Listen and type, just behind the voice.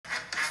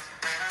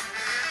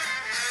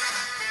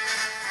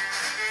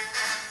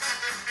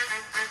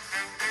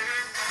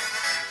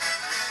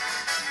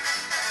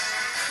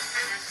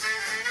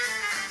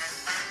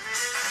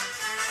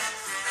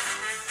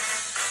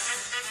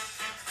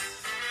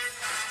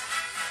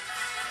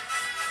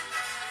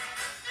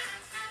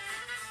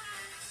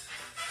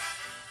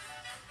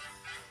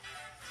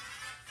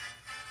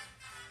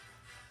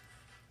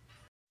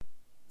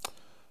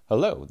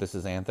Hello, this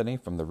is Anthony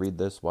from the Read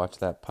This, Watch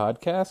That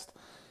podcast.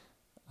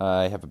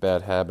 I have a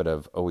bad habit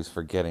of always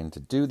forgetting to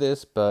do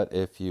this, but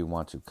if you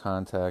want to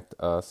contact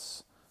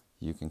us,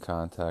 you can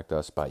contact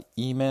us by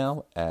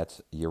email at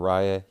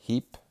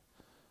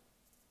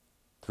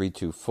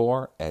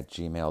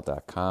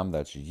uriahheep324@gmail.com.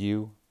 That's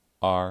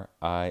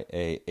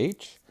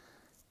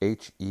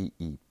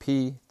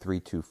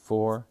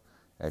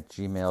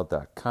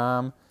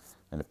URIAHEEP324@gmail.com.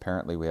 And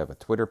apparently we have a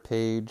Twitter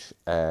page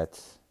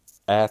at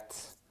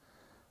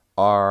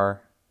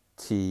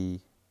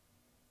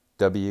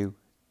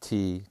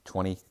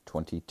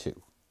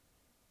RTWT2022.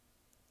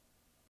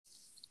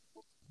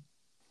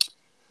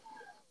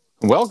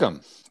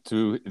 Welcome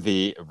to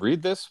the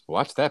Read This,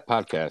 Watch That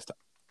podcast.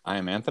 I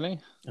am Anthony.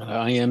 And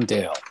I am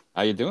Dale.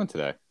 How you doing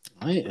today?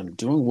 I am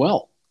doing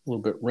well. A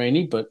little bit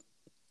rainy, but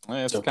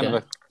It's okay. kind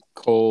of a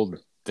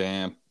cold,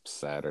 damp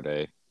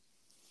Saturday.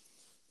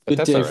 But Good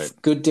that's day. all right.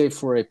 Good day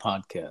for a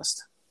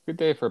podcast. Good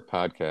day for a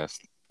podcast.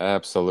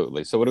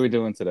 Absolutely. So what are we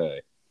doing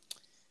today?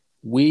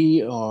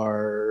 We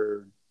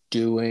are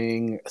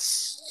doing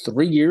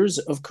 3 years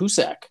of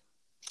Cusack.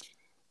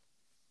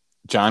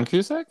 John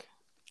Cusack?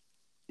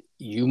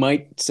 You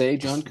might say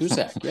John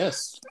Cusack,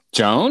 yes.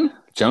 Joan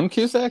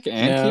Cusack?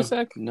 No,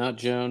 Cusack? not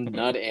Joan,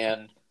 not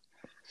Anne.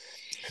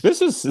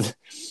 This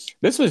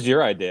was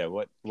your idea.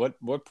 What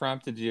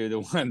prompted you to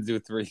want to do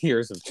 3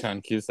 years of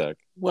John Cusack?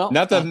 Well,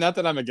 not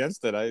that I'm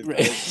against it. I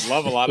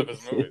love a lot of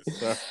his movies.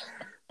 So.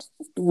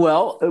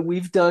 Well,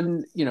 we've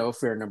done, a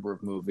fair number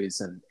of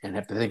movies and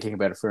have been thinking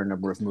about a fair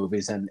number of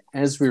movies. And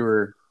as we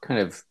were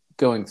kind of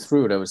going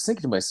through it, I was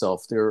thinking to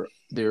myself,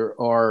 there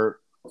are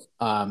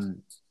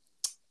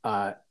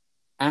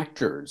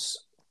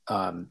actors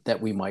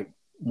that we might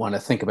want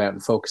to think about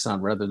and focus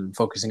on rather than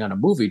focusing on a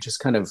movie, just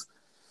kind of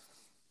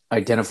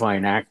identify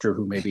an actor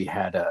who maybe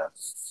had a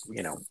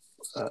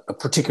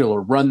particular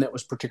run that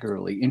was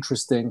particularly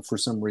interesting for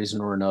some reason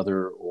or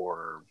another,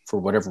 or for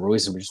whatever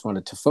reason we just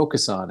wanted to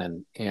focus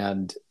on.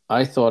 And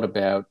I thought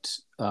about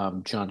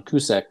John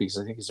Cusack because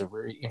I think he's a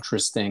very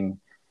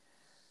interesting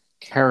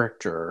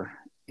character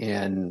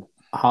in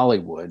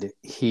Hollywood.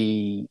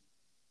 He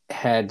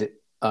had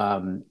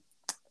a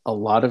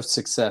lot of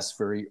success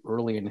very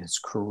early in his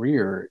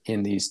career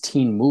in these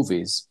teen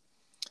movies,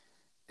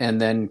 and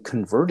then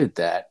converted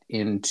that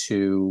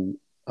into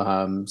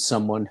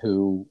someone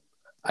who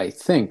I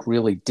think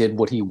really did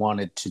what he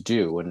wanted to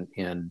do,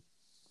 and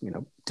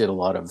did a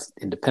lot of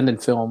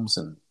independent films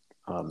and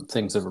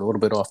things that were a little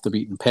bit off the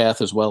beaten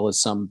path, as well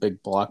as some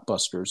big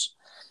blockbusters.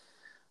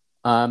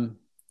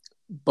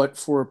 But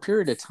for a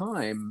period of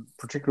time,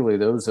 particularly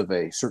those of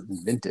a certain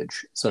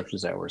vintage, such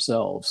as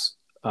ourselves,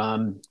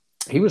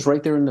 he was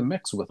right there in the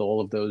mix with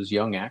all of those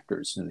young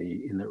actors in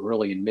the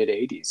early and mid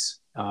 '80s,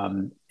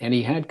 and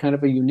he had kind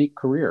of a unique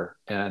career.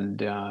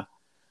 And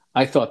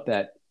I thought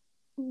that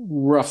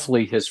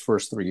roughly his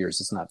first 3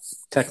 years, it's not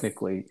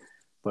technically,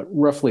 but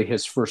roughly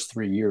his first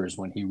 3 years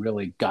when he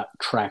really got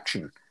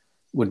traction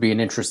would be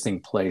an interesting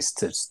place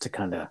to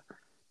kind of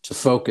to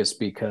focus,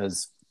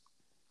 because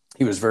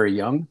he was very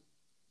young.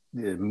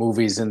 The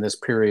movies in this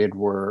period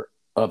were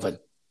of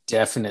a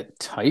definite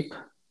type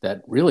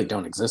that really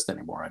don't exist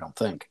anymore, I don't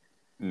think.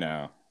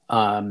 No.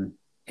 And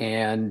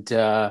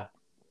I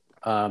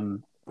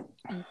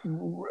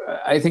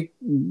think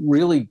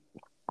really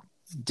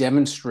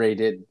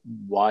demonstrated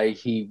why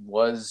he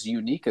was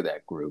unique of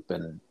that group.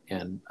 And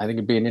I think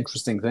it'd be an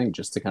interesting thing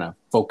just to kind of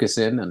focus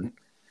in and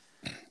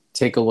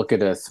take a look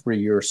at a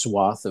 3-year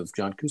swath of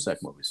John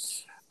Cusack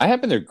movies. I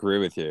happen to agree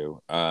with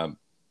you.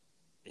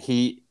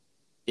 He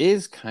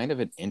is kind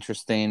of an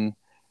interesting.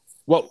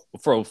 Well,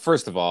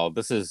 first of all,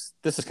 this is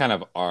kind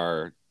of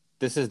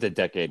this is the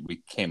decade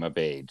we came of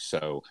age.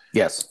 So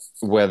yes,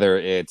 whether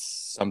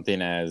it's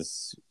something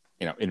as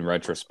in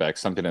retrospect,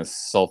 something as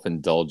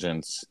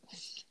self-indulgent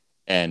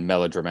and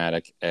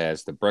melodramatic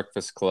as The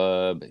Breakfast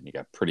Club, and you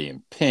got Pretty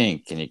in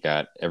Pink, and you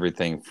got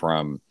everything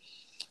from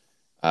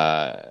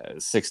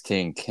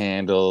 16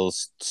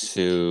 Candles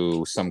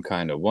to Some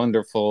Kind of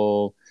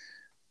Wonderful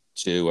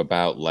to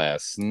About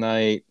Last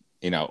Night,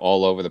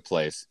 all over the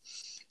place.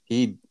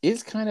 He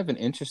is kind of an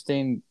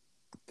interesting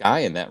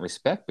guy in that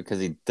respect, because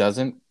he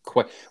doesn't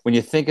quite, when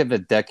you think of the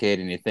decade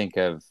and you think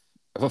of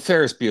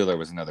Ferris Bueller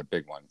was another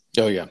big one.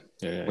 Oh yeah.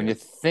 When you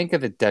think of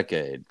the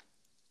decade,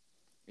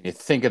 and you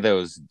think of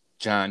those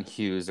John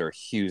Hughes or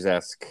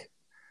Hughes-esque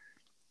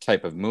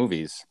type of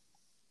movies,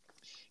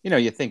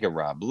 you think of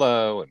Rob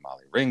Lowe and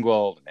Molly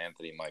Ringwald and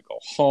Anthony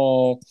Michael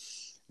Hall,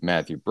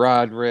 Matthew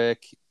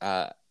Broderick.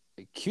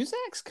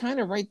 Cusack's kind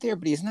of right there,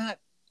 but he's not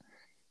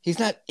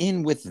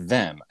in with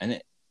them.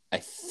 And I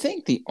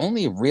think the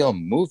only real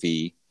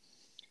movie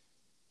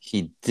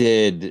he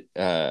did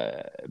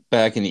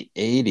back in the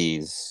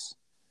 80s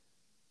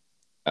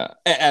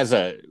as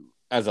a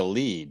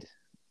lead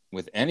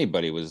with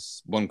anybody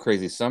was One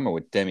Crazy Summer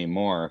with Demi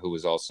Moore, who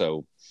was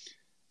also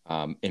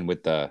in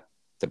with the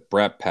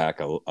Brat Pack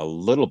a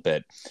little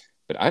bit.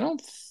 But I don't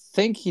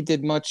think he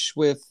did much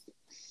with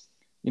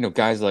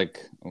guys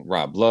like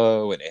Rob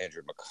Lowe and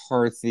Andrew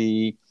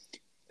McCarthy.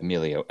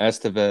 Emilio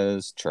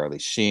Estevez, Charlie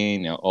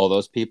Sheen, all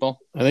those people.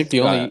 I think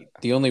Uh,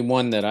 the only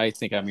one that I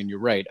think, I mean, you're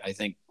right. I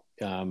think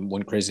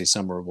One Crazy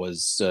Summer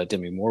was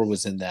Demi Moore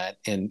was in that,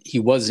 and he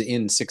was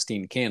in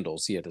 16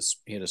 Candles. He had a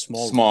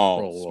small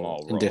role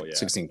small in role, yeah.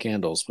 16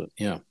 Candles, but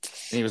yeah. And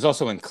he was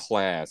also in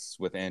Class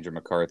with Andrew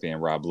McCarthy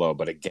and Rob Lowe,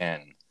 but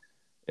again,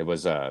 it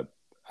was a,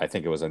 I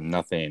think it was a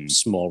nothing,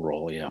 Small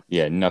role, yeah.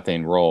 yeah,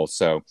 nothing role.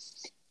 So,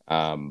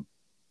 um,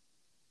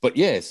 but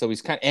yeah, so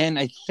he's kind of, and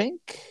I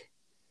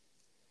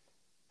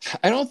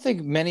don't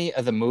think many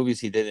of the movies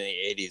he did in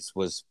the '80s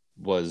was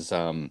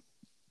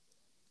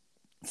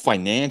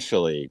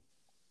financially,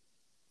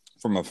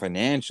 from a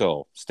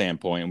financial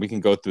standpoint, and we can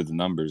go through the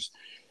numbers,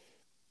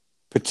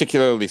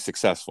 particularly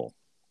successful.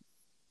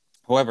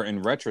 However,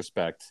 in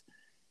retrospect,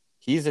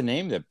 he's a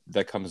name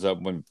that comes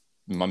up when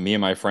me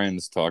and my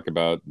friends talk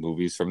about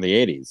movies from the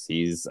 '80s.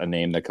 He's a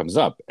name that comes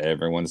up.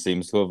 Everyone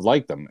seems to have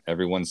liked them.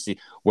 Everyone see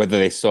whether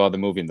they saw the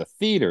movie in the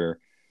theater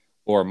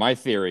or my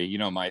theory.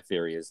 My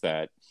theory is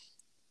that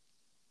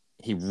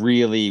he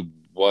really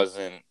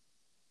wasn't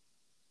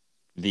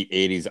the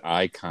 '80s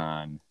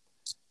icon.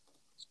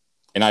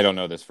 And I don't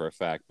know this for a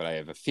fact, but I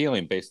have a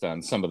feeling based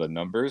on some of the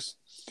numbers.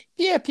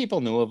 Yeah,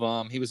 people knew of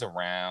him. He was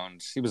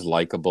around. He was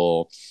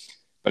likable.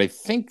 But I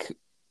think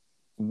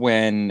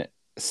when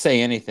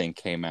Say Anything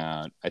came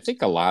out, I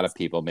think a lot of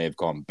people may have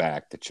gone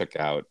back to check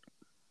out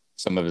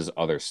some of his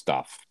other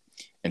stuff.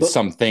 And But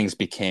some things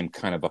became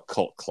kind of a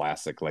cult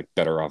classic, like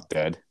Better Off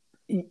Dead.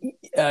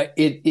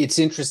 it's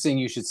interesting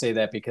you should say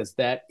that, because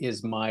that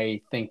is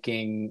my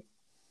thinking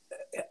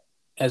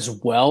as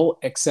well,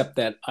 except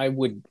that I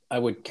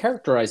would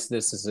characterize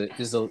this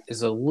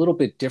as a little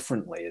bit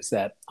differently. Is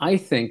that I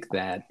think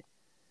that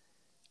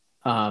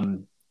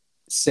um,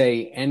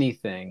 Say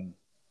Anything,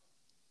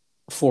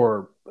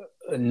 for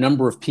a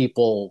number of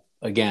people,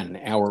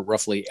 again,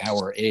 roughly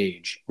our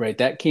age, right?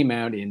 That came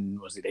out in,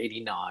 was it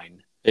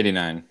 89?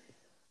 89.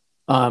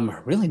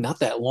 Really not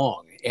that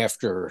long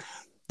after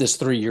this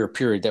 3 year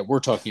period that we're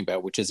talking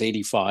about, which is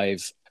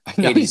 85,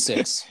 No,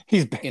 86,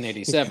 he's in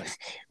 87.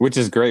 which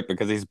is great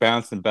because he's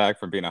bouncing back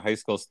from being a high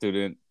school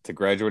student to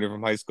graduating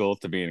from high school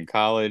to being in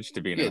college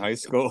to being in Yeah, high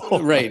school.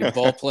 right, a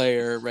ball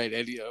player, right,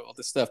 and all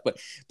this stuff.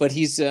 But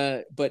he's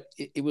but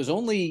it was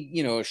only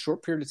a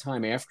short period of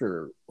time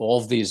after all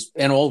of these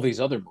and all of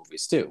these other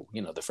movies too.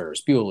 The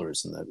Ferris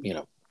Bueller's and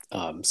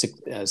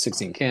the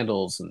 16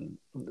 Candles and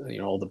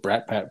all the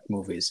Brat Pack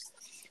movies.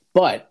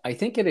 But I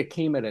think it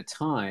came at a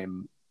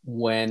time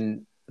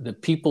when the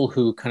people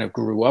who kind of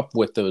grew up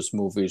with those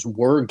movies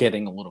were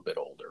getting a little bit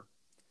older.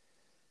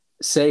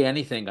 Say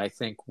Anything, I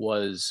think,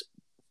 was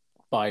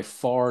by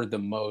far the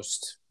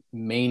most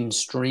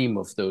mainstream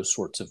of those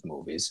sorts of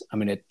movies. I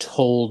mean, it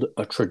told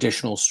a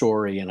traditional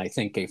story in, I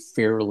think, a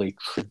fairly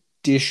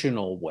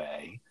traditional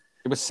way.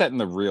 It was set in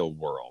the real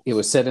world. It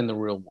was set in the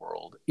real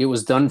world. It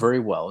was done very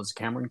well. It's a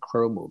Cameron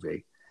Crowe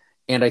movie.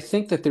 And I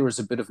think that there was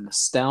a bit of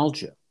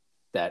nostalgia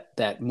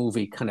that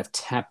movie kind of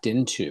tapped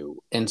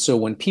into. And so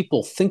when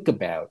people think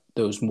about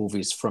those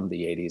movies from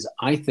the 80s,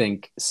 I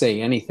think Say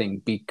Anything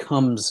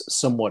becomes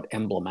somewhat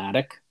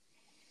emblematic.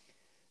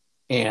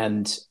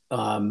 And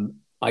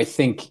I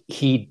think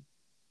he,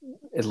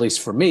 at least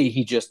for me,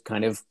 he just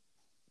kind of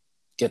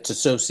gets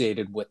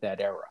associated with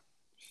that era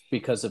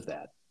because of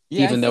that.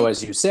 Yeah, Even though,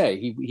 as you say,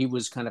 he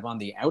was kind of on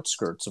the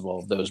outskirts of all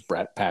of those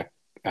Brat Pack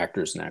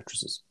actors and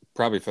actresses.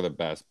 probably for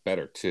the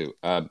better too.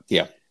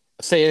 Yeah.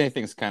 Say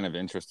Anything's kind of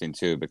interesting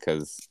too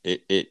because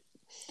it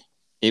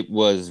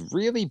was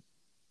really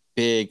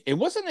big.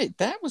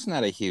 That was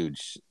not a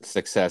huge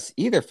success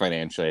either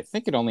financially. I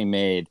think it only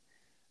made.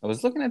 I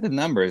was looking at the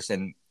numbers,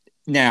 and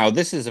now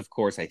this is, of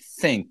course, I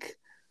think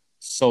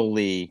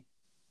solely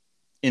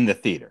in the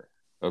theater.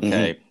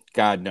 Okay,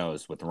 God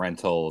knows with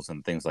rentals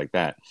and things like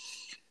that.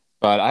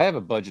 But I have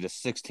a budget of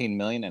 16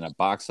 million and a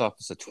box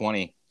office of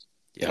 20.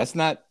 Yeah. That's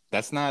not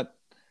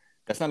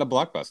a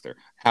blockbuster.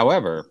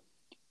 However,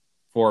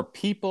 for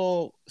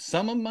people,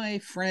 some of my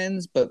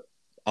friends, but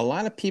a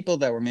lot of people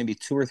that were maybe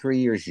 2 or 3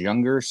 years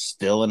younger,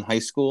 still in high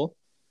school,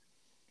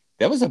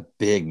 that was a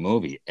big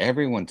movie.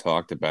 Everyone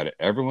talked about it.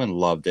 Everyone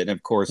loved it. And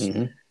of course,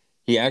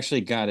 he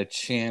actually got a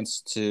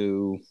chance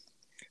to.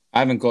 I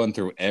haven't gone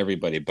through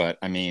everybody, but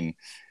I mean,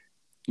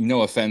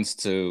 no offense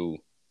to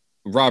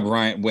Rob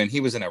Reiner, when he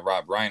was in a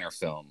Rob Reiner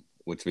film,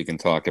 which we can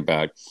talk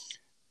about.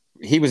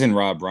 He was in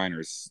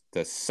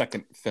the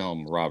second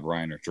film Rob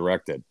Reiner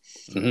directed.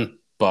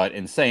 But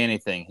in Say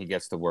Anything, he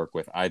gets to work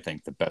with, I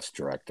think, the best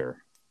director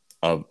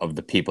of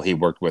the people he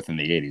worked with in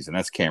the 80s, and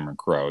that's Cameron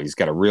Crowe. He's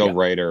got a real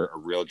writer, a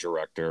real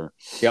director.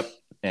 Yep.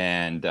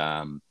 And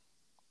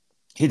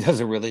he does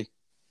a really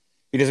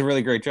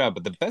great job.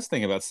 But the best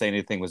thing about Say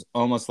Anything was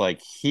almost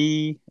like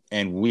he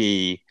and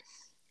we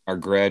are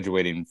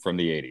graduating from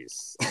the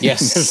 80s.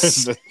 Yes.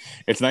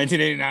 It's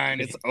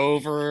 1989. It's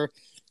over.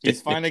 He's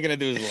finally going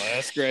to do his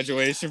last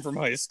graduation from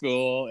high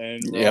school,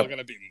 and we're all going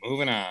to be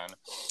moving on.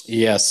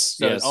 Yes.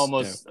 So yes.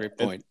 Almost, great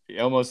point. It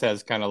almost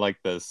has kind of like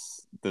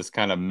this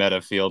kind of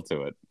meta feel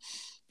to it.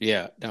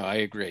 Yeah. No, I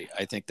agree.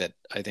 I think that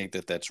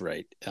that's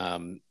right.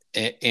 And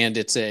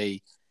it's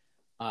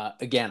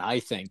again, I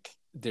think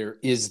there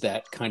is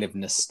that kind of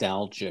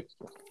nostalgic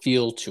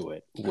feel to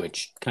it,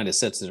 which kind of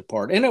sets it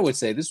apart. And I would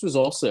say this was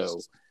also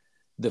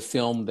the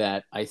film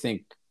that I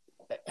think,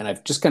 and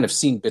I've just kind of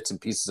seen bits and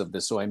pieces of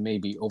this, so I may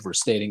be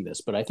overstating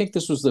this, but I think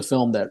this was the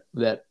film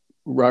that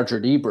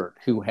Roger Ebert,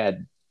 who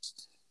had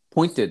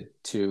pointed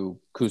to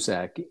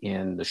Cusack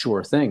in The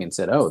Sure Thing and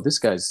said, "Oh, this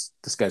guy's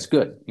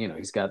good. You know,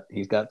 he's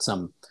got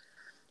some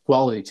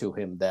quality to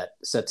him that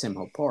sets him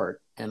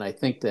apart." And I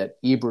think that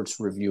Ebert's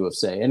review of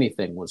Say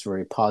Anything was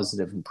very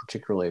positive, and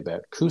particularly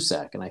about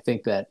Cusack. And I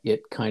think that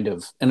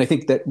and I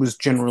think that was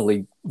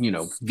generally,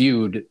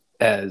 viewed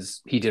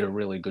as he did a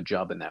really good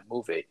job in that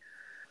movie,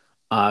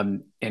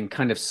 and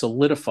kind of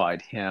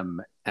solidified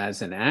him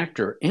as an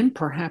actor, and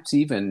perhaps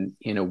even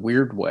in a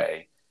weird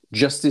way,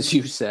 just as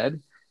you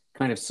said,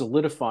 kind of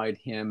solidified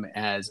him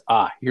as,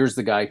 here's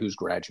the guy who's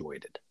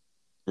graduated.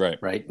 Right.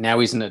 Right. Now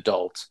he's an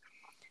adult.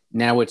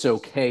 Now it's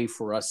okay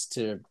for us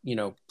to,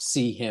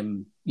 see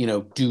him,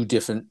 do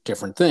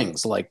different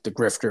things like The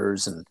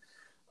Grifters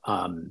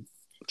and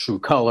True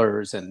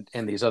Colors and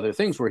these other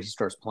things where he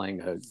starts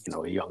playing a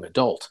young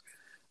adult.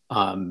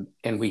 And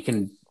we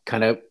can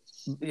kind of,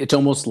 it's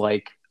almost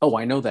like, oh,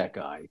 I know that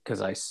guy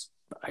because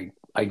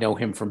I know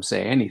him from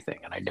Say Anything,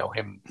 and I know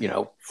him,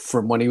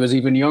 from when he was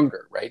even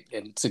younger, right?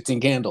 And 16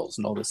 Candles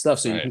and all this stuff.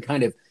 So you can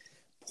kind of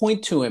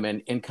point to him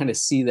and kind of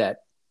see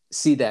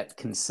that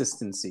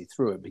consistency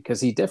through it, because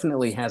he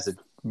definitely has a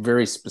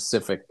very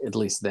specific, at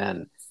least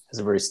then, has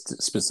a very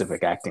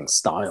specific acting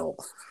style,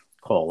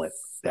 call it,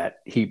 that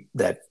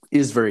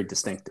is very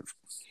distinctive.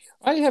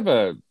 I have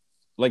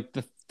like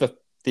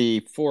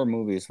the four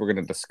movies we're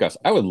going to discuss.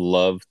 I would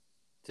love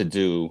to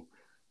do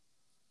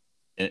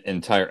an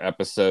entire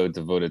episode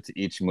devoted to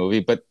each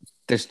movie, but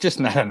there's just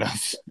not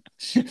enough.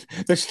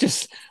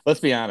 Let's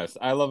be honest.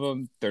 I love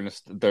them.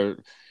 They're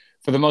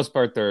for the most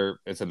part,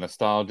 it's a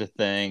nostalgia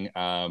thing.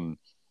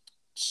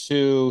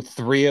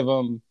 Three of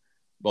them,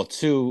 well,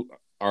 two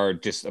are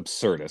just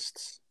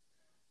absurdists.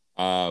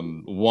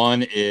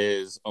 One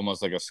is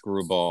almost like a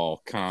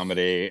screwball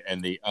comedy,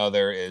 and the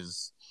other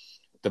is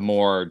the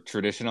more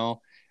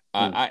traditional.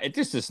 It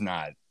just is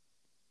not.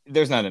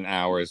 There's not an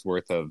hour's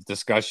worth of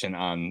discussion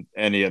on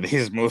any of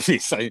these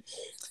movies.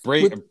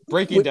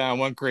 Breaking down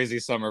One Crazy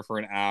Summer for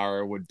an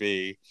hour would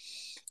be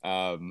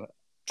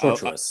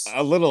torturous.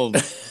 A little.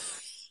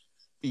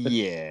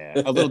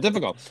 Yeah, a little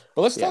difficult.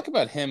 But let's talk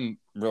about him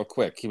real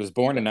quick. He was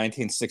born in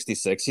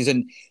 1966. He's a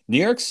New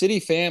York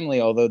City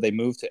family, although they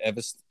moved to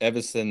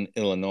Evanston,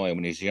 Illinois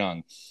when he's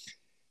young.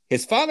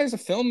 His father's a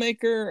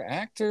filmmaker,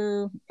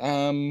 actor.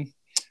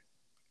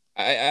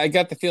 I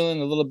got the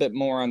feeling a little bit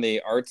more on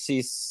the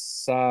artsy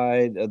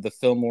side of the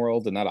film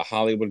world and not a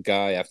Hollywood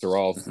guy. After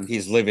all,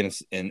 he's living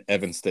in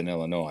Evanston,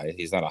 Illinois.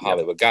 He's not a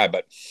Hollywood guy,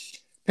 but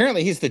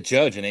apparently he's the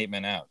judge in 8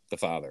 Men Out, the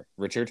father,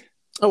 Richard.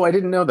 Oh, I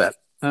didn't know that.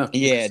 Oh,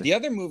 yeah, the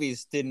other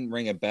movies didn't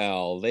ring a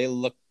bell. They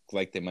look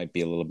like they might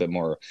be a little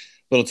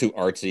too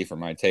artsy for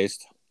my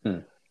taste.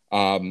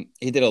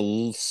 He did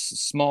a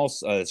small,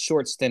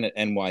 short stint at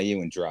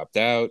NYU and dropped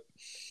out.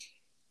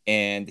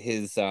 And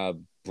his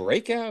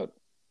breakout,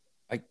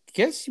 I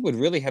guess he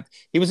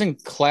was in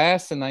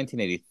Class in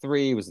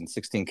 1983. He was in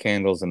 16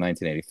 Candles in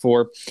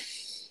 1984.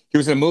 He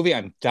was in a movie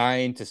I'm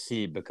dying to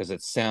see because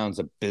it sounds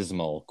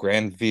abysmal,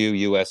 Grandview,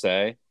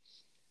 USA,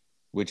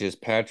 which is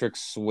Patrick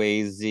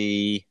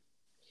Swayze,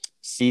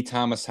 C.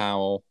 Thomas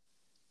Howell,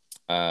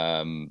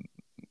 Jamie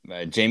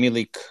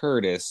Lee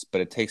Curtis, but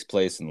it takes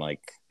place in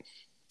like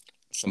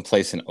some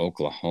place in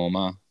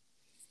Oklahoma.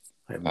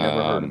 I've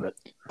never heard of it.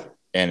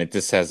 And it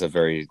just has a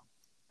very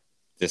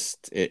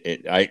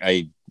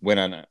I went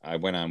on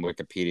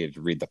Wikipedia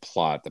to read the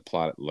plot. The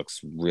plot looks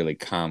really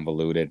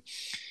convoluted.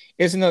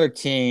 It's another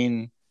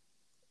teen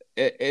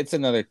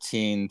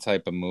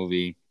type of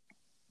movie,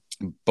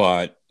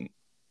 but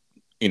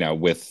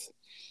with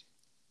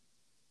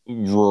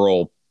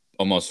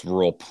almost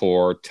rural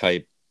poor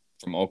type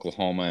from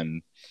Oklahoma,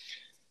 and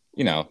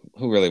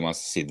who really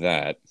wants to see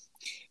that?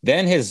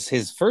 Then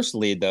his first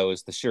lead though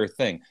is The Sure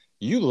Thing.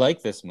 You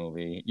like this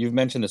movie. You've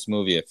mentioned this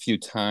movie a few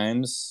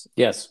times.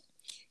 Yes.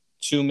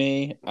 To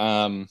me.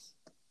 And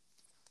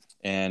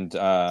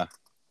that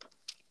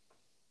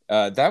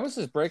was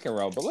his breaking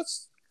role. But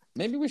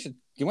do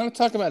you want to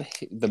talk about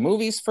the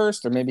movies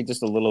first, or maybe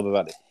just a little bit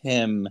about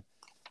him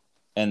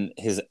and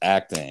his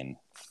acting?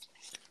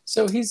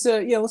 So he's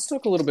let's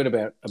talk a little bit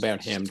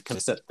about him to kind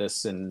of set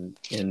this in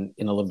a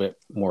little bit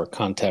more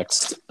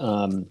context.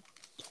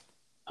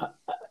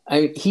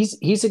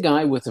 He's a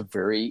guy with a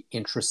very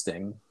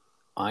interesting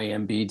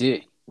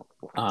IMBD.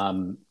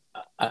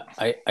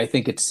 I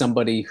think it's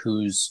somebody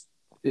who's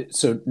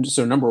so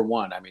number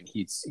one. I mean,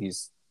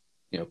 he's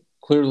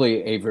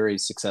clearly a very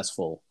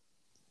successful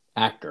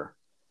actor.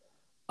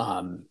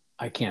 I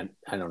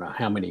don't know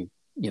how many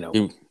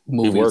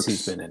movies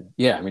he's been in.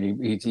 Yeah, I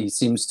mean, he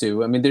seems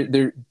to. I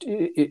mean,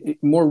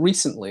 more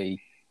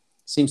recently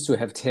seems to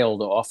have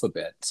tailed off a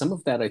bit. Some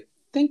of that I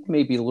think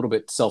maybe a little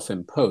bit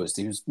self-imposed.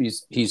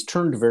 He's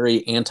turned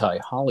very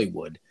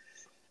anti-Hollywood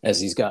as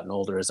he's gotten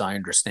older, as I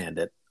understand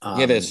it.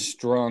 He had a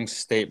strong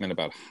statement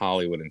about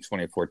Hollywood in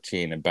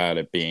 2014 about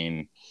it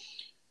being,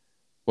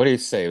 what do you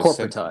say? It was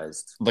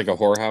corporatized, like a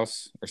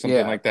whorehouse or something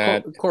yeah, like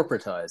that.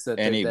 corporatized.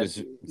 And he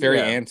was very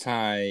yeah,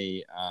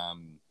 anti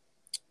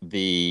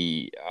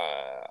the.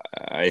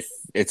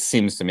 It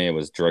seems to me it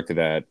was directed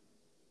at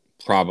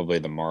probably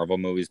the Marvel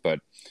movies, but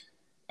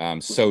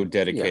so yeah,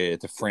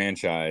 dedicated to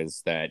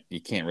franchise that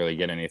you can't really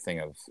get anything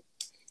of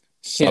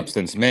can't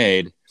substance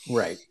made.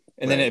 right,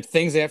 And then right.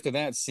 things after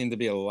that seem to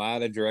be a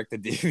lot of direct to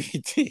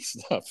DVD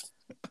stuff.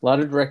 A lot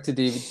of direct to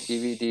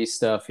DVD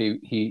stuff.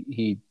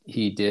 He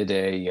did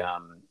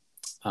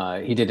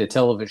a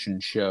television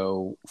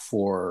show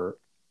for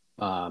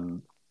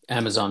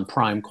Amazon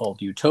Prime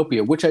called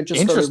Utopia, which I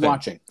just started Interesting.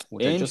 watching.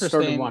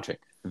 Interesting.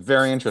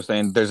 Very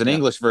interesting. There's an Yeah.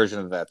 English version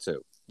of that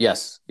too.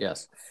 Yes.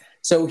 Yes.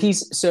 So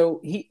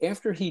he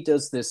after he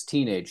does this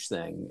teenage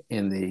thing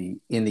in the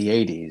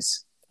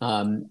 80s,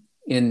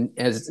 in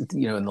as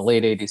you know in the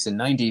late 80s and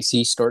 90s,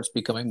 he starts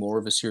becoming more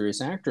of a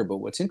serious actor. But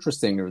what's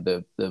interesting are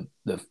the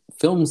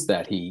films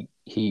that he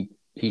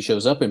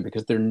shows up in,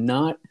 because they're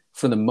not,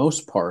 for the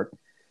most part,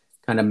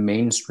 kind of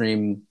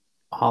mainstream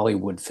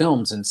Hollywood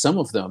films, and some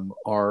of them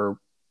are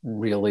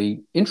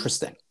really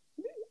interesting.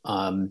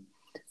 Um,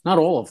 Not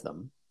all of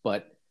them,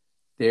 but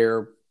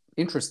they're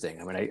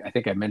interesting. I mean, I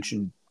think I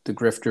mentioned The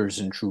Grifters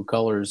and True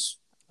Colors.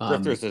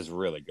 Grifters is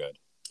really good.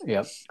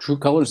 Yeah, True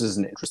Colors is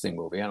an interesting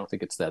movie. I don't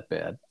think it's that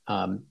bad.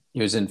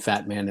 He was in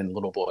Fat Man and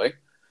Little Boy.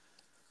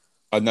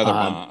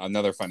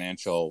 Another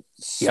financial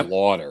Yep.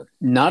 slaughter.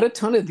 Not a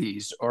ton of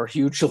these are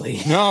hugely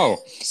No,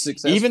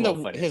 successful. even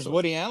his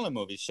Woody Allen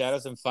movie,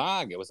 Shadows and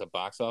Fog, it was a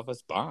box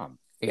office bomb.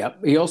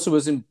 Yep. He also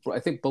was in, I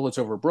think, Bullets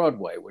Over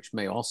Broadway, which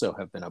may also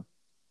have been a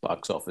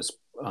box office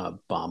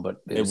bomb,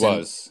 but it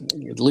was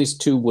at least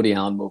two Woody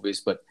Allen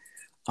movies. But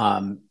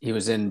he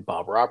was in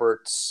Bob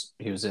Roberts.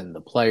 He was in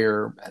The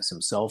Player as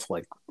himself,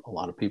 like a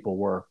lot of people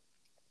were.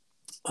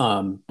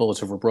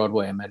 Bullets Over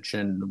Broadway, I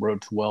mentioned. The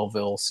Road to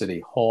Wellville, City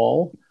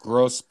Hall.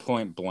 Gross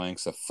Point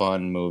Blank's a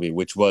fun movie,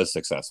 which was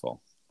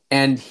successful.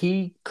 And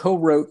he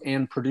co-wrote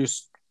and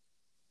produced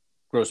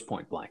Gross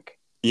Point Blank.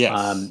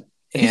 Yes.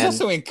 He's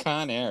also in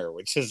Con Air,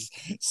 which is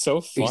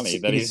so funny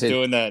that he's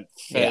doing that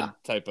Fed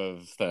type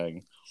of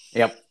thing.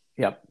 Yep.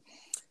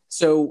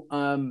 So,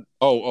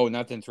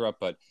 not to interrupt,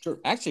 but sure.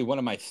 Actually one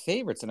of my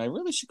favorites, and I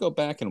really should go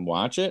back and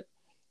watch it,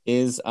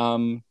 is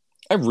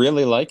I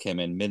really like him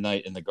in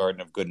Midnight in the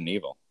Garden of Good and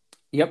Evil.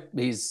 Yep,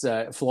 he's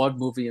a flawed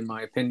movie in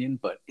my opinion,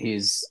 but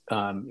he's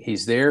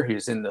there.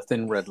 He's in The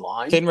Thin Red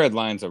Line. Thin Red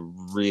Line's a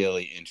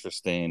really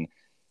interesting.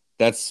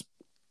 That's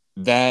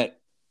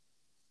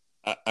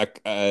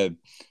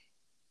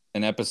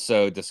an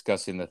episode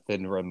discussing the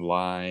Thin Red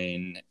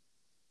Line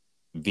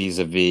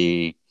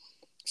vis-a-vis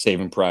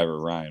Saving Private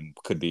Ryan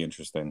could be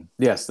interesting.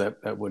 Yes,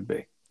 that would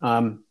be.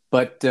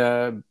 But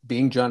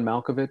being John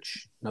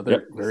Malkovich,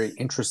 another very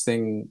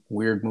interesting,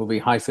 weird movie.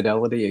 High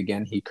Fidelity,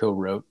 again, he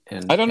co-wrote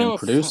and I don't know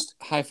produced.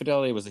 If High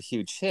Fidelity was a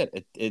huge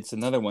hit. It's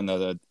another one,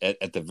 though, that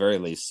at the very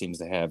least seems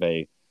to have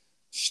a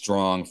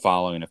strong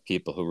following of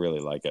people who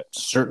really like it.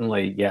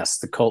 Certainly,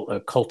 yes, a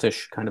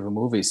cultish kind of a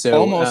movie.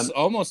 So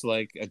almost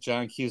like a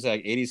John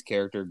Cusack 80s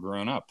character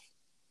grown up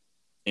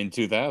in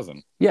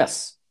 2000.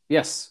 Yes,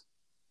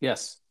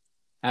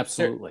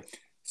 absolutely.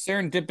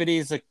 Serendipity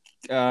is a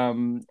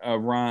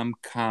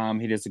rom-com.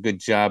 He does a good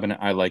job, and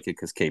I like it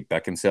because Kate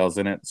Beckinsale's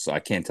in it. So I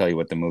can't tell you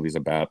what the movie's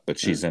about, but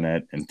she's in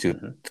it. And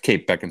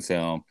Kate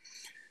Beckinsale,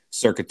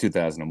 circa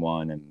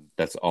 2001, and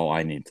that's all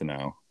I need to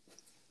know.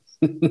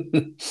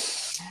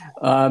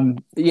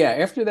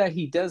 After that,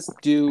 he does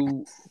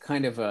do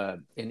kind of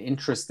an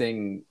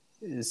interesting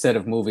set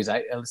of movies.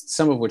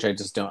 Some of which I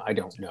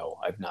don't know.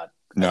 I've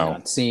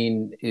not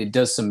seen. It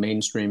does some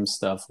mainstream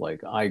stuff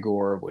like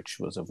Igor, which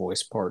was a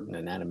voice part in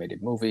an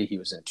animated movie. He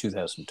was in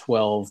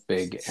 2012,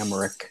 big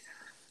Emmerich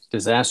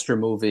disaster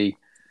movie.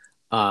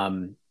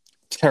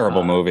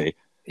 Terrible movie.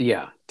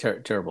 Yeah,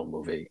 terrible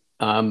movie.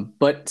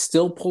 But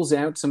still pulls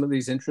out some of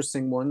these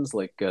interesting ones,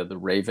 like The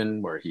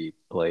Raven, where he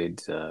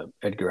played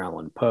Edgar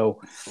Allan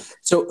Poe.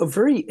 So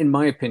in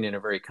my opinion, a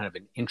very kind of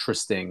an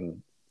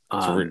interesting,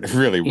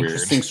 really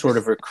interesting weird sort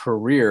of a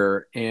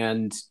career,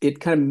 and it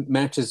kind of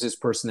matches his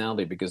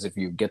personality, because if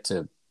you get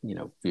to,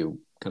 if you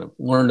kind of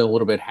learn a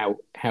little bit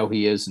how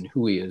he is and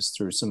who he is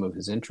through some of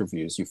his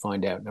interviews, you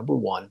find out, number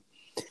one,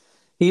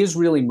 he is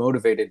really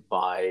motivated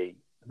by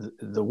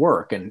the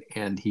work,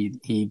 and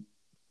he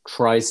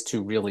tries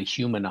to really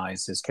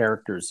humanize his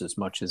characters as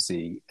much as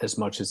he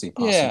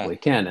possibly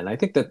can, and I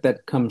think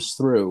that comes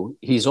through.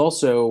 He's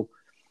also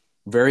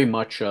very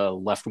much a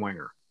left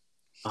winger.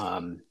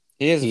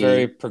 He is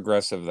very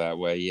progressive that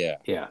way.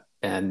 Yeah,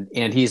 and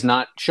he's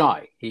not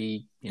shy.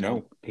 He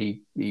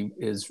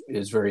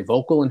is very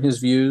vocal in his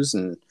views,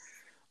 and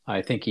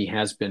I think he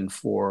has been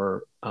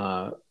for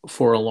a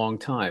long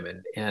time.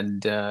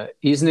 And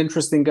he's an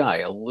interesting guy,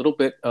 a little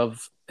bit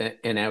of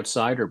an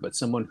outsider, but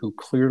someone who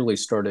clearly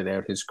started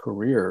out his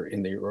career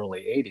in the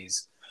early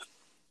 80s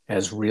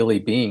as really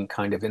being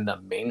kind of in the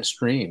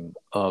mainstream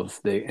of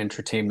the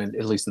entertainment,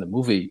 at least in the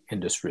movie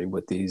industry,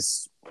 with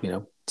these,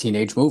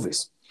 teenage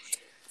movies.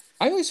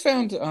 I always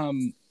found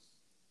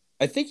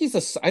I think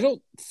I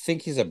don't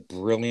think he's a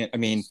brilliant. I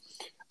mean,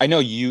 I know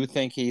you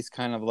think he's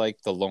kind of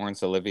like the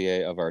Laurence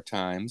Olivier of our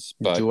times,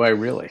 but Do I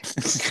really?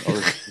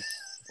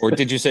 or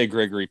did you say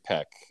Gregory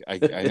Peck? I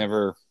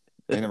never.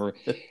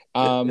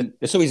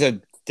 So he's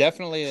a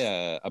definitely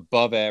a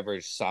above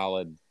average,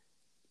 solid,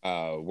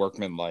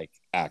 workman like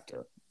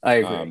actor. I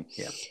agree. Um,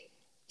 Yeah.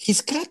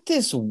 he's got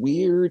this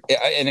weird,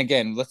 and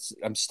again,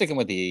 I'm sticking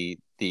with the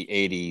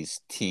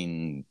 '80s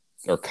teen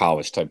or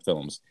college type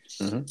films.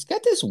 Mm-hmm. He's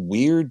got this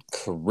weird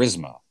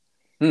charisma.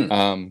 Hmm.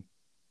 Um,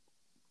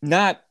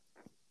 not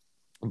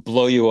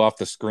blow you off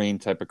the screen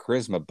type of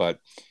charisma, but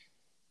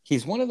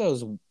he's one of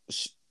those.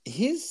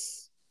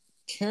 His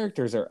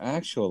characters are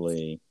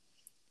actually,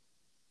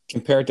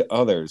 compared to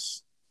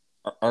others,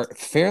 are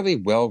fairly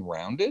well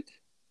rounded.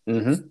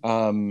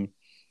 Mm-hmm.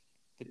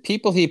 The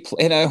people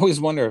and I always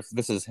wonder if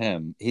this is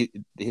him.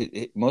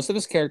 Most of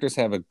his characters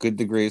have a good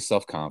degree of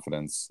self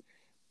confidence,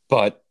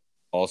 but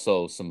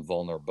also some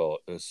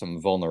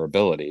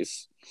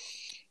vulnerabilities.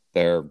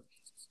 They're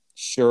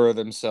sure of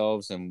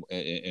themselves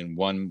in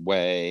one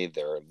way.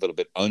 They're a little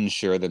bit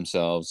unsure of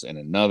themselves in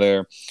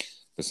another.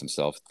 There's some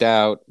self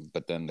doubt,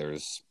 but then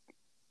there's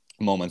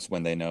moments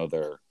when they know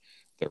they're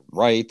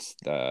right.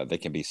 They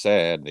can be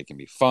sad. They can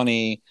be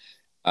funny.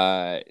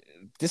 Uh,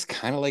 this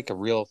kind of like a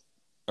real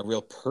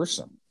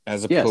person,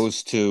 as Yes,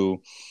 opposed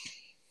to,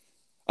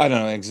 I don't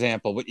know, an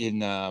example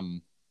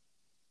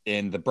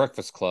in the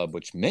Breakfast Club,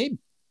 which may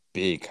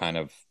be kind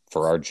of,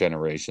 for our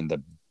generation,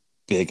 the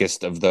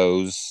biggest of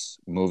those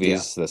yeah.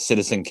 movies, the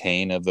Citizen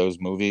Kane of those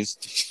movies.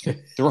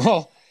 They're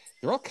all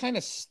they're all kind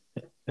of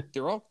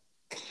they're all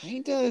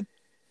kind of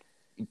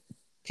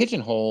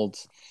pigeonholed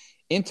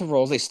into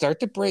roles. They start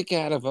to break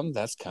out of them.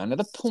 That's kind of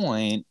the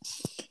point.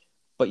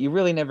 But you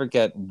really never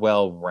get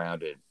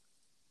well-rounded,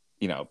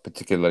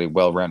 particularly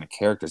well-rounded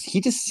characters.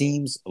 He just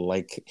seems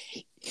like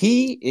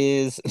he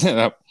is.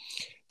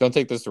 Don't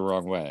take this the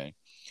wrong way,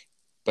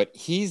 but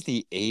he's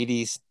the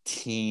 '80s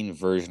teen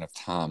version of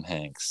Tom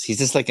Hanks. He's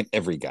just like an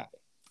every guy.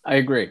 I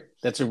agree.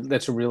 That's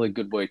a really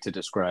good way to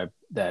describe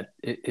that,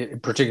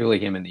 particularly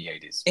him in the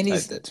 '80s. And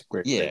That's a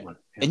great yeah, one.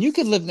 Yeah. and you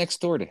could live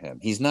next door to him.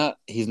 He's not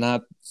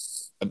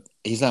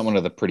one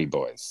of the pretty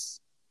boys.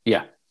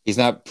 Yeah. He's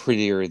not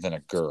prettier than a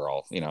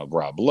girl.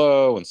 Rob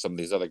Lowe and some of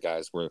these other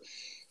guys were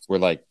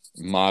like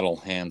model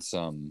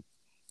handsome,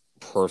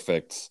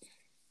 perfect.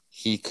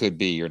 He could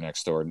be your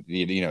next door,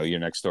 your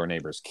next door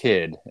neighbor's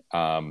kid.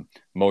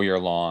 Mow your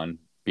lawn,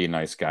 be a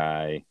nice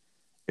guy,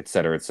 et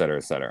cetera, et cetera,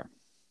 et cetera.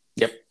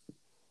 Yep.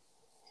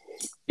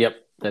 Yep.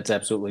 That's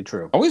absolutely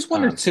true. I always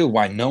wondered too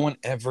why no one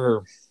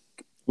ever.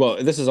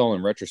 Well, this is all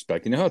in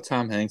retrospect. You know how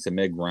Tom Hanks and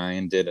Meg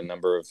Ryan did a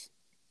number of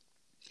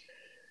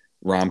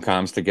rom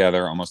coms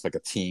together, almost like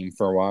a team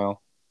for a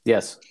while.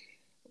 Yes.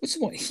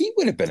 He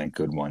would have been a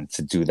good one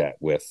to do that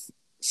with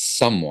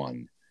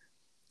someone.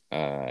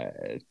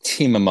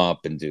 Team him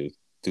up and do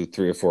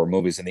 3 or 4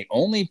 movies. And the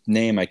only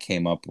name I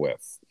came up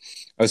with,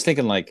 I was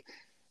thinking like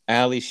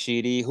Ali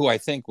Sheedy, who I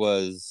think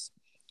was,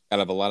 out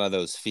of a lot of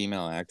those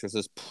female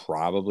actresses,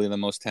 probably the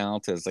most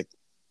talented. It's like,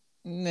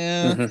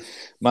 no. Mm-hmm.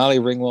 Molly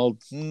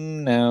Ringwald,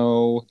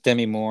 no.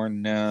 Demi Moore,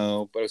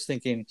 no. But I was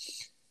thinking,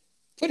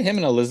 put him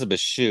and Elizabeth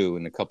Shue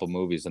in a couple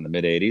movies in the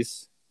mid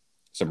 '80s,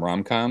 some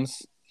rom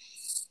coms.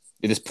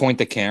 You just point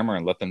the camera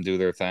and let them do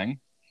their thing.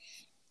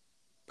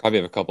 Probably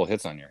have a couple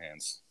hits on your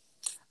hands.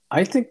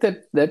 I think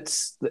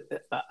that's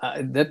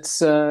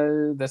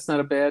not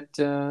a bad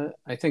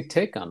I think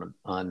take on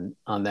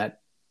that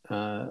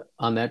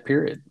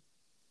period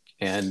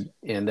and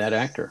that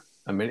actor.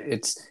 I mean,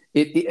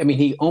 I mean,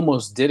 he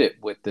almost did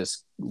it with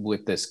this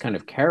kind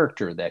of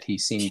character that he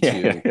seemed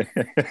to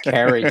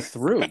carry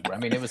through. I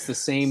mean, it was the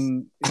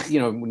same.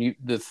 When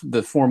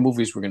the 4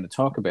 movies we're going to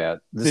talk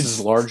about, this is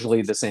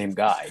largely the same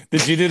guy.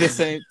 Did you do the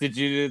same? Did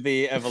you do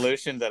the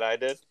evolution that I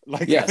did?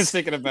 Like, yes. I was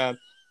thinking about,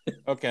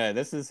 okay,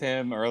 this is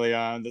him early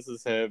on, this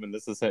is him, and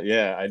this is him.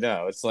 Yeah, I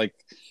know. It's like,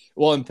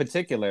 well, in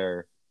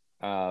particular,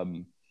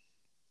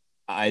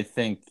 I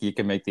think you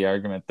can make the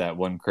argument that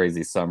One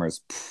Crazy Summer is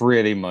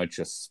pretty much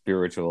a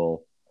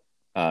spiritual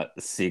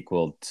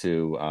sequel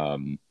to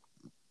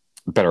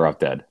Better Off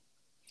Dead.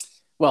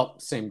 Well,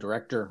 same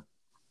director,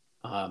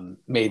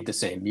 made the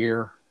same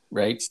year,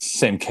 right?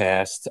 Same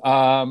cast.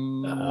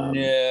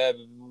 Yeah,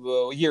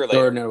 a year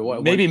later. Or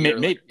no,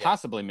 maybe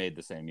possibly made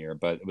the same year,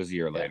 but it was a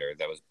year later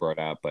that was brought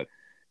out. But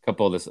a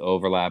couple of this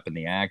overlap in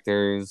the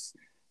actors,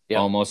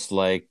 almost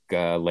like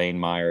Lane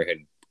Meyer had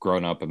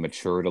grown up and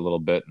matured a little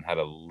bit and had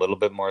a little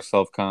bit more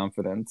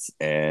self-confidence.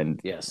 And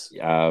yes,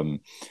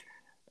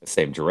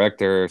 same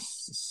director,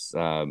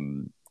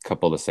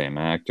 couple of the same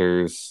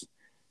actors.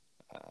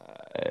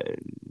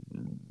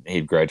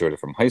 He'd graduated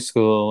from high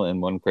school in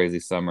One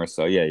Crazy Summer.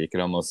 So yeah, you can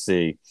almost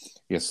see,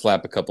 you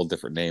slap a couple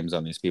different names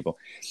on these people.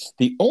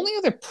 The only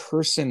other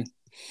person,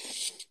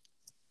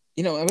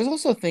 I was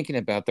also thinking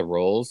about the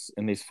roles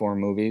in these 4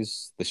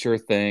 movies. The Sure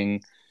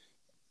Thing,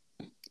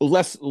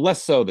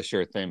 less so the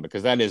Sure Thing,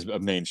 because that is a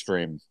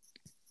mainstream,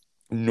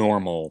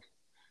 normal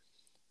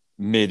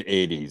mid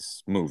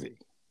 '80s movie.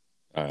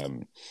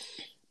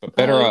 But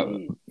better,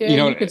 Yeah,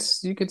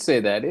 you could say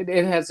that it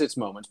has its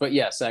moments, but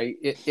yes,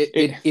 it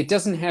it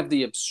doesn't have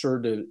the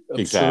exactly,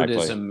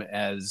 absurdism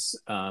as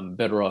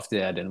Better Off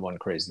Dead and One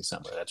Crazy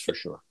Summer. That's for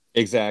sure.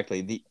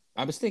 exactly.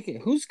 I was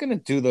thinking, who's going to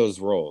do those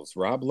roles?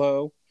 Rob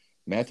Lowe,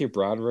 Matthew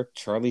Broderick,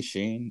 Charlie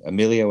Sheen,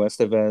 Emilio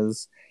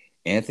Estevez,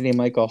 Anthony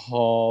Michael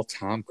Hall,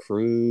 Tom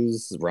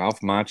Cruise, Ralph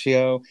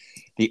Macchio.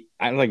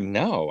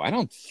 No, I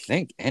don't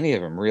think any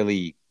of them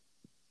really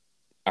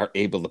are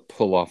able to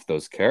pull off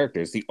those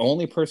characters. The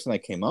only person I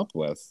came up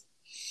with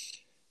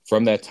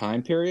from that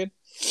time period,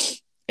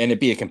 and it'd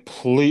be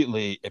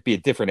a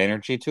different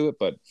energy to it,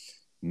 but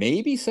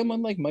maybe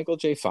someone like Michael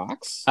J.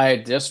 Fox, I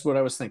just what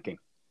I was thinking.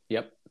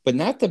 Yep. but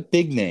not the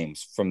big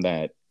names from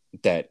that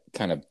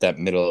kind of that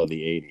middle of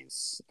the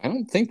 '80s. I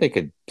don't think they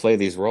could play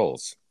these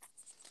roles.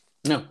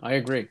 No, I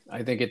agree.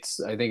 I think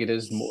it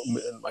is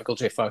Michael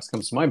J. Fox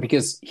comes to mind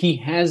because he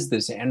has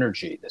this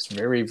energy, this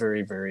very,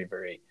 very, very,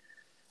 very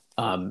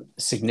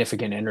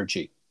significant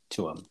energy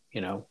to him. You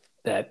know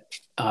that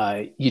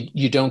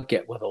you don't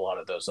get with a lot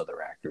of those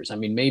other actors. I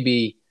mean,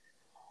 maybe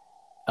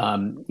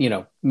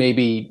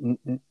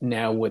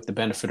now with the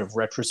benefit of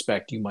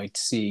retrospect, you might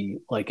see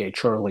like a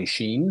Charlie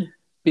Sheen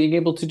being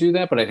able to do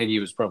that, but I think he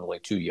was probably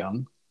too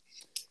young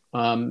at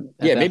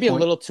Yeah, that maybe a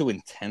point. little too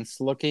intense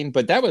looking,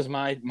 but that was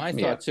my Yeah,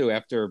 thought too.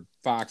 After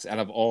Fox, out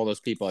of all those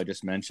people I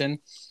just mentioned,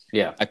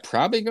 yeah. I'd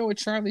probably go with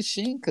Charlie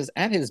Sheen because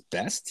at his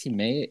best,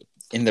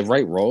 in the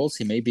right roles,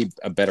 he may be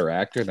a better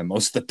actor than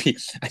most of the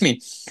people. I mean,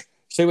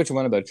 say what you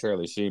want about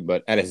Charlie Sheen,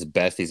 but at his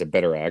best, he's a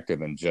better actor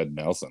than Judd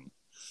Nelson.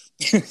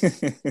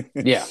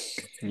 Yeah,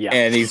 yeah.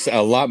 And he's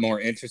a lot more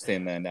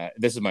interesting than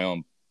this is my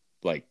own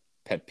like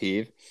pet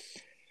peeve.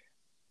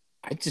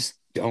 I just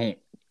don't.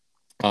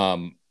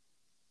 Um,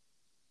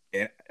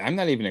 I'm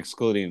not even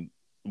excluding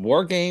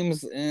war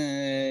games.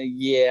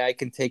 Yeah, I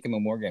can take him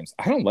in war games.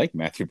 I don't like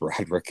Matthew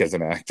Broderick as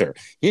an actor.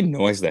 He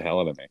annoys the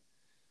hell out of me.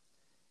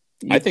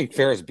 I think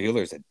Ferris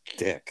Bueller's a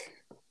dick.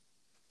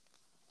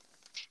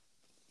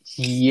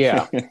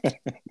 Yeah,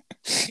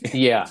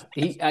 yeah.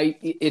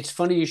 It's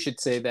funny you should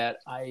say that.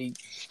 I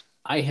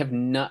have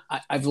not.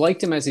 I've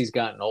liked him as he's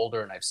gotten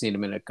older, and I've seen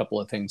him in a couple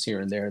of things here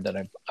and there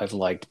that I've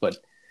liked. But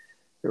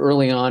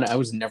early on, I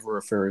was never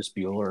a Ferris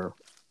Bueller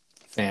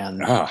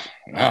fan. Oh,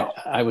 no.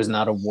 I was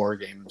not a War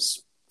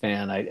Games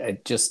fan.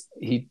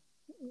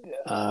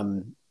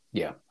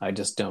 Yeah, I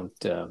just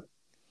don't.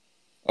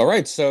 All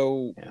right,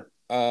 so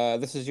Yeah,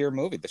 this is your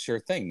movie, The Sure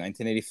Thing,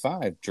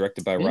 1985,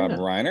 directed by Rob yeah.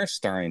 Reiner,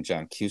 starring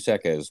John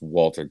Cusack as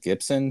Walter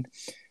Gibson.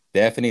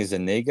 Daphne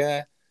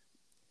Zuniga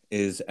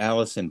is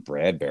Allison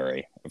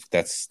Bradbury.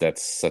 That's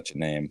such a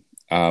name.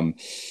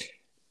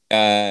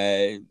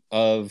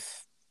 Of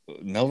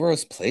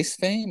Melrose Place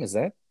fame, is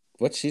that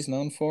what she's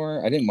known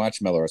for? I didn't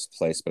watch Melrose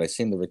Place, but I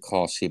seem to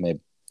recall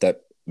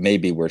that may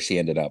be where she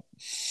ended up.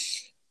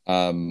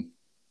 Um,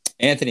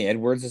 Anthony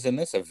Edwards is in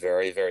this, a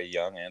very, very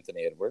young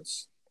Anthony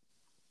Edwards.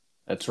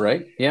 That's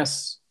right.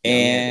 Yes, young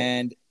Andy.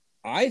 And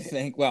I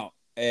think, well,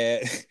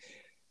 I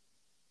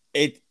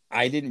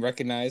didn't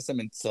recognize him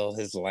until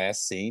his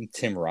last scene.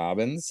 Tim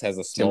Robbins has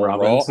a Tim small role.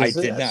 Robbins I is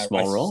did a not.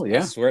 small role. I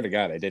Yeah, swear to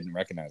God, I didn't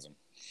recognize him.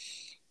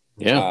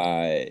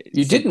 yeah.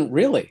 You So didn't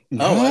really? Oh,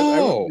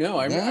 no, no.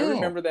 I no.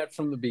 remember that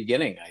from the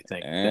beginning. I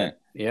think Eh. that.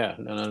 Yeah,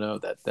 no.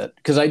 That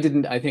because I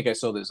didn't. I think I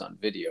saw this on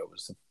video. It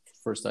was the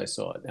first I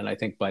saw it, and I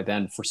think by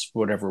then, for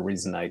whatever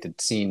reason, I had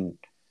seen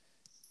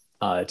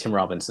Tim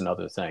Robbins and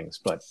other things.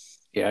 But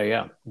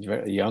yeah,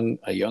 a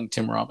young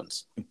Tim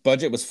Robbins.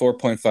 Budget was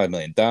 $4.5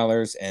 million,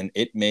 and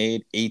it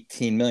made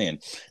 18 million.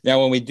 Now,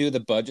 when we do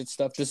the budget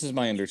stuff, this is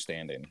my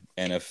understanding,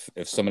 and if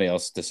somebody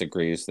else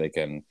disagrees, they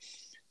can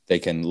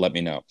let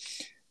me know.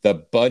 The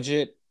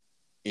budget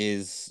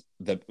is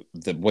the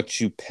what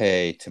you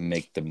pay to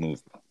make the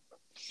movie.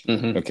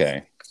 Mm-hmm.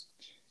 Okay,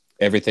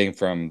 everything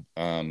from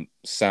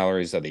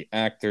salaries of the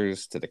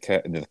actors to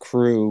the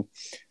crew,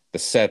 the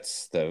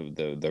sets,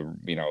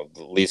 the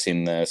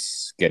leasing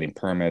this, getting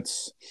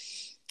permits,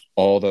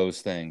 all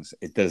those things.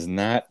 It does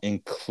not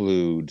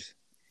include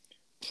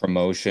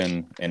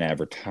promotion and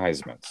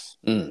advertisements.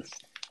 Mm.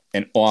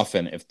 And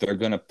often, if they're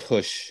going to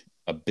push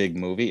a big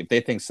movie, if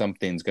they think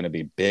something's going to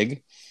be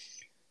big,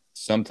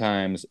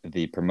 sometimes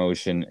the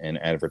promotion and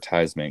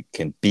advertisement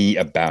can be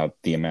about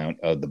the amount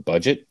of the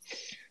budget.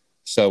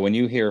 So when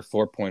you hear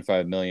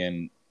 4.5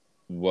 million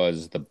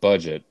was the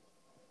budget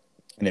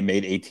and it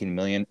made 18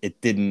 million,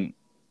 Didn't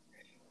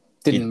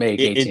make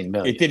 18 it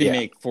million. didn't Yeah,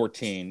 make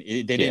 14.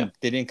 yeah.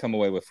 They didn't come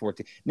away with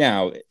 14.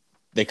 Now,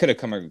 they could have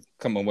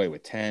come away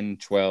with 10,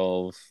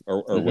 12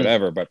 or Mm-hmm.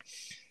 whatever, but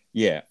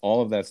yeah,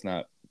 all of that's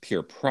not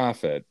pure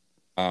profit.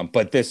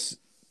 But this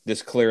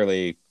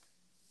clearly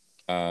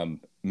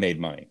made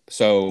money.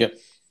 So Yep.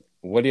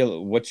 what do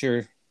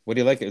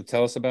you like?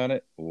 Tell us about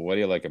it. What do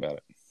you like about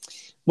it?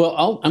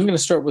 Well, I'm going to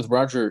start with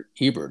Roger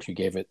Ebert, who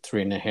gave it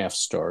 3.5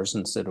 stars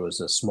and said it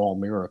was a small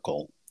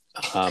miracle.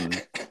 Um,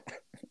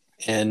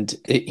 And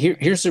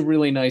here's a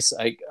really nice.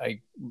 I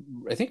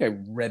think I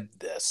read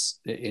this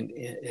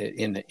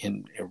in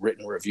a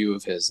written review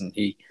of his, and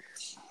he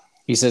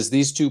says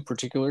these two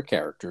particular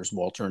characters,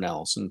 Walter and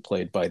Allison,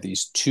 played by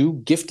these two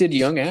gifted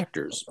young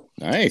actors,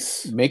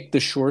 Nice. make The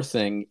Sure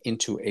Thing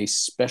into a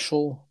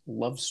special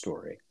love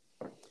story.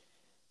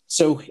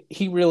 So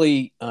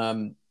he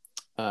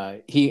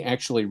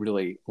actually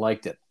really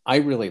liked it. I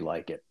really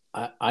like it.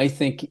 I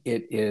think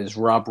it is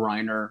Rob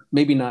Reiner,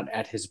 maybe not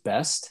at his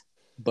best,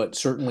 but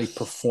certainly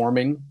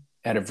performing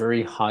at a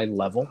very high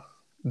level.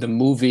 The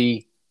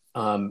movie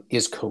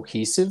is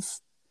cohesive.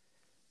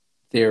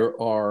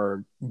 There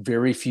are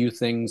very few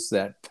things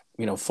that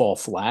fall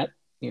flat.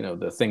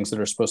 The things that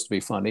are supposed to be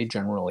funny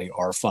generally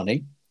are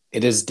funny.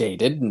 It is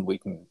dated, and we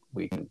can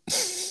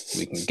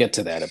get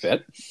to that a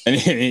bit.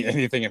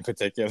 Anything in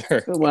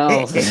particular?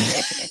 Well,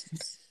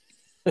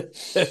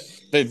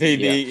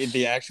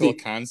 the actual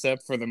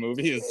concept for the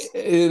movie is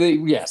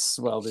yes.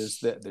 Well, there's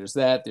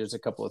that. There's a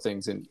couple of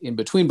things in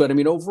between, but I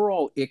mean,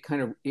 overall, it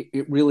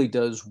really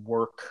does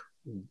work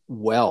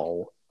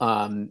well.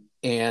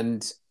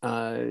 And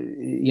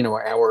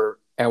our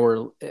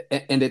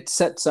and it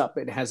sets up.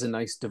 It has a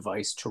nice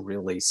device to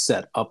really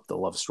set up the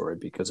love story,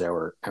 because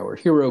our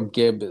hero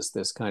Gib is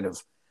this kind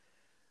of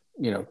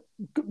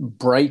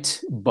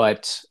bright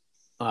but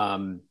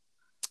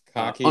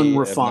cocky,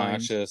 unrefined,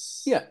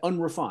 obnoxious. yeah,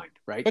 unrefined,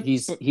 right? But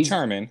He's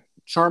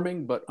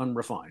charming but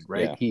unrefined,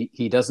 right?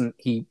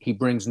 Yeah. He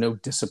brings no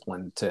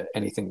discipline to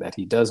anything that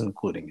he does,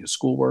 including his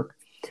schoolwork.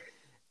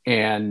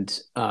 And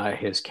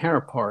his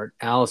counterpart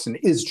Allison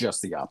is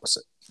just the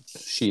opposite.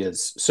 She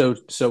is so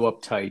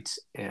uptight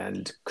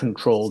and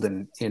controlled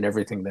in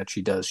everything that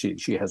she does.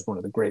 She has one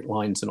of the great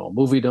lines in all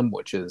moviedom,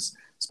 which is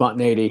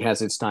spontaneity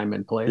has its time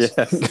and place.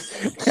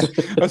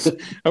 Yes.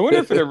 I wonder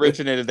if it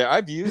originated there.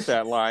 I've used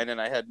that line and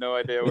I had no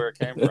idea where it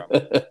came from.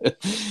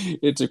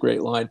 It's a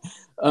great line.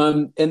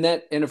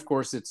 And of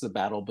course it's the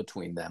battle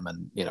between them,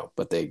 and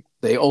but they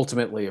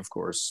ultimately, of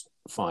course,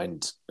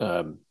 find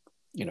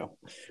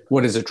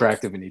what is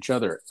attractive in each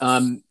other.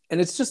 And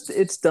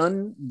it's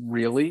done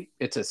really.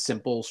 It's a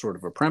simple sort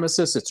of a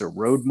premises. It's a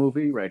road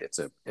movie, right?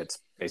 It's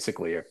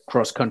basically a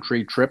cross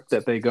country trip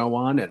that they go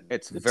on, and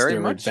it's very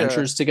their much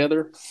adventures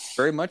together.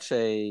 Very much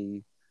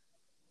a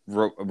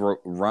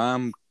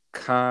rom-com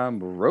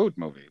road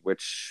movie,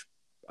 which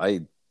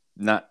I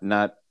not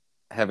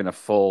having a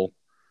full,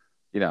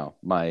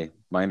 my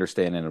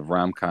understanding of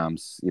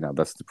rom-coms.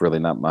 That's really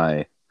not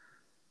my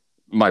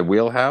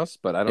wheelhouse.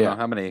 But I don't know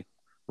how many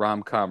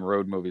rom-com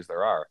road movies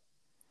there are.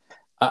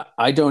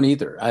 I don't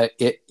either.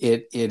 It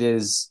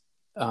is,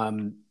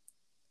 but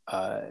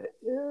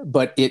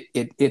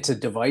it's a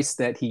device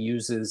that he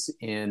uses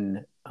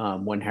in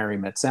When Harry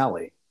Met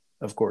Sally,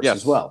 of course,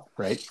 as well,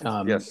 right?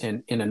 Yes.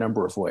 In a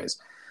number of ways,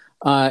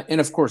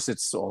 and of course,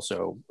 it's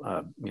also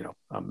a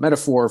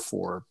metaphor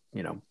for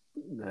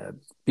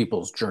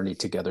people's journey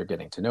together,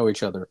 getting to know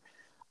each other.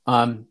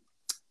 And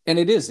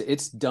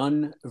it's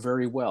done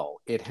very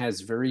well. It has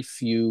very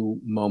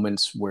few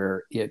moments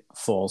where it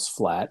falls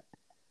flat.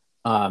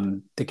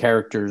 The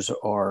characters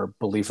are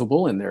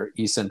believable in their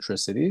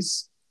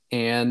eccentricities,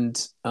 and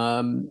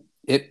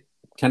it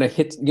kind of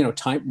hits,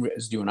 time,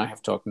 as you and I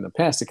have talked in the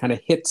past, it kind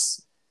of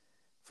hits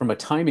from a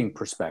timing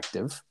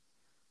perspective.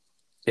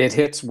 It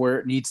hits where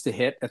it needs to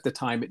hit at the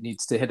time it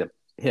needs to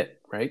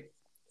hit, right?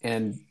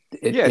 And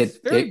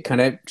it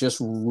kind of just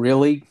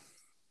really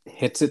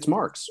hits its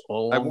marks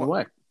all along the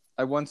way.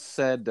 I once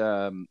said,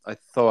 I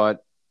thought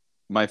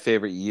my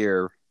favorite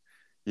year,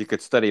 you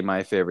could study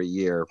my favorite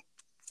year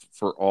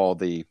for all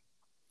the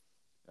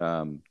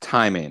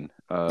timing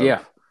of,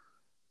 the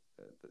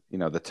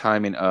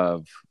timing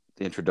of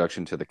the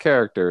introduction to the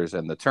characters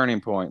and the turning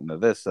point and the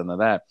this and the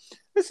that.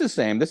 This is the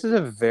same. This is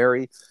a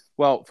very,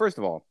 well, first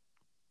of all,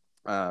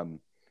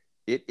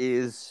 it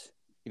is,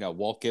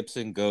 Walt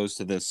Gibson goes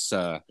to this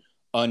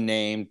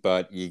unnamed,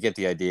 but you get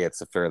the idea.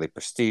 It's a fairly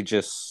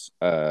prestigious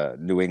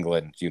New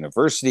England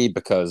university,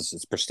 because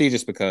it's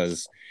prestigious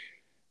because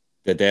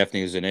the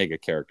Daphne Zuniga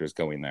character is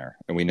going there,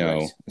 and we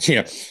know,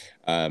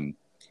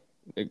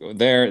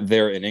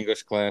 they're in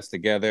English class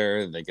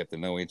together. They get to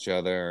know each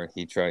other.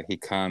 He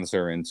cons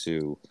her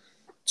into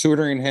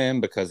tutoring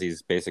him because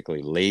he's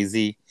basically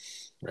lazy.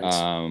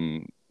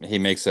 Right. He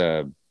makes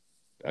a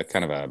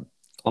kind of a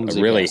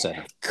really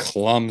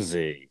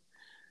clumsy,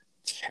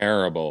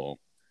 terrible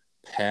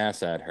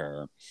pass at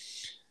her.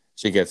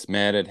 She gets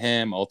mad at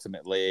him.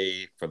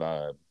 Ultimately, for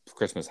the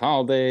Christmas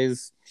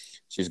holidays,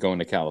 she's going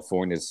to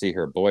California to see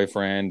her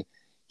boyfriend.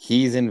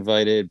 He's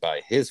invited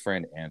by his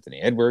friend Anthony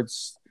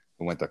Edwards,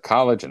 who went to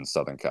college in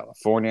Southern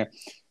California,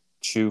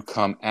 to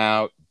come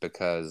out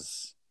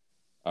because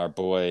our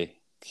boy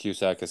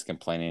Cusack is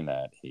complaining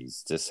that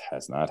he's just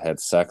has not had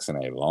sex in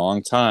a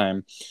long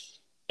time.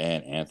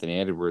 And Anthony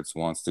Edwards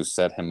wants to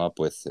set him up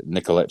with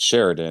Nicolette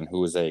Sheridan,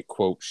 who is a,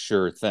 quote,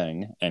 sure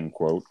thing, end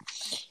quote.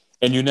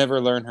 And you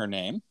never learn her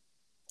name.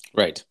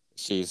 Right.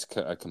 She's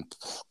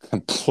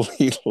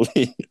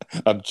completely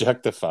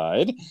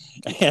objectified.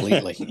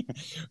 Completely.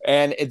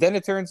 And then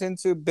it turns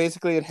into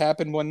basically it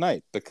happened one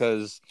night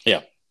because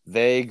Yeah.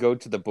 they go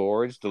to the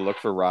Borge to look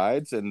for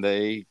rides, and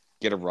they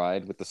get a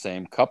ride with the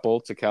same couple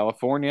to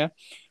California,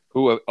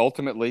 who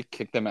ultimately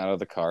kick them out of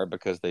the car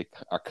because they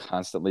are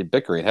constantly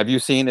bickering. Have you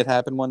seen It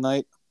Happen One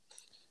Night?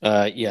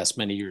 Yes,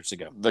 many years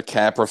ago. The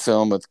Capra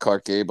film with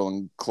Clark Gable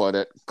and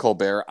Claudette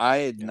Colbert. I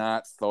had Yeah.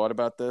 not thought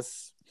about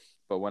this,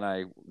 but when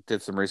I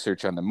did some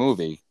research on the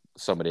movie,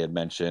 somebody had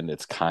mentioned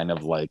it's kind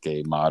of like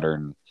a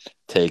modern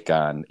take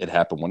on It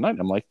Happened One Night.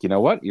 I'm like, you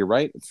know what? You're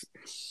right.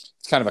 It's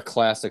kind of a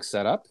classic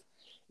setup.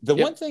 The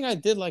Yep. one thing I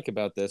did like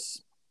about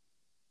this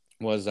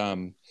was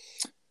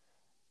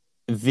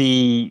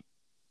the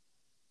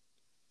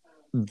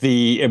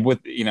with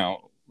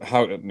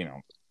how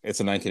it's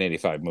a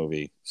 1985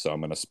 movie, so I'm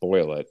going to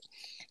spoil it.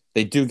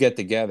 They do get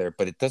together,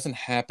 but it doesn't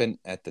happen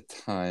at the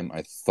time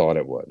I thought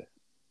it would,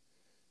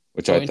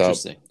 which Oh, I thought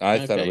interesting. it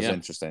Okay, was yeah.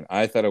 interesting.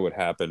 I thought it would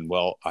happen.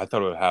 Well, I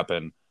thought it would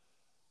happen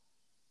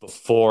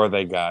before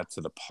they got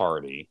to the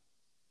party.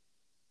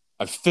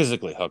 I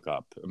physically hook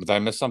up. Did I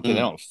miss something? They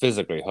Mm. don't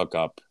physically hook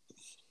up,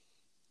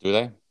 do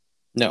they?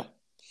 No.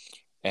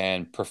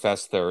 And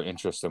profess their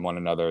interest in one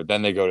another.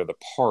 Then they go to the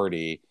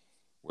party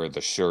where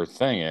the sure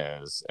thing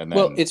is, and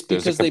Well, then it's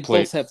there's a because they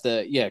complete. both have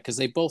because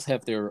they both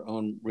have their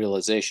own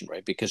realization,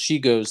 right? Because she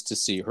goes to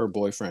see her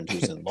boyfriend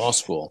who's in law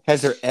school.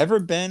 Has there ever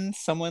been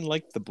someone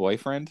like the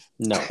boyfriend?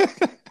 No,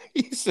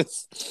 It's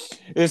just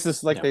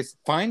like no. they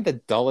find the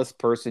dullest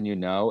person you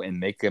know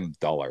and make him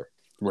duller.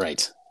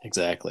 Right,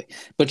 exactly.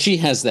 But she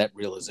has that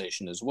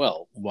realization as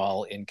well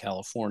while in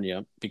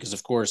California, because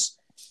of course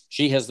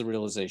she has the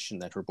realization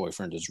that her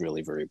boyfriend is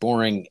really very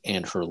boring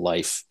and her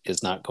life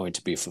is not going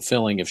to be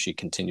fulfilling if she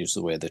continues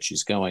the way that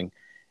she's going.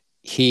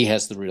 He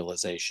has the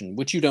realization,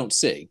 which you don't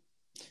see.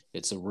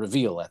 It's a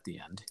reveal at the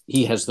end.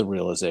 He has the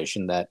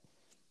realization that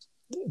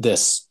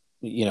this,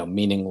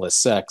 meaningless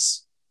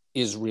sex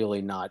is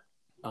really not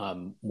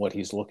what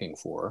he's looking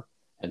for,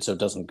 and so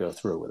doesn't go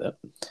through with it.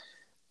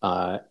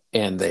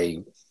 And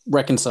they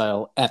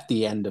reconcile at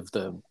the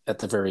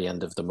very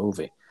end of the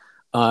movie.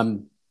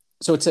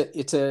 So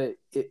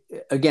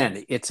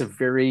again, it's a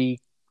very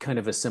kind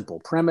of a simple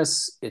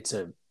premise. It's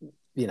you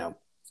know,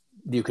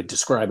 you could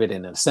describe it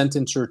in a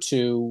sentence or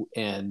two,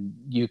 and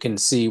you can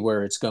see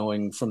where it's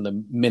going from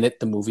the minute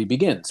the movie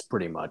begins,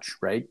 pretty much,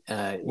 right? In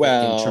terms of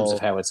Well,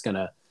 how it's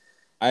gonna,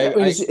 I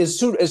as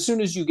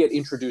soon as you get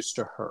introduced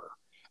to her.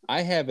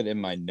 I have it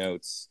in my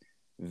notes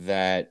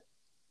that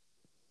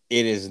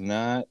it is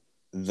not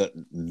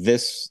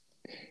this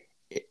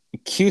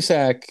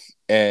Cusack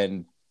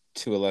and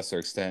to a lesser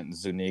extent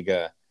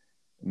Zuniga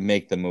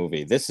make the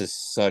movie. This is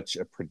such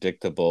a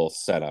predictable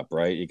setup,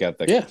 right? You got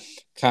the Yeah.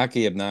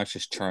 cocky,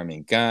 obnoxious,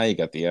 charming guy. You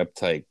got the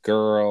uptight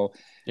girl.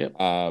 Yep.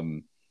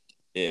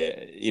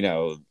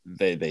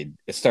 They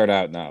start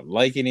out not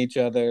liking each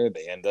other.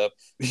 They end up,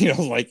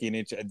 liking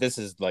each other. This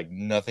is like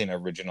nothing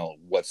original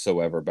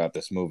whatsoever about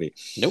this movie.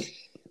 Nope.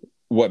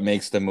 What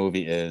makes the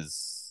movie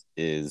is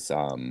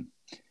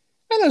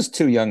those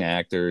two young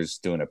actors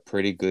doing a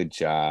pretty good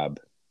job.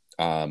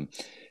 The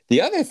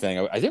other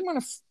thing I didn't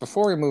want to,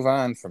 before we move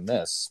on from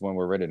this, when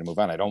we're ready to move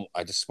on,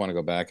 I just want to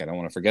go back. I don't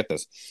want to forget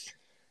this.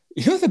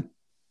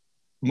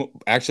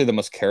 Actually the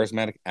most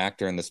charismatic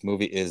actor in this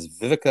movie is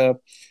Vivica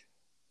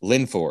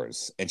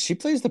Linfors, and she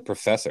plays the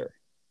professor.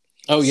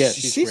 Oh yeah,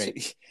 she's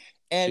great.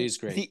 And she's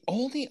great. The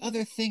only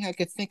other thing I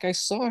could think I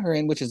saw her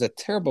in, which is a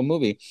terrible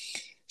movie,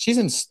 she's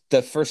in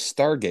the first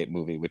Stargate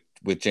movie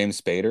with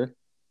James Spader.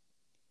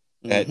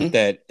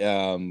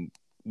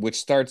 Which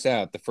starts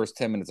out the first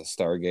 10 minutes of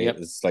Stargate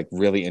is like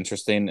really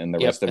interesting, and the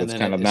rest of it's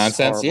kind of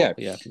nonsense.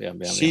 Horrible. Yeah.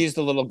 She's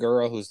the little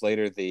girl who's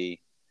later she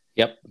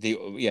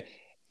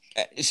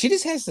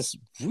just has this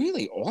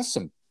really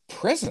awesome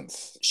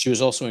presence. She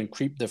was also in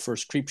the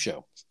first Creep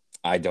Show.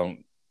 I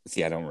don't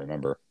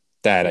remember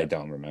that. I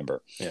don't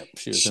remember. Yeah,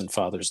 she was in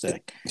Father's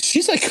Day.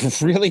 She's like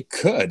really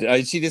good.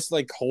 She just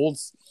like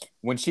holds,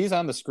 when she's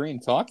on the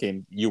screen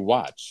talking, you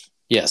watch.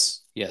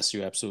 Yes,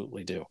 you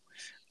absolutely do.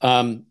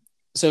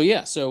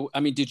 So I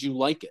mean, did you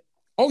like it?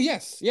 Oh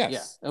yes.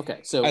 Yeah.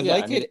 Okay. So I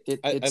like it.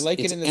 I like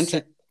it in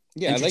the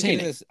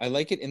I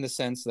like it in the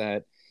sense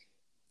that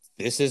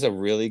this is a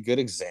really good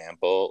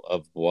example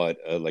of what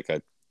like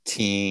a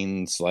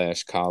teen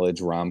 /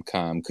 college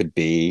rom-com could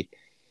be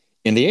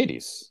in the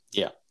 80s.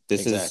 Yeah.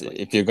 This is,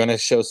 if you're going to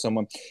show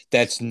someone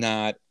that's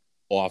not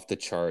off the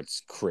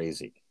charts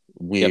crazy,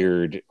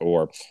 weird,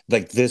 or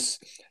like this,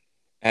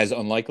 as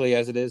unlikely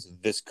as it is,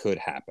 this could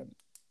happen.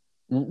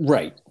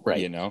 Right.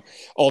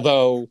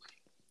 Although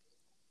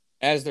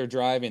as they're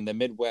driving, the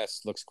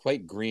Midwest looks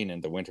quite green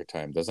in the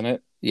wintertime, doesn't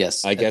it?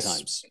 Yes, I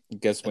guess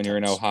when you're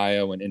in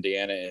Ohio and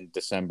Indiana in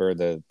December,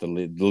 the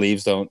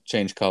leaves don't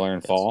change color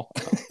and fall.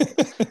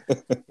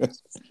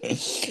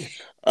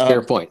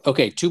 Fair point.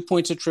 Okay, 2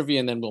 points of trivia,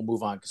 and then we'll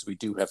move on because we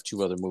do have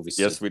two other movies.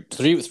 Yes,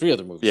 three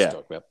other movies to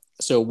talk about.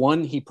 So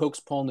one, he pokes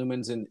Paul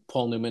Newman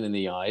in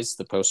the eyes,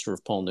 the poster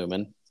of Paul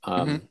Newman,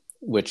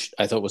 which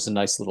I thought was a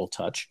nice little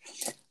touch.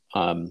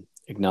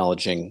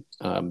 acknowledging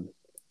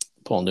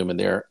Paul Newman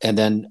there. And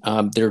then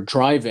they're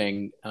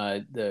driving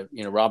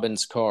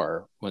Robin's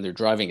car when they're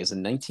driving is a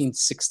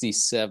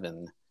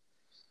 1967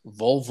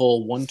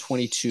 Volvo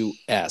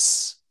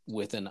 122S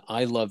with an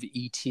 "I love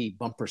ET"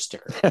 bumper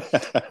sticker.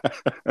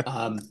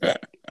 I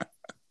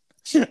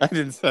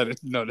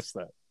didn't notice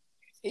that.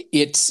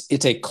 It's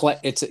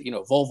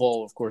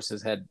Volvo, of course,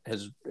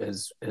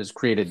 has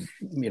created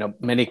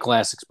many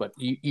classics, but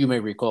you may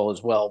recall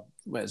as well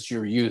as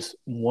your youth,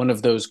 one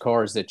of those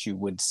cars that you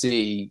would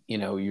see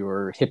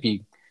your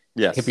hippie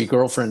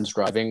girlfriends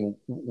driving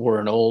were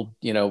an old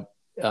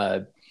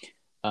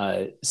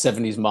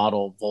 70s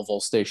model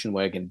Volvo station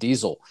wagon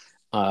diesel,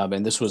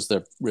 and this was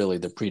really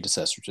the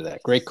predecessor to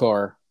that. Great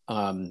car.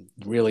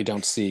 Really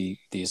don't see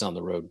these on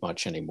the road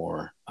much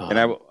anymore. And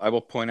I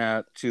will point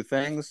out two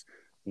things.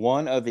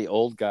 One of the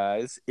old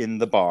guys in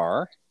the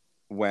bar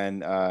when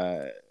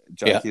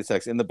John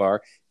Cusack's in the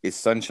bar is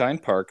Sunshine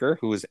Parker,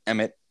 who is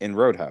Emmett in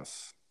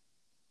Roadhouse.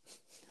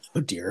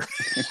 Oh dear.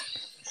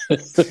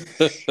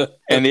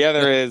 And the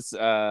other is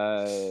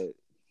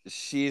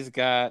she's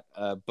got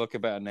a book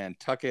about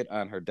Nantucket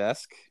on her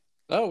desk.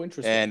 Oh,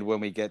 interesting. And when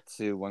we get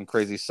to One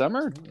Crazy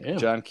Summer,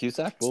 John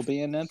Cusack will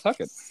be in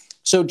Nantucket.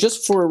 So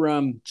just for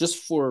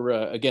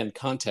again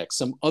context,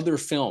 some other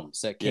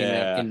films that came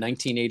out in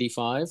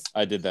 1985.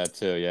 I did that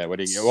too. Yeah. What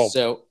do you? Well,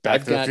 so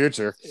Back to the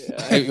Future.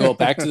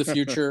 Back to the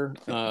Future.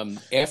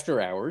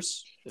 After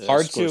Hours.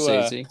 Hard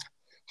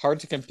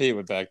to compete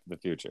with Back to the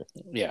Future.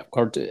 Yeah,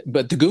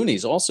 but The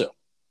Goonies also.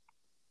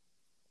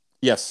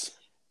 Yes.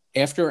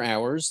 After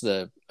Hours,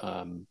 the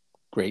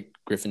great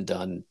Griffin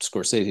Dunn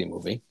Scorsese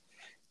movie.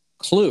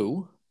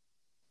 Clue.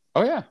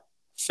 Oh yeah.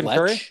 Tim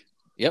Curry.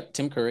 Yep,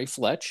 Tim Curry.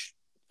 Fletch.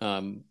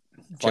 Funny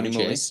movie.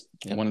 Chase.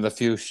 Yep. One of the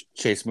few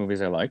Chase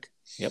movies I like.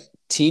 Yep.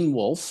 Teen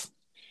Wolf.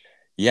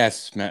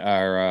 Yes,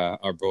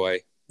 our boy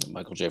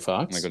Michael J.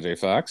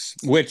 Fox.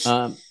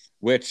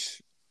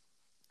 Which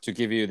to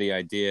give you the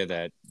idea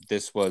that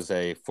this was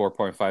a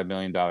 $4.5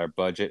 million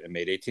budget and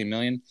made $18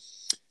 million.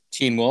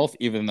 Teen Wolf,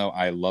 even though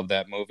I love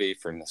that movie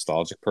for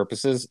nostalgic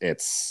purposes,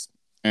 it's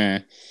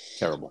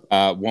terrible.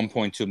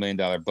 $1.2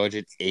 million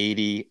budget,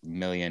 $80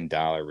 million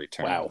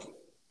return. Wow.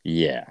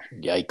 Yeah.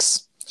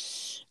 Yikes.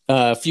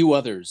 A few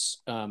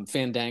others.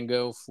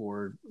 Fandango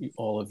for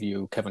all of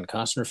you Kevin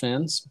Costner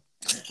fans.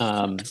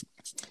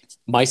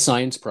 My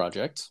Science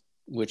Project,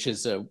 which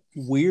is a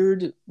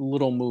weird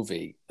little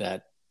movie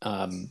that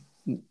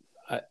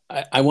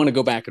I want to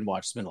go back and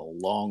watch. It's been a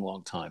long,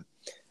 long time.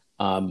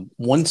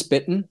 Once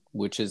Bitten,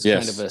 which is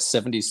kind of a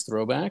 70s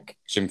throwback.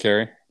 Jim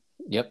Carrey?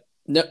 Yep.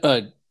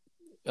 No,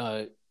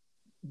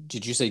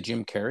 did you say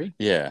Jim Carrey?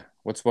 Yeah.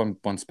 What's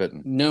Once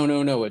Bitten?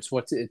 No.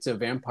 It's a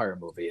vampire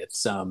movie.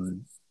 It's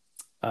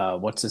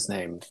what's his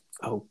name?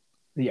 Oh,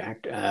 the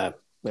actor.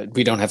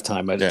 We don't have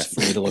time. It's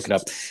for me to look it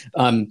up.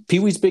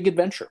 Pee-wee's Big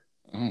Adventure.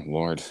 Oh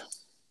Lord.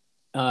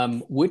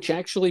 Which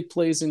actually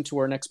plays into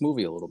our next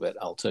movie a little bit.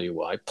 I'll tell you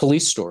why.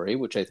 Police Story,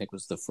 which I think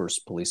was the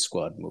first Police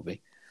Squad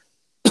movie,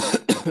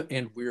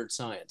 and Weird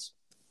Science.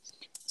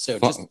 So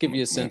just to give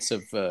you a sense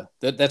of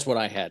that's what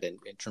I had in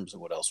terms of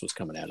what else was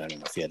coming out. I don't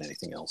know if you had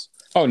anything else.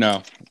 Oh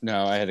no,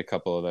 I had a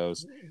couple of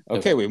those.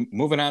 Okay, we're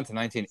moving on to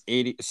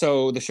 1980.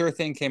 So The Sure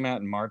Thing came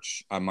out on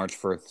March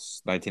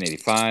 1st,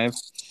 1985.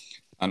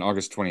 On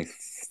August 23rd,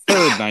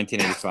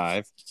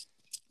 1985,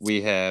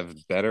 we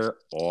have Better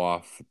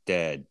Off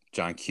Dead.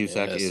 John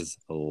Cusack is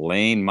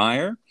Lane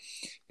Meyer.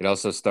 It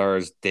also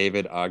stars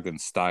David Ogden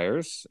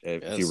Stiers,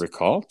 if you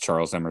recall,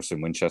 Charles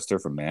Emerson Winchester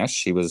from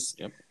MASH. He was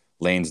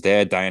Lane's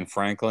dad. Diane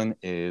Franklin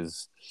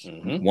is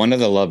one of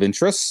the love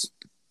interests.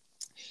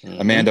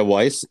 Amanda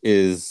Weiss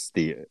is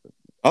the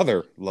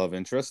other love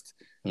interest.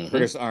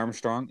 Curtis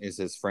Armstrong is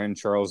his friend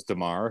Charles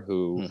DeMar,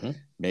 who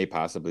may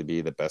possibly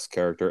be the best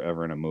character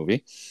ever in a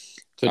movie.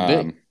 Could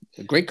be.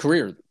 A great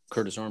career,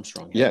 Curtis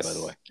Armstrong. By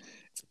the way,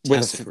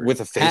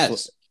 with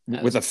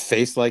a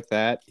face like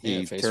that,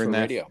 he turned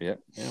that. Radio.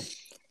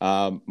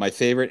 My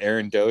favorite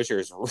Aaron Dozier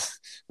is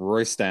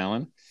Roy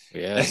Stalin.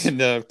 Yes.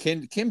 And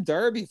Kim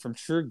Darby from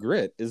True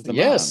Grit is the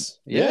mom.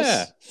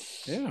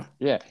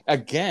 Yeah.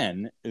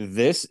 Again,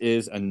 this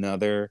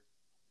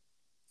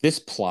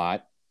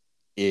plot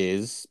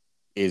is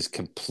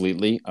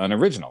completely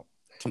unoriginal.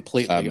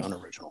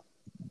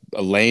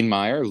 Lane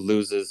Meyer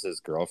loses his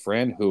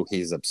girlfriend, who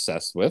he's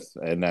obsessed with,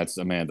 and that's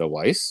Amanda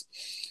Weiss.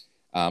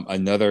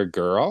 Another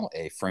girl,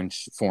 a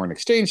French foreign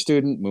exchange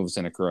student, moves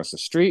in across the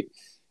street,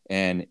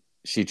 and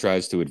she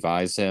tries to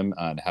advise him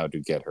on how to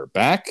get her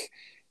back.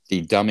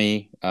 The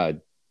dummy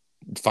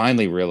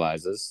finally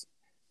realizes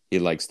he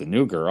likes the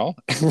new girl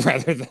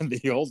rather than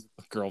the old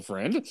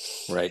girlfriend.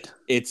 Right.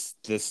 It's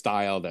the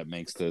style that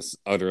makes this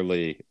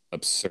utterly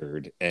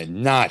absurd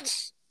and not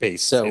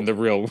based in the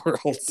real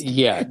world.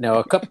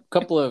 A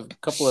couple of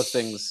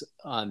things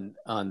on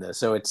this.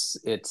 So it's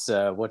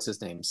what's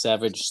his name?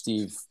 Savage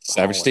Steve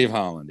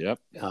Holland. Yep.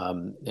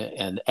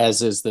 And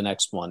as is the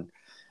next one.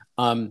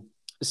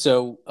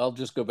 So I'll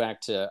just go back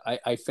to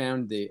I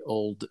found the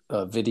old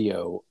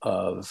video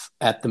of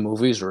at the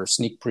movies or a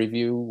sneak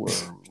preview or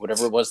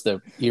whatever it was,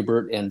 the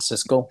Ebert and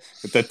Siskel.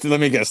 Let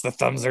me guess, the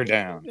thumbs are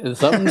down. The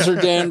thumbs are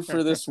down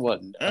for this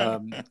one.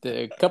 But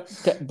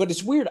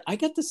it's weird. I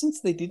got the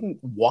sense they didn't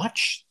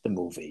watch the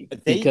movie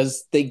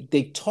because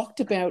they talked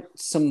about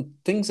some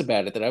things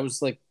about it that I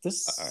was like,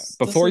 this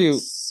doesn't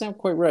sound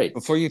quite right.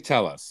 Before you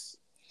tell us,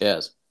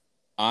 yes,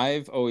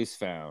 I've always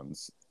found,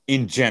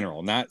 in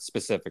general, not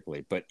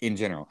specifically, but in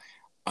general,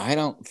 I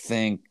don't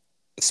think,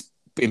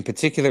 in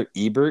particular,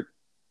 Ebert,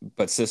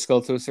 but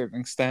Siskel to a certain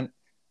extent,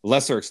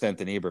 lesser extent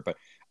than Ebert, but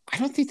I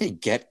don't think they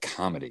get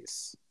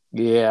comedies.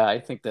 Yeah, I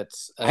think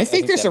that's. I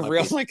think there's a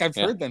real, like, I've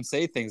heard them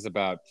say things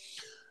about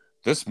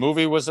this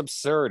movie was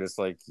absurd. It's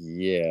like,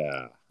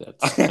 yeah.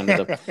 That's kind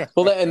of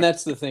well, and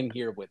that's the thing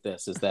here with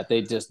this is that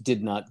they just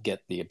did not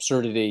get the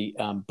absurdity.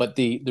 But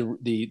the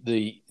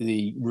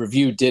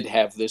review did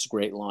have this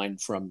great line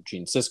from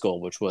Gene Siskel,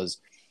 which was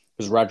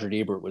because Roger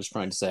Ebert was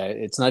trying to say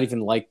it's not even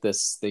like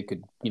this. They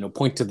could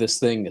point to this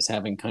thing as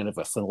having kind of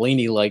a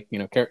Fellini like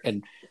character,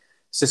 and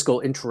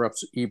Siskel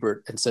interrupts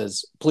Ebert and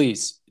says,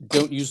 "Please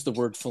don't use the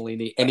word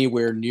Fellini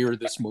anywhere near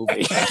this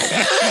movie."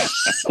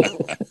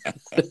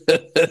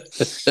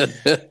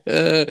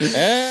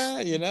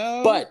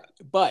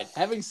 But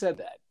having said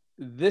that,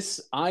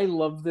 I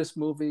love this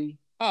movie.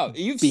 Oh,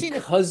 you've seen it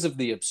because of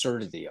the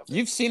absurdity of it.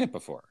 You've seen it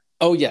before.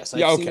 Oh yes,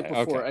 I've seen it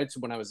before. It's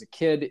when I was a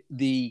kid.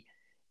 The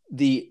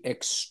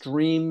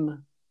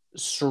extreme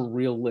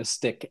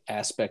surrealistic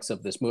aspects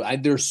of this movie.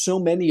 There's so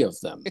many of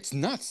them. It's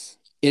nuts.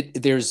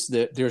 There's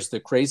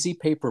the crazy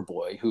paper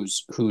boy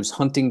who's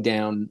hunting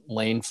down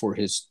Lane for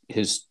his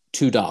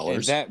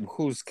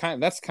 $2.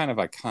 That's kind of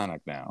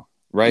iconic now,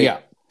 right? Yeah.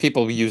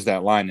 People use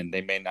that line and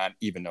they may not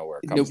even know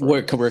where it comes from. Where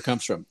it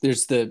comes from.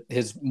 There's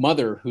his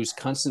mother who's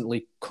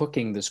constantly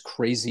cooking this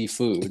crazy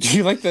food. Do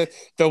you like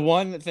the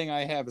one thing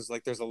I have is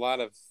like there's a lot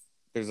of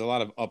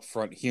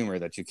upfront humor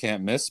that you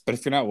can't miss, but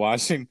if you're not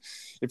watching,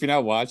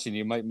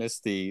 you might miss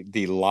the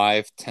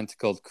live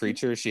tentacled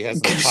creature she has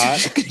in the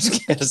pot.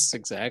 Yes,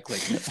 exactly.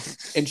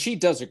 And she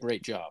does a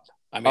great job.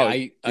 I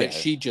mean,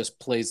 she just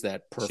plays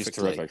that perfectly. She's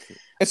terrific.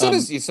 And so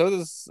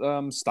does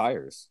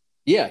Stiers.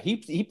 Yeah,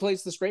 he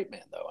plays the straight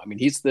man though. I mean,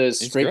 he's the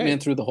straight man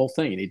through the whole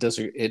thing, and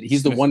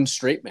he's the one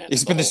straight man.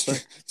 He's been a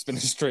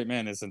straight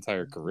man his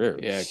entire career.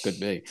 Yeah, it could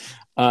be.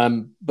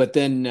 But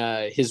then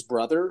his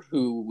brother,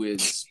 who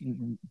is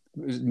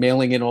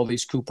mailing in all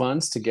these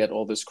coupons to get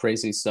all this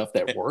crazy stuff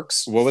that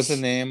works. What was the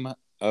name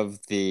of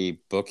the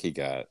book he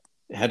got?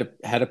 How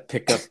to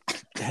pick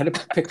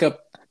up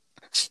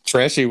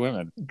trashy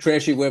women.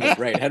 Trashy women,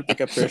 right? How to pick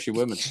up trashy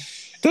women.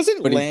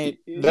 Doesn't Lane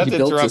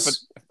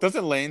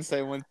say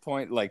at one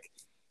point, like,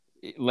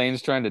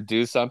 Lane's trying to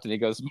do something? He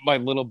goes, "My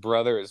little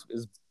brother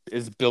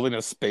is building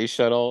a space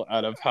shuttle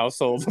out of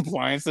household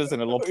appliances,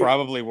 and it'll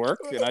probably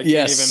work. And I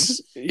can't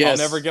I'll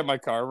never get my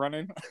car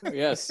running."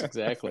 Yes,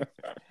 exactly.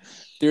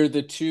 They're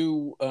the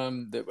two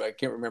that I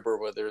can't remember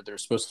whether they're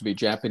supposed to be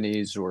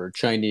Japanese or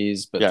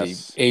Chinese, but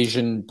the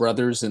Asian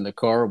brothers in the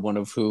car, one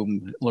of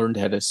whom learned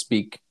how to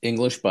speak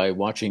English by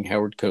watching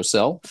Howard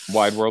Cosell.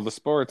 Wide World of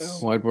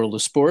Sports. Wide World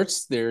of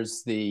Sports.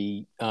 There's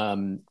the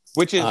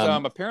which is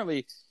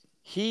apparently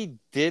he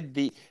did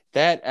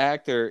that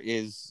actor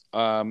has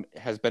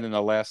been in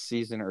the last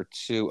season or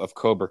two of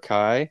Cobra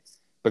Kai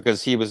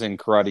because he was in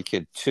Karate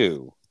Kid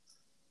 2.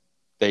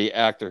 The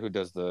actor who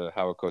does the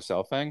Howard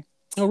Cosell thing.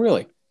 Oh,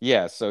 really?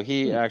 Yeah, so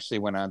he actually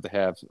went on to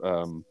have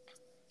a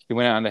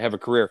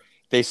career.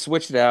 They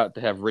switched it out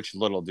to have Rich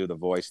Little do the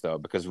voice though,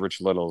 because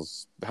Rich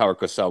Little's Howard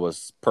Cosell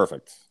was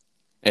perfect.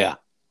 Yeah.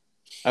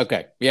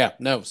 Okay. Yeah.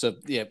 No. So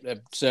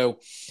So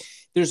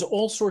there's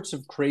all sorts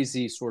of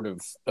crazy sort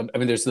of. I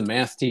mean, there's the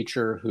math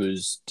teacher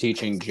who's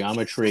teaching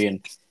geometry,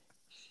 and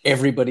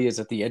everybody is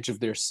at the edge of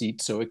their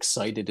seat, so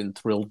excited and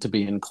thrilled to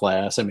be in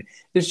class. I mean,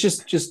 there's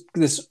just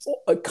this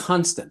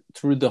constant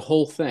through the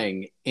whole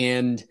thing,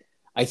 and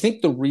I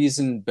think the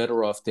reason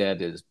Better Off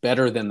Dead is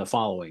better than the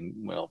following,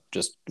 well,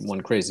 just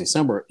One Crazy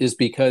Summer, is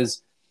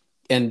because,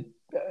 and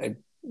I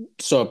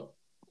saw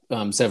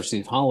Savage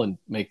Steve Holland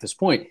make this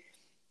point,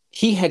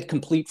 he had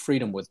complete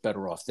freedom with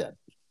Better Off Dead.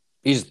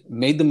 He's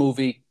made the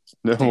movie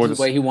the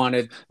way he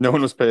wanted. No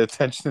one was paying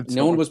attention.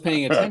 No one was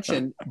paying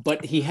attention,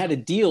 but he had a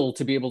deal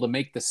to be able to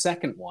make the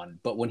second one.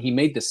 But when he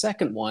made the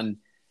second one,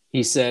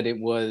 he said it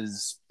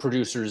was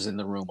producers in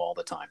the room all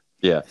the time.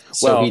 Yeah.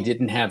 So he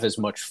didn't have as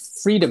much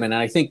freedom. And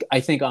I think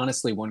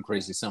honestly, One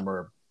Crazy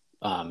Summer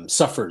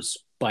suffers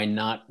by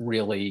not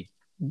really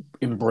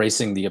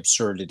embracing the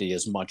absurdity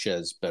as much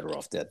as Better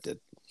Off Dead did.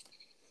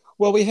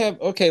 Well,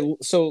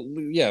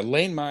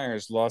 Lane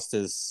Myers lost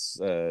his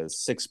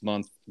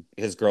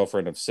his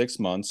girlfriend of 6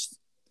 months,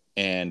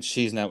 and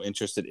she's now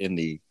interested in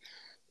the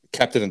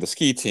captain of the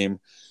ski team.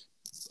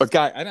 A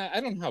guy,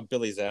 I don't know how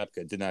Billy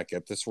Zabka did not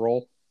get this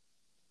role,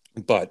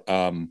 but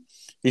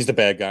he's the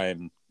bad guy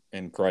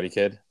in Karate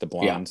Kid, the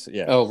blonde.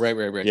 Yeah. Oh,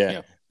 right.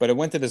 Yeah. But it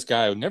went to this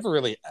guy who never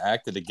really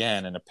acted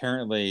again, and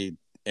apparently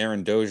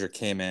Aaron Dozier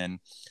came in,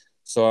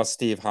 saw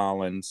Steve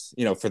Holland,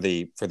 for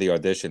the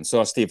audition.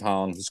 Saw Steve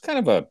Holland, who's kind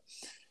of a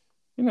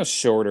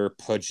shorter,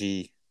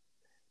 pudgy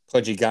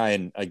guy,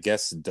 and I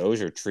guess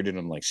Dozier treated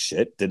him like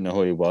shit. Didn't know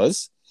who he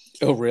was.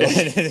 Oh,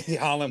 really? And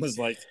Holland was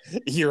like,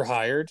 "You're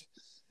hired."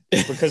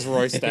 Because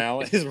Roy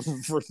Stalin is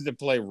to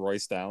play Roy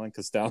Stalin,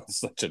 because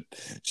Stalin's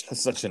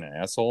such an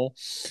asshole.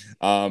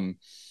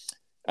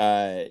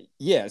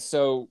 Yeah.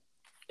 So,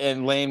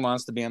 and Lane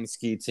wants to be on the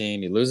ski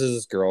team. He loses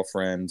his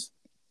girlfriend.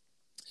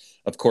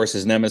 Of course,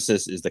 his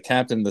nemesis is the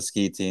captain of the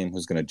ski team,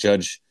 who's going to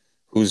judge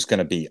who's going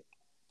to be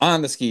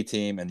on the ski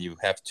team, and you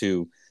have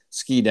to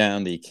ski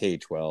down the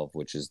K-12,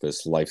 which is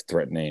this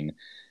life-threatening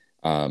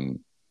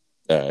run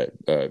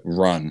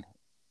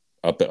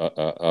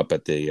up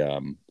at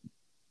the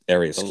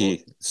area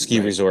ski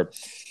right. resort,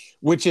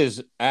 which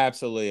is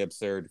absolutely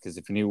absurd, because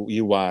if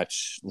you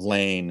watch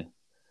Lane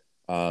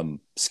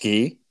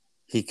ski,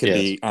 he could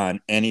be on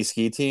any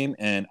ski team,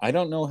 and I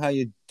don't know how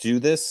you do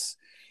this,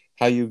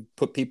 how you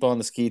put people on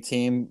the ski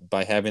team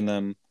by having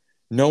them.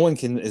 No one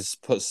is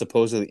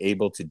supposedly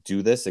able to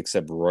do this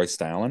except Roy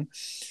Stalin,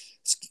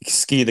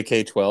 ski the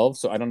K-12.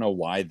 So I don't know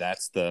why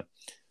that's the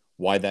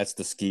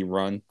ski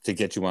run to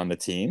get you on the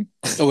team.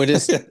 Oh, it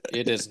isn't.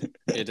 It isn't.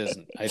 It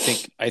isn't. I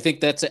think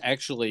that's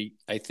actually.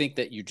 I think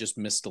that you just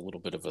missed a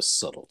little bit of a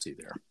subtlety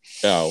there.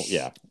 Oh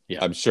yeah,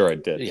 I'm sure I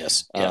did.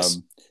 Yes.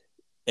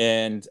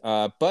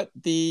 But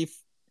the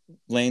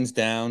Lane's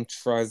down,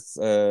 tries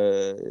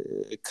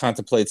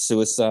contemplates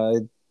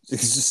suicide.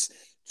 Just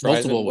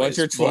tries multiple it ways. Once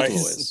or twice.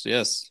 Multiple ways.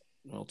 Yes.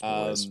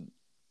 Multiple ways.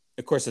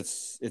 Of course,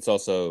 it's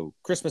also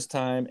Christmas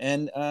time,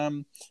 and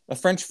a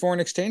French foreign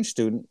exchange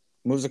student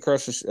moves in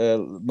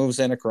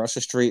across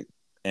the street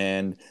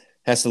and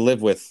has to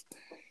live with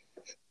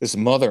this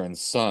mother and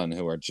son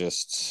who are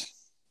just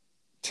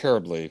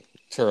terribly,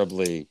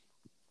 terribly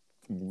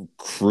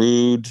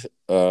crude,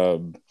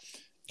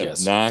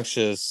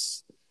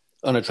 obnoxious,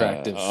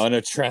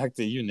 unattractive,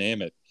 you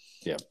name it.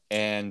 Yeah.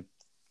 And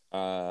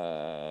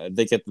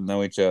they get to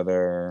know each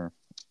other.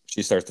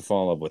 She starts to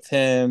fall in love with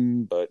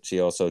him, but she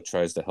also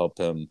tries to help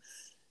him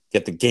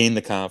gain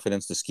the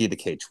confidence to ski the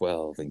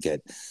K-12 and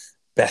get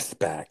Beth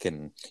back.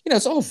 And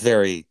it's all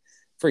very,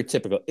 very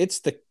typical.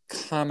 It's the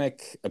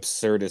comic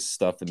absurdist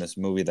stuff in this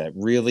movie that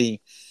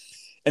really,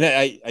 and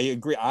I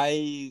agree,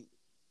 I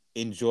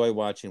enjoy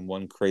watching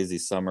One Crazy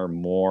Summer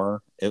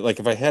more. Like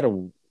if I had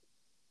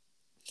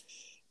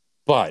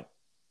but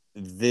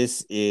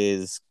this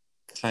is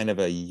kind of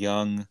a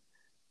young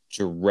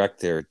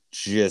director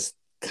just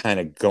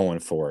kind of going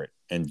for it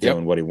and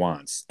doing what he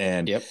wants.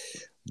 And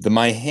the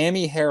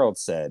Miami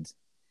Herald's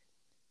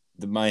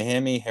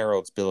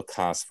Bill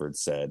Cosford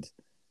said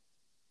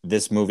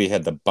this movie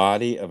had the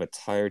body of a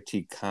tired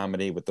tea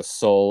comedy with the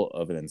soul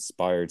of an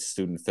inspired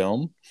student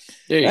film.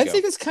 I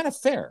think it's kind of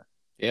fair.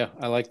 Yeah,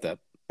 I like that.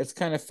 It's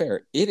kind of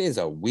fair. It is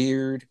a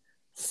weird,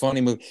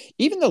 funny movie.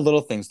 Even the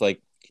little things,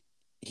 like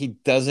he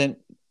doesn't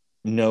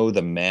know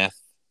the math.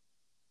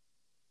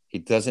 He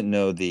doesn't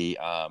know the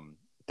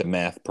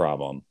math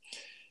problem.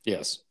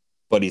 Yes.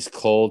 But he's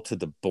called to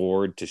the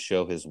board to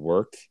show his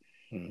work.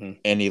 Mm-hmm.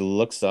 And he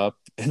looks up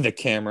and the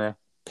camera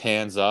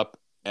pans up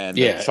and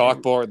the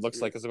chalkboard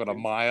looks like it's about a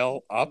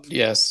mile up.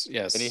 Yes.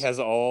 And he has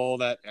all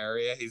that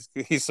area. He's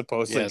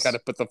supposed to kind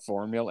of put the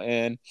formula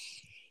in.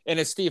 And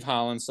it's Steve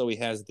Holland, so he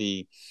has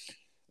the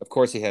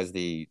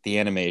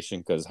animation,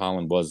 because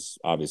Holland was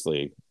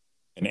obviously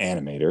an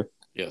animator.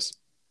 Yes.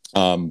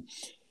 The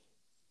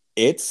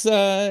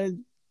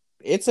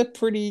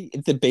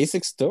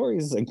basic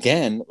stories,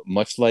 again,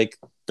 much like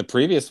the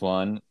previous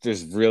one,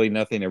 there's really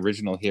nothing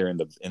original here in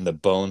the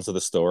bones of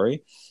the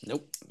story.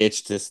 Nope.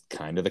 It's just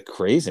kind of the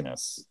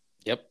craziness.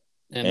 Yep.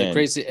 And the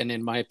crazy, and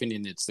in my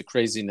opinion, it's the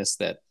craziness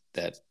that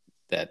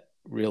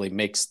really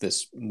makes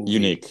this movie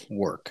unique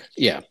work.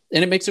 Yeah.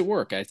 And it makes it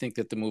work. I think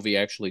that the movie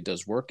actually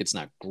does work. It's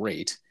not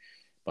great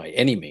by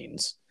any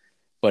means,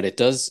 but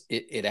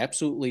it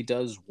absolutely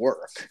does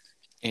work.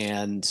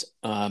 And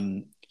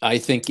I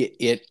think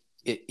it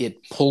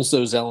pulls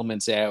those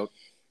elements out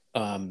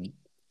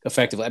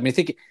effectively. I mean, I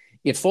think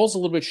it falls a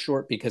little bit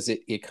short because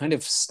it kind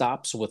of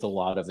stops with a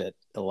lot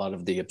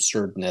of the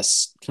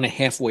absurdness kind of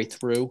halfway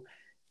through,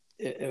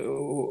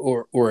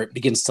 or it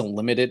begins to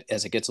limit it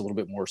as it gets a little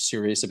bit more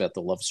serious about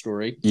the love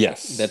story.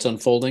 Yes, that's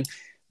unfolding,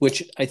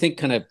 which I think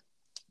kind of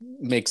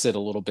makes it a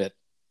little bit.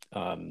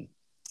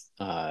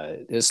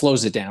 It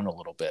slows it down a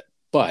little bit,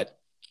 but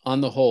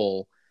on the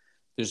whole,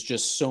 there's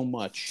just so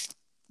much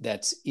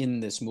that's in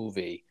this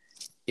movie.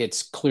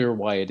 It's clear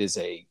why it is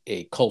a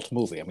cult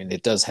movie. I mean,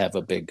 it does have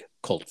a big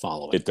cult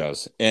following. It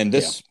does. And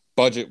this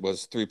budget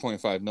was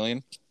 $3.5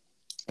 million,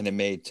 and it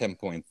made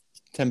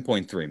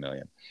 $10.3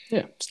 million.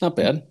 Yeah, it's not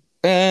bad.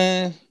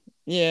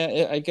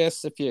 Yeah, I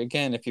guess if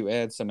you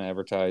add some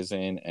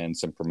advertising and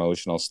some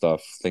promotional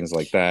stuff, things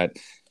like that.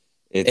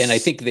 And I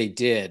think they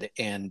did.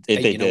 And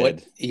they did.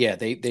 What? Yeah,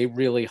 they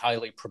really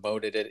highly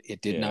promoted it. It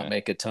did not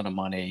make a ton of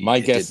money. My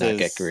guess did not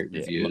get great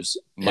reviews.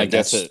 My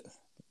guess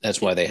that's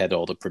why they had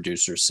all the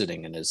producers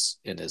sitting in his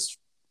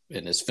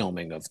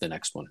filming of the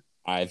next one.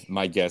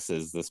 my guess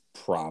is this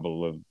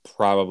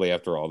probably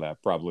after all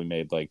that probably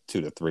made like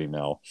 2 to 3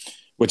 mil,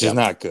 which is Yep.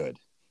 not good.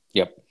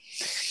 Yep.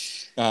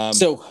 Um,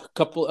 So,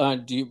 couple.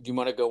 Do you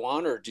want to go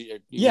on, or do you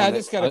yeah, I want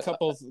just got a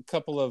to?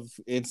 couple of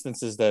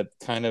instances that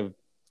kind of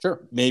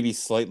Sure. maybe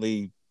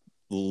slightly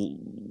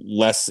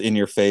less in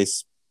your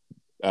face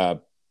uh,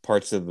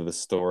 parts of the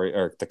story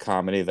or the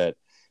comedy that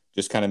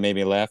just kind of made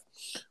me laugh.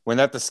 When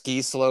at the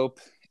ski slope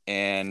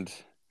and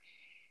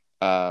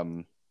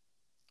um,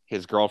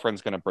 his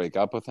girlfriend's going to break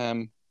up with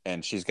him,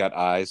 and she's got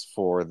eyes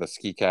for the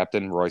ski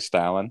captain, Roy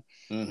Stalin.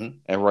 Mm-hmm.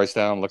 And Roy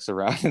Stalin looks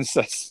around and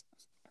says,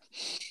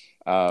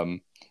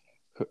 um,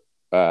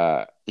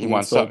 he Who wants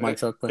wants to hold some, my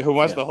truck? who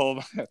wants Yeah. to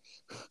hold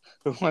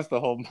who wants to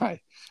hold my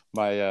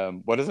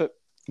what is it?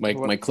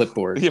 My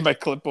clipboard. Yeah, my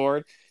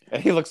clipboard.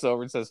 And he looks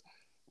over and says,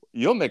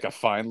 "You'll make a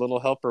fine little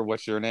helper.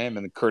 What's your name?"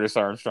 And Curtis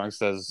Armstrong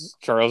says,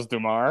 "Charles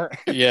Dumar."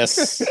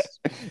 Yes.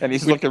 And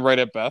he's which, looking right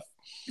at Beth.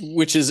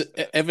 which is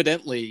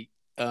evidently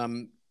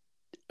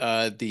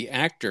the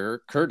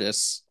actor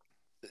Curtis.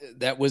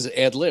 That was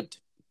ad libbed.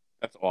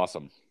 That's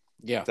awesome.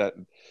 Yeah.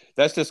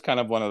 That's just kind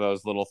of one of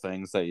those little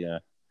things that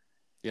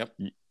Yep.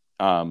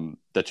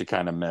 that you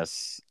kind of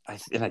miss.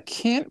 And I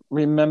can't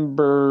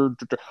remember.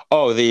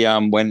 Oh, the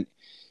when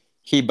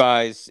he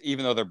buys,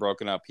 even though they're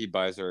broken up, he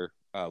buys her.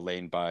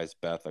 Lane buys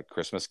Beth a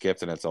Christmas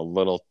gift, and it's a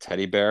little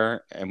teddy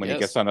bear. And when he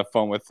gets on the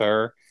phone with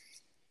her,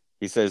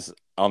 he says,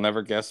 "I'll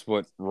never guess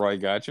what Roy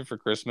got you for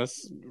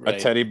Christmas: a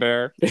teddy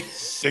bear,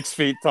 6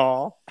 feet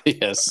tall."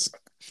 Yes.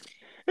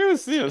 It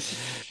was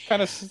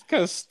kind of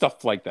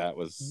stuff like that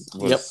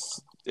Yep.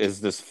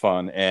 is this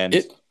fun, and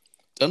it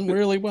done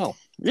really well.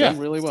 Yeah. Done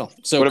really well.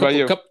 So what about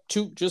you?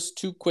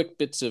 Two quick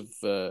bits of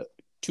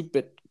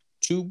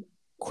two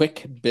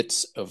quick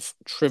bits of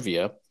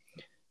trivia.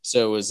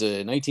 So it was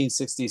a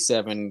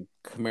 1967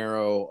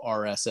 Camaro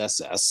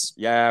RSSS.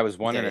 Yeah, I was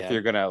wondering if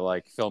you're gonna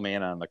like fill me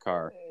in on the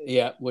car.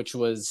 Yeah, which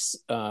was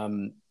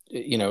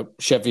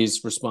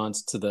Chevy's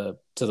response to the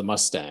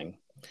Mustang,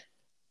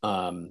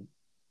 and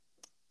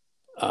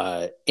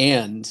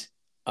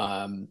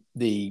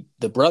the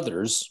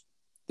brothers,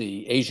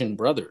 the Asian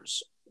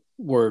brothers,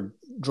 were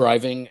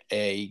driving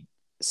a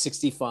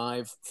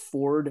 '65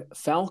 Ford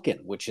Falcon,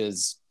 which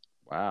is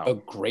a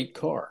great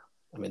car.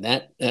 I mean,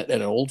 that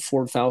an old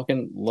Ford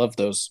Falcon, love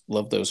those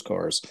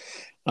cars.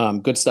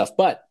 Good stuff.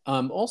 But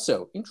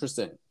also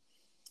interesting.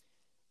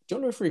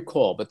 Don't know if you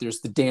recall, but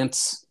there's the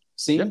dance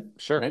scene. Yep,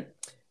 sure. Right?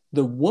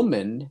 The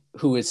woman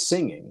who is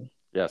singing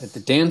at the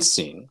dance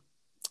scene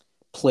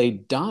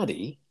played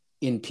Dottie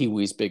in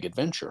Pee-wee's Big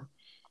Adventure.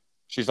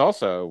 She's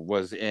also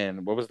was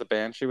in, what was the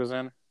band she was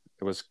in?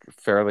 It was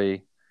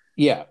fairly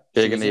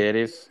big in the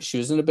 80s. She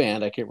was in a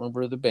band. I can't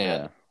remember the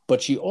band. Yeah.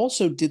 But she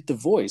also did the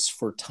voice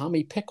for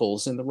Tommy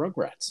Pickles in the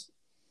Rugrats.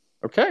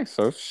 Okay,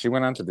 so she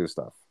went on to do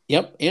stuff.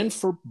 Yep, and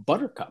for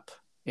Buttercup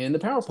in the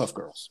Powerpuff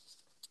Girls.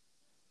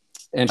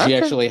 And she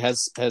actually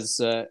has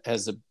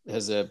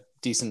a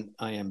decent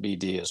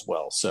IMBD as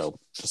well. So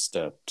just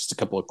a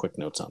couple of quick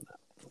notes on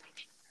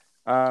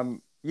that.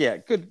 Yeah,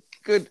 good.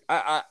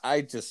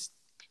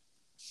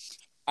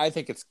 I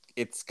think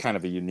it's kind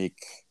of a unique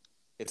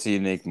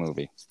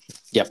movie.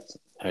 Yep,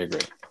 I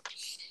agree.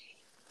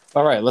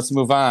 All right, let's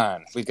move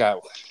on. We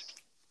go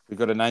to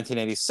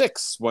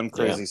 1986, One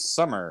Crazy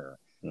Summer.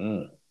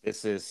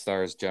 This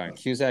stars John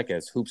Cusack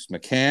as Hoops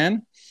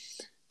McCann,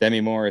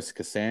 Demi Moore as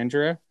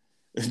Cassandra,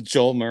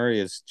 Joel Murray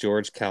as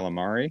George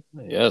Calamari.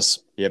 Yes.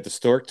 You have the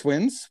Stork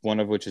Twins, one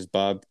of which is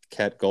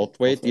Bobcat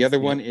Goldthwait. The other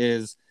one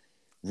is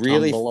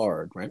really Tom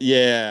Ballard, right?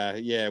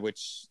 Yeah,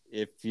 which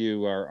if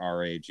you are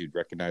our age, you'd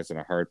recognize in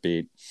a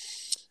heartbeat.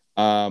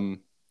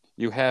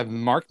 You have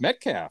Mark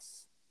Metcalf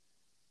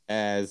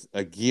as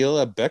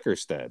Agila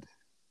Beckerstead.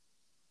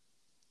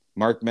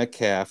 Mark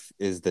Metcalf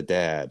is the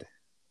dad.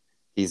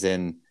 He's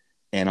in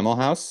Animal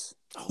House.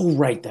 Oh,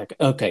 right.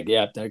 Okay,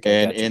 yeah.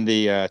 Okay, and in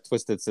the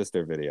Twisted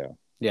Sister video.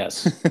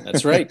 Yes,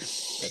 that's right.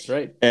 That's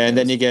right. And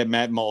then you get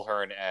Matt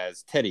Mulhern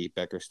as Teddy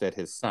Beckerstead,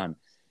 his son.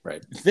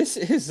 Right. This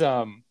is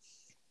and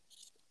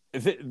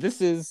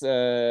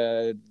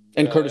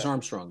Curtis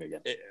Armstrong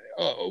again.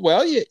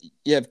 Well, you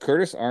have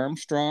Curtis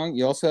Armstrong.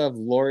 You also have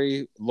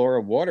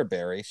Laura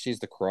Waterbury. She's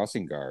the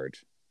crossing guard,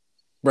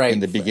 right, in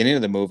the beginning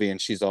of the movie, and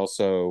she's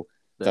also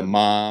the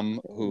mom,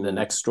 the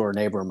next door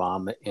neighbor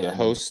mom, the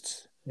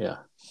host. Yeah.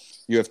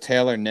 You have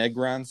Taylor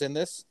Negrons in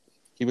this.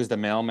 He was the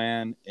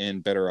mailman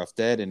in Better Off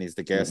Dead, and he's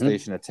the gas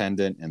station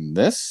attendant in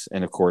this,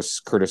 and of course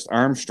Curtis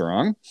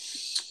Armstrong.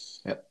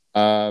 Yep.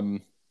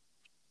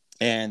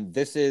 And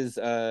this is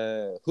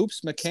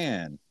Hoops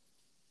McCann.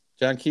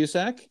 John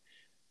Cusack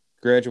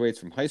graduates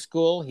from high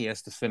school. He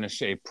has to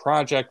finish a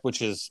project,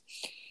 which is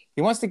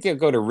he wants to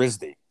go to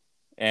RISD,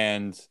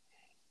 and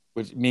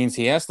which means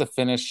he has to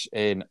finish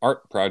an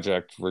art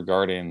project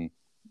regarding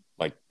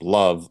like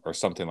love or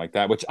something like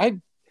that. Which I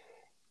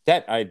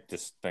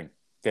just think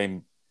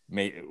they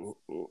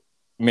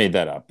made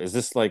that up. Is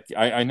this like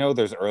I know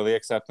there's early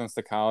acceptance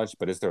to college,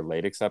 but is there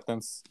late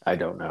acceptance? I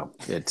don't know.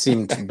 It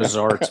seemed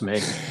bizarre to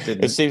me.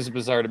 It seems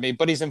bizarre to me.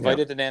 But he's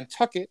invited to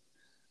Nantucket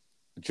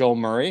Joel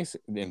Murray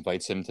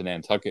invites him to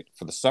Nantucket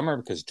for the summer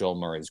because Joel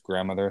Murray's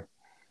grandmother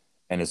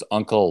and his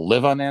uncle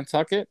live on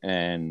Nantucket,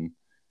 and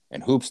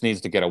Hoops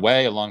needs to get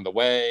away. Along the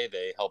way,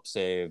 they help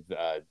save.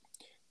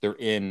 They're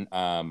in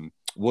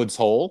Woods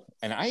Hole,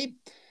 and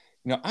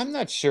I'm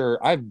not sure.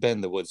 I've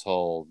been to Woods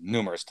Hole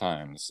numerous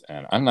times,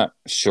 and I'm not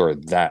sure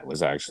that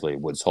was actually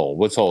Woods Hole.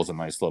 Woods Hole is a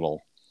nice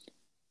little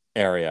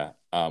area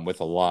with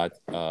a lot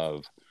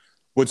of.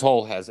 Woods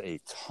Hole has a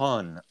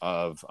ton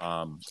of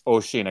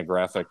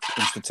oceanographic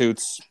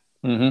institutes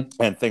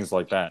and things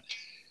like that.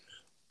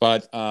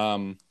 But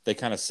they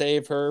kind of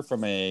save her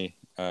from a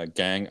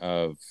gang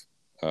of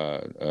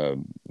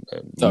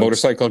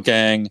motorcycle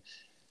gang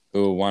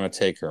who want to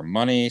take her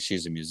money.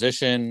 She's a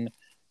musician.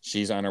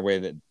 She's on her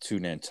way to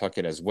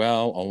Nantucket as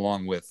well,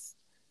 along with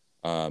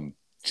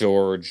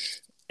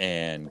George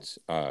and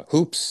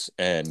Hoops,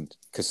 and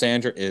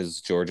Cassandra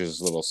is George's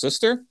little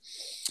sister.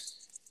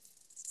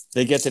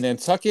 They get to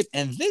Nantucket,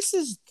 and this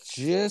is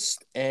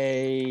just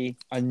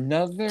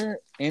another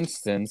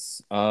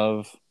instance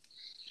of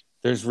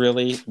there's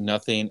really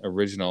nothing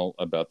original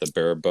about the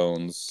bare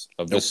bones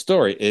of this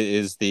story. It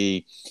is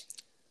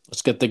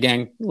let's get the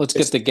gang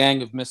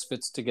of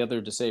misfits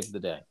together to save the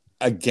day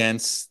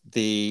against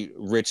the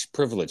rich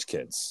privileged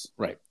kids.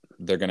 Right.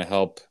 They're going to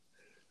help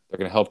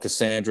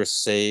Cassandra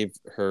save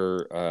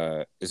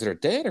her is it her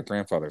dad or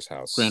grandfather's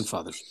house?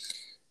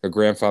 Her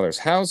grandfather's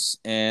house,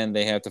 and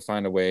they have to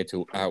find a way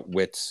to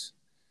outwit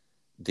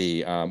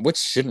the which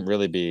shouldn't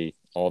really be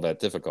all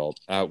that difficult.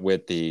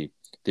 Outwit the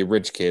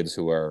rich kids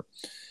who are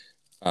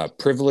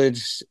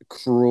privileged,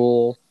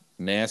 cruel,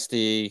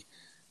 nasty.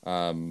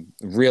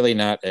 Really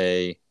not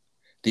the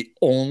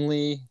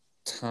only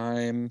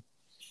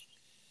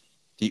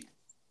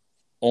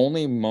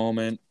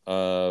moment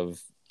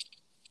of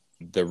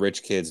the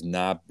rich kids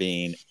not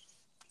being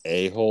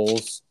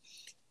a-holes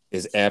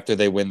is after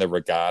they win the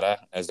regatta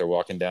as they're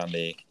walking down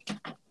the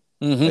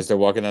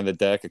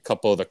deck. A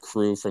couple of the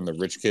crew from the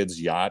rich kids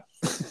yacht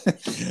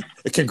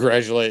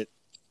congratulate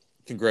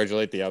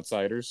the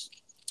outsiders.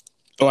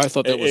 Oh, I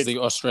thought that was the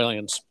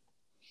Australians.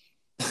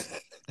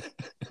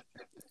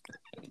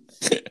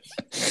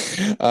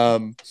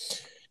 And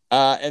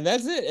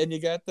that's it. And you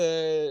got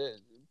the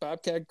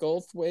Bobcat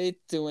Goldthwait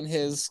doing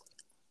his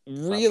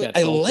really.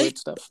 I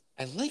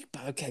like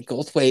Bobcat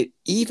Goldthwait,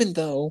 even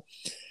though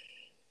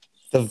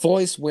the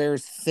voice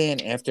wears thin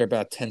after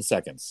about 10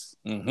 seconds.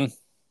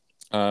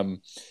 But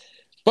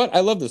I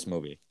love this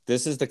movie.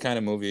 This is the kind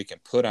of movie you can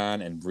put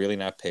on and really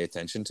not pay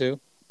attention to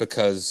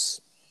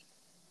because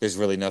there's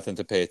really nothing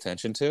to pay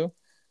attention to.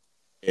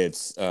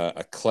 It's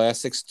a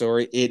classic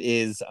story. It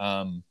is.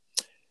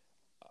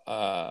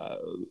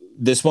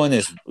 This one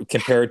is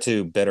compared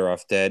to Better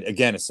Off Dead.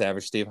 Again, it's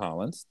Savage Steve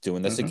Holland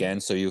doing this again.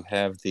 So you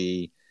have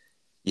the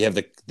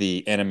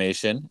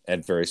animation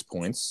at various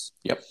points.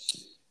 Yep.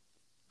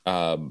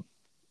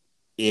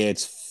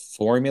 It's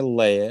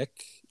formulaic.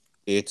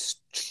 It's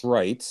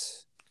trite.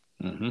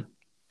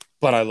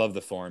 But I love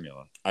the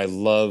formula. I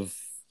love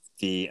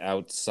the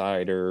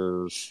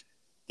outsiders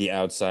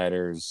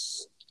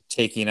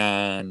taking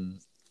on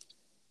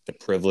the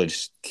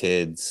privileged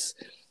kids,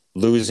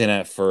 losing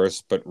at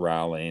first, but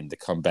rallying to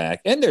come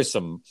back. And there's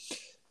some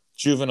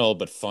juvenile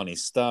but funny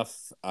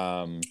stuff.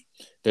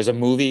 There's a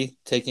movie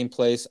taking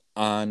place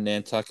on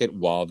Nantucket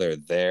while they're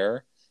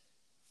there.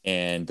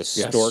 And the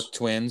Stork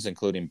twins,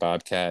 including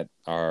Bobcat,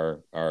 are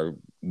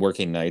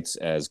working nights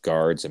as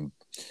guards. And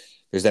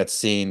there's that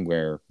scene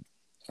where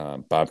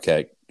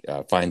Bobcat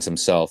finds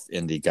himself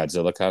in the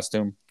Godzilla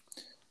costume.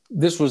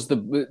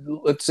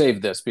 Let's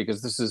save this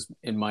because this is,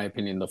 in my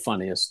opinion, the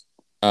funniest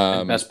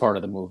and best part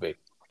of the movie.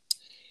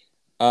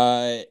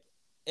 And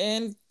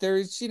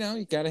there's,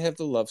 you got to have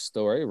the love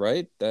story,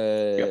 right?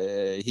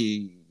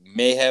 He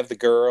may have the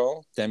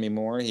girl, Demi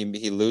Moore.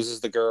 He loses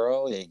the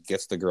girl. He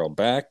gets the girl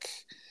back.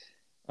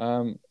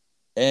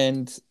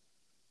 And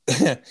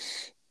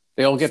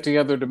they all get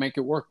together to make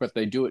it work, but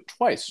they do it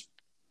twice.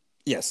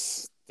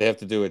 Yes, they have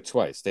to do it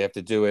twice. They have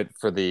to do it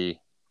for the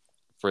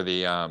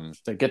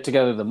they get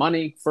together the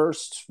money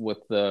first with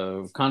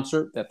the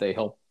concert that they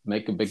help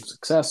make a big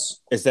success.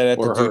 Is that at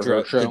the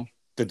Dewdrop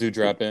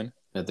Inn?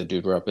 At the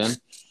Dewdrop Inn.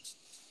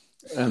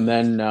 And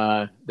then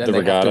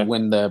they have to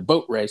win the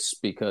boat race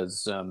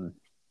because they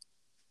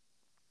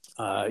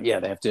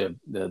have to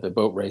the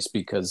boat race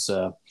because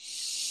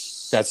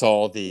that's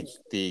all the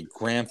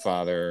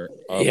grandfather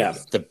of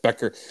the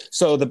Becker.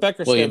 So the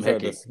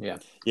Beckersteds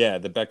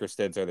the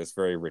Beckersteds are this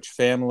very rich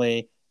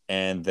family,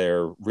 and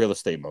they're real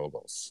estate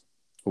moguls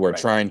who are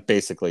trying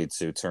basically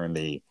to turn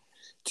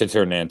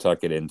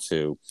Nantucket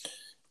into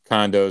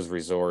condos,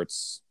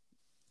 resorts,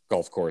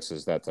 golf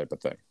courses, that type of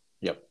thing.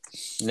 Yep.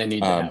 And they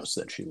need the house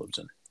that she lives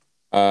in.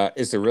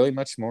 Is there really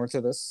much more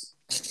to this?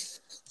 It's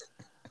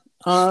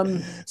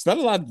not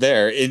a lot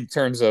there in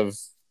terms of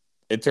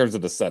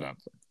the setup.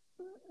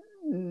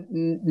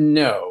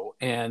 No,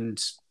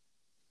 and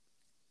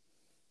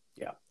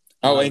yeah.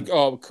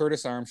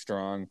 Curtis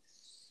Armstrong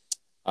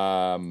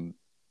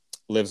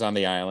lives on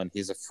the island.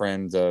 He's a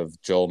friend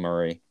of Joel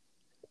Murray.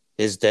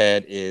 His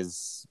dad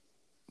is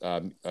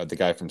the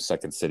guy from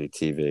Second City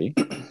TV.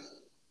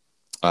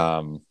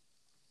 Um,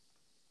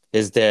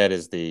 his dad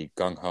is the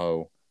gung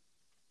ho.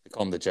 They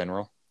call him the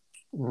general.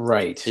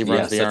 Right. He runs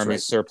Yes, the that's army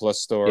right.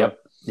 surplus store. Yep.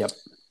 Yep.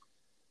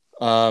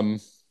 Um,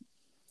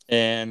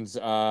 and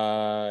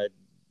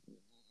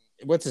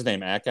what's his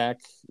name? Akak,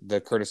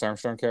 the Curtis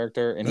Armstrong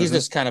character, and he's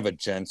just kind of a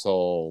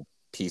gentle,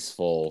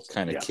 peaceful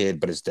kind of kid,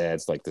 but his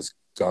dad's like this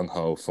gung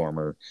ho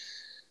former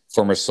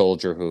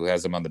soldier who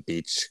has him on the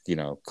beach,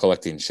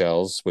 collecting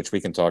shells, which we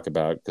can talk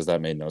about because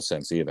that made no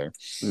sense either.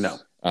 No.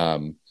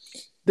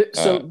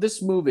 So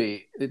this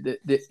movie,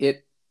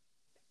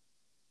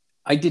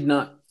 I did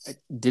not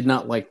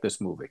like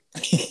this movie.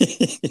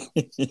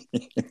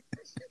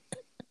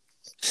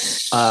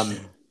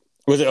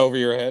 Was it over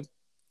your head?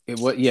 It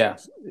was, yeah.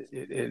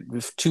 It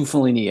was too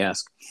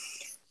Fellini-esque.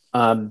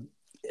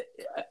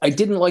 I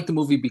didn't like the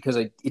movie because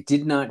it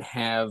did not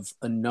have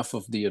enough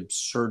of the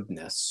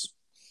absurdness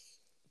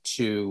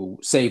to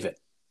save it,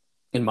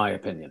 in my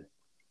opinion,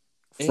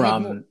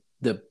 from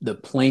the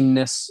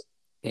plainness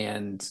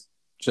and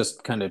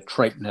just kind of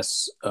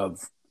triteness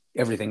of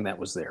everything that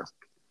was there.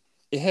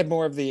 It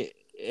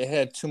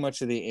had too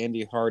much of the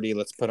Andy Hardy,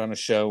 let's put on a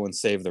show and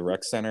save the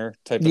rec center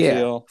type of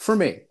feel. For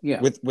me,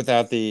 yeah.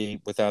 Without the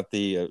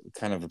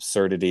kind of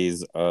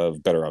absurdities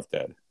of Better Off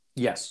Dead.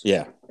 Yes.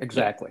 Yeah.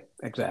 Exactly.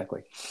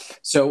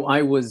 So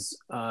I was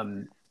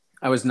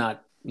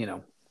not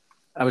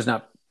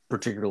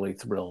particularly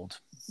thrilled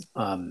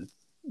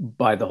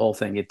by the whole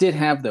thing. It did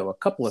have, though, a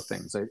couple of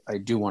things I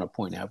do want to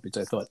point out,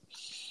 because I thought,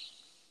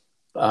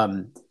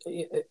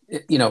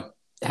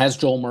 has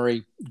Joel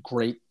Murray,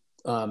 great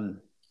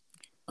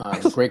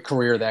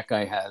career that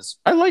guy has.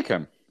 I like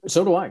him.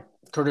 So do I.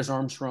 Curtis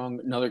Armstrong,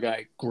 another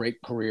guy,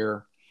 great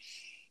career.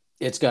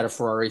 It's got a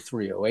Ferrari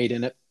 308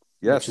 in it,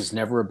 which is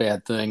never a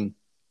bad thing.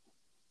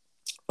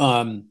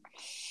 I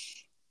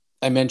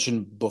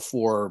mentioned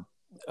before,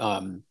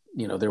 Holland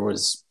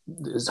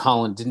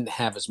didn't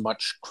have as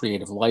much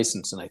creative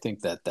license, and I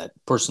think that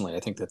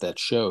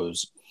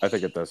shows. I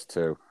think it does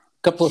too.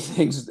 A couple of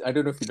things. I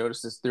don't know if you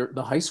noticed this.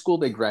 The high school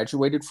they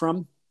graduated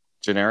from,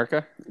 generic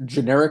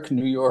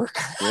New York.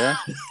 Yeah.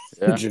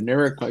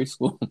 Generic high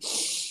school.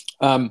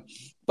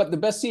 But the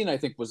best scene, I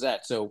think, was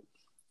that. So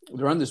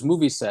they're on this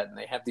movie set and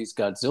they have these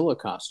Godzilla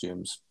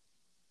costumes.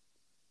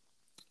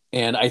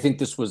 And I think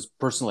this was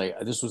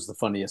the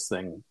funniest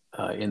thing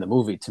in the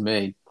movie to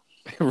me.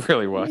 It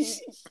really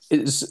was.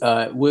 Is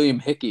William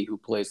Hickey, who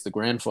plays the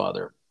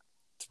grandfather,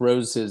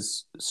 throws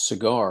his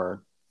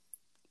cigar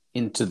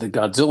into the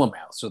Godzilla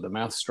mouth. So the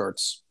mouth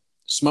starts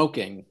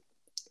smoking,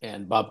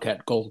 and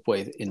Bobcat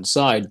Goldthwait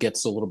inside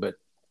gets a little bit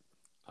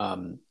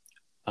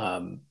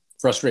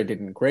frustrated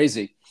and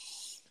crazy.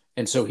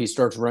 And so he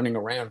starts running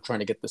around trying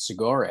to get the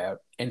cigar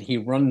out, and he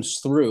runs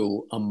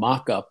through a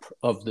mock-up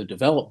of the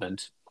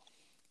development,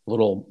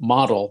 little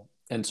model.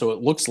 And so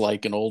it looks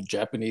like an old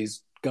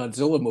Japanese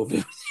Godzilla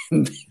movie.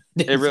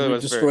 It really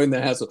was destroying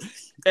the hassle.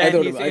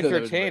 And he's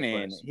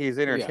entertaining. He's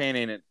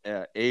entertaining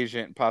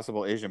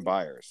possible Asian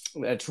buyers.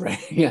 That's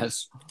right.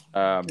 Yes.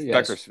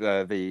 Becker,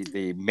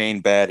 the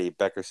main baddie,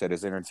 Becker said,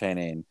 is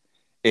entertaining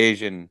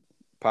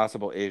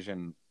possible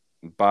Asian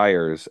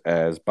buyers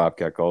as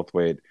Bobcat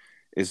Goldthwait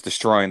is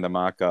destroying the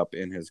mock-up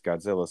in his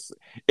Godzilla.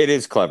 It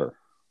is clever.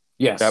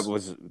 Yes, that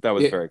was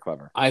very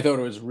clever. I thought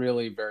it was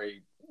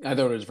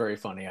very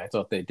funny. I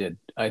thought they did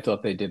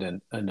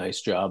a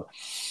nice job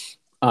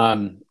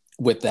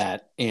with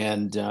that.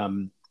 And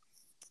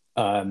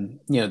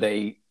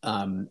they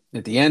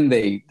at the end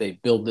they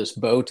build this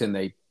boat, and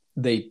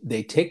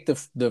they take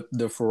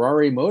the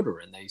Ferrari motor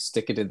and they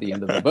stick it at the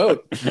end of the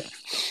boat,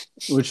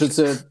 which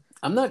is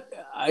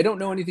I don't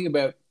know anything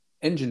about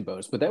engine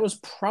boats, but that was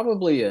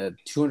probably a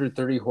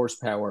 230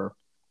 horsepower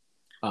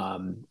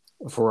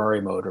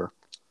Ferrari motor.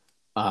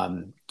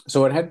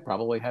 So it had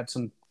probably had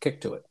some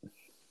kick to it.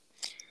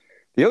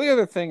 The only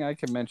other thing I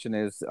can mention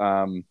is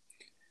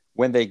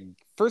when they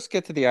first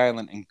get to the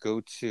island and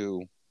go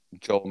to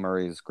Joel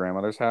Murray's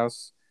grandmother's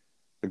house,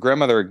 the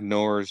grandmother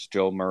ignores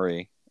Joel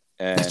Murray,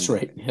 and that's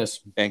right. Yes,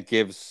 and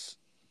gives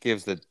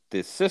the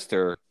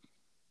sister,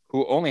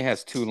 who only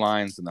has 2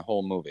 lines in the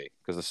whole movie,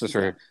 because the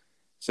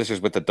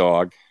sister's with the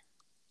dog.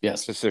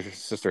 Yes,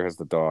 sister has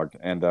the dog,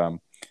 and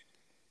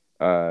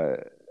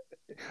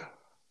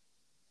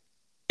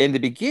in the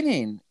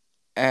beginning,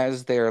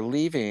 as they're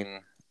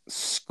leaving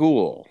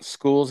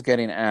school's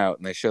getting out,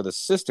 and they show the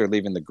sister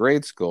leaving the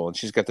grade school, and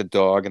she's got the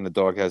dog, and the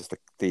dog has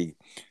the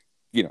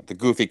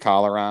goofy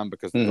collar on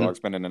because the dog's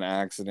been in an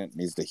accident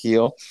and needs to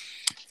heal.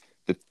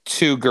 The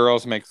 2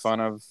 girls make fun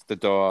of the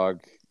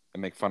dog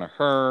and make fun of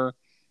her,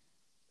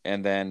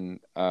 and then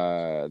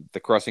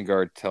the crossing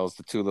guard tells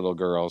the 2 little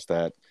girls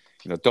that,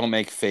 don't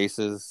make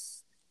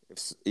faces.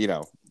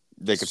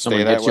 They could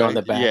stay that way. On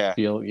the back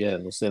they'll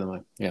stay that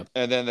way. Yeah.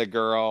 And then the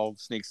girl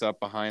sneaks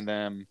up behind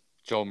them.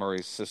 Joel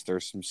Murray's sister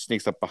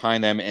sneaks up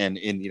behind them, and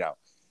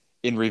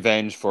in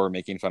revenge for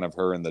making fun of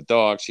her and the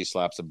dog, she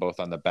slaps them both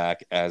on the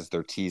back as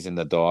they're teasing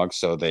the dog.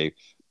 So they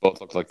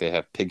both look like they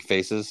have pig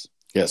faces.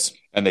 Yes.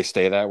 And they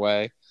stay that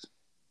way.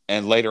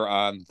 and later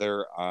on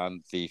they're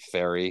on the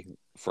ferry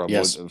from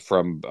Yes.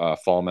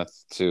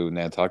 Falmouth to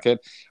Nantucket.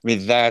 I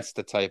mean, that's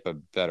the type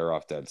of Better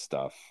Off Dead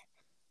stuff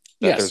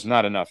that there's Yes.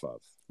 not enough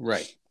of.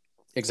 Right.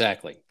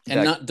 Exactly. And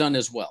That not done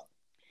as well.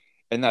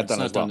 and not It's done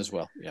not as done well. as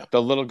well. Yeah.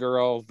 The little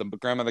girl, the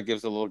grandmother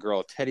gives the little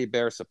girl a teddy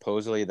bear.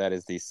 Supposedly, that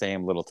is the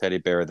same little teddy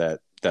bear that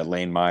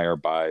Lane Meyer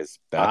buys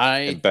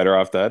back in I Better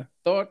Off Dead.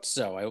 thought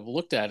so. I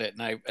looked at it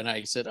and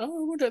I said,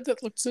 "Oh,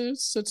 that looks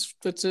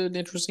that's an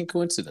interesting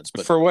coincidence."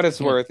 But For what it's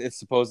yeah, worth, it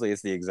supposedly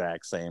is the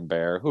exact same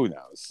bear. Who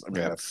knows? I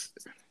mean, yeah,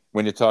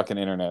 when you're talking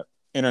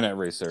internet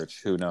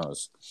research, who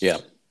knows? yeah.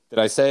 Did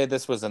I say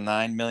this was a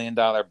 $9 million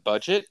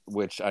budget?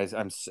 Which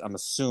I'm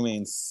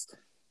assuming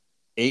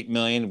 $8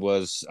 million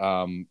was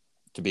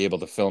to be able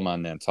to film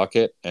on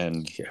Nantucket,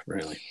 Yeah,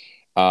 really.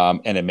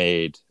 and it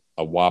made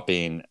a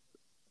whopping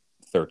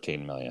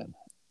 $13 million.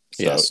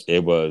 So Yes.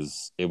 it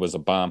was a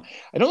bomb.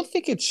 I don't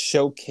think it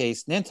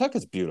showcased.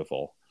 Nantucket's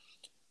beautiful.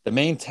 The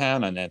main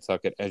town on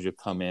Nantucket, as you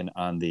come in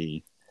on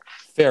the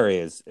ferry,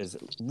 is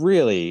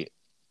really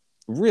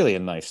really a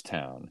nice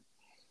town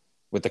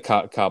with the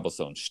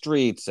cobblestone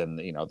streets and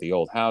the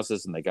old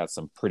houses, and they got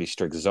some pretty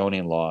strict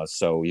zoning laws.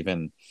 So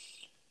even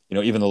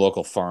the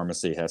local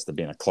pharmacy has to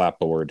be in a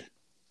clapboard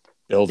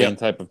building Yep.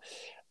 type of.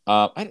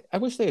 I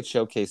wish they had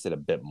showcased it a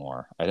bit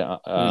more.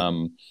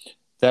 Mm.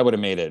 That would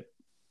have made it.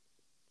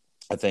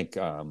 I think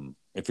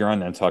if you're on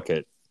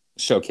Nantucket,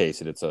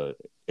 showcase it.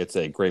 It's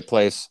a great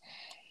place.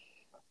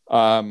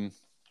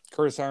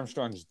 Curtis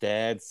Armstrong's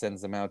dad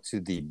sends them out to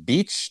the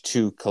beach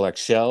to collect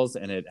shells,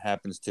 and it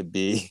happens to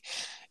be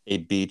a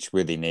beach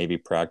where the Navy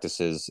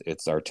practices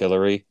its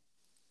artillery.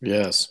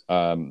 Yes.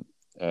 You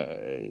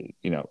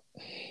know,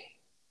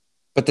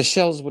 but the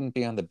shells wouldn't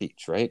be on the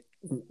beach, right?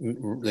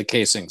 The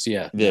casings,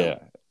 yeah. Yeah.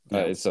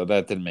 No. So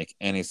that didn't make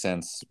any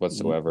sense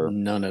whatsoever.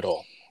 None at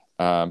all.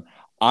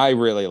 I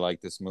really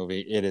like this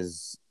movie. It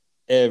is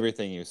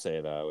everything you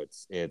say, though.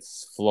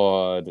 It's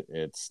flawed.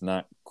 It's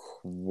not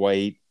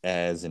quite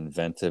as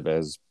inventive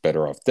as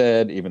Better Off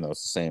Dead, even though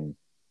it's the same.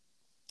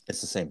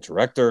 It's the same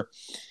director.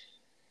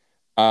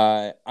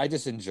 I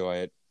just enjoy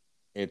it.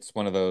 It's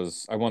one of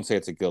those. I won't say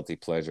it's a guilty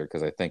pleasure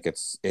because I think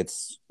it's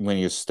when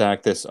you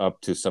stack this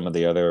up to some of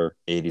the other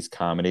 '80s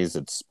comedies,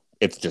 it's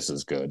just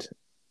as good.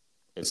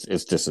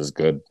 It's just as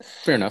good.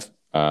 Fair enough.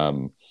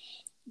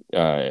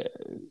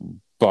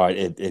 But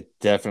it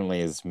definitely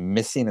is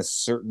missing a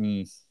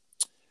certain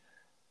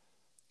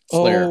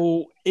Flair.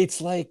 Oh, it's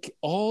like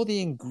all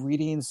the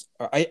ingredients.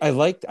 I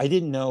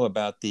didn't know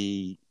about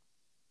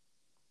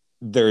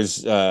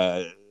there's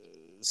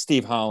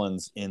Steve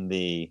Hollins in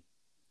the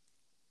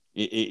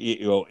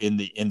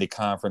in the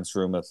conference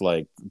room with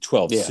like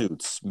 12 Yeah.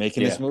 suits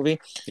making Yeah. this movie.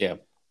 Yeah.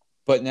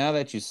 But now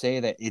that you say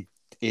that, it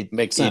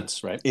Makes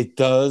sense, right? It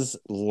does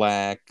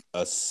lack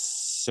a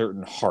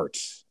certain heart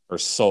or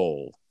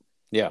soul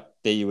Yeah.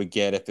 that you would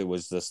get if it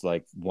was this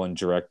like one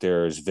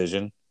director's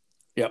vision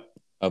Yep.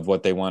 of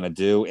what they want to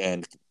do,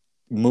 and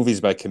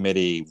movies by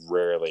committee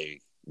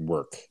rarely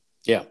work.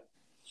 Yeah.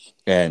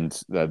 And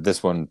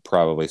this one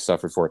probably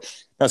suffered for it.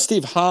 Now,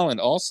 Steve Holland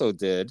also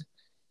did.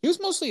 He was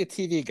mostly a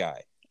TV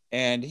guy,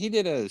 and he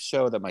did a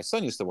show that my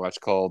son used to watch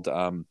called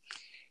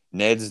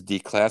Ned's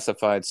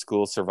Declassified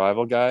School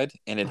Survival Guide,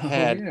 and it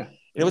had. Yeah.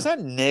 It was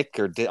on Nick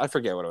or I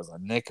forget what it was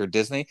on, Nick or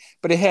Disney,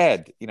 but it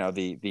had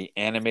the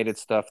animated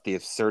stuff, the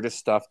absurdist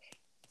stuff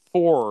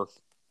for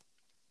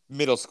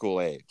middle school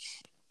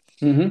age.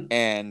 Mm-hmm.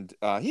 And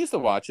he used to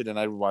watch it, and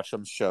I would watch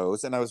some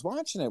shows, and I was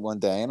watching it one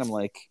day, and I'm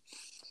like,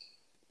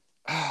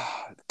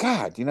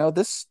 God,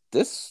 this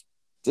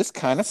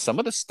kind of some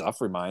of the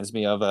stuff reminds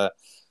me of a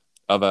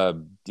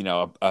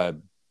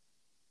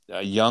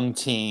young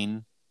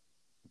teen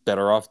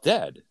Better Off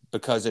Dead,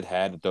 because it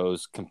had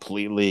those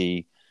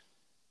completely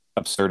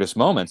absurdist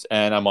moments.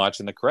 And I'm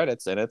watching the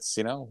credits, and it's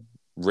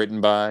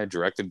written by,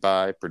 directed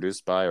by,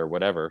 produced by, or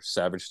whatever,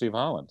 Savage Steve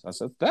Holland. I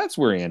said that's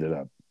where he ended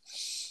up.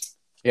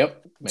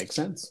 Yep. Makes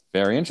sense.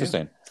 Very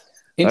interesting.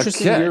 Yeah.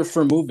 Interesting Okay. year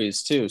for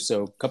movies too.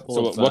 So a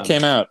couple of what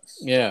came out?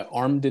 Yeah,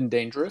 Armed and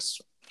Dangerous.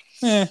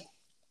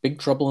 Big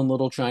Trouble in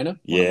Little China.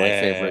 One of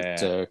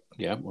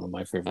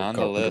my favorite On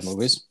the Carpenter list.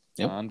 movies.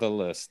 Yep. On the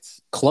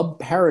list. Club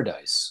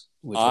Paradise,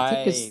 which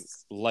I think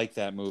is like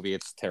that movie.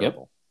 It's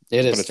terrible.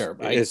 Yep. It is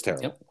terrible. It is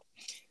terrible. Yep.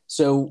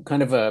 So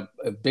kind of a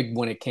big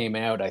when it came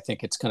out. I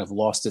think it's kind of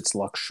lost its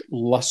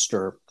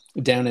luster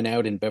Down and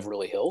Out in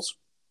Beverly Hills.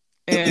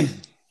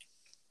 And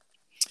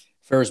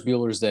Ferris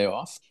Bueller's Day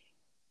Off.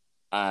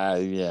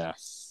 Yeah.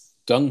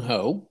 Gung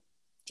Ho.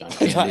 John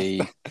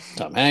Candy.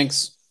 Tom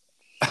Hanks.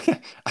 Is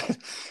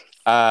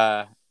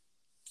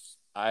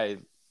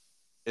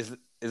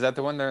that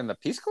the one they're in the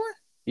Peace Corps?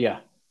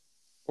 Yeah.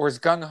 Or is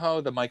Gung Ho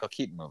the Michael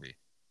Keaton movie?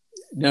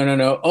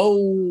 No.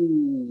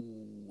 Oh,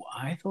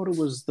 I thought it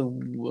was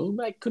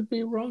I could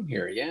be wrong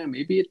here. Yeah,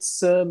 maybe it is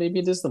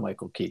the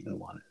Michael Keaton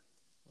one.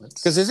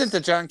 Because isn't the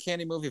John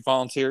Candy movie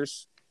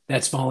Volunteers?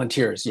 That's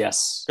Volunteers,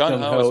 yes. Gung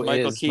Ho is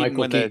Michael Keaton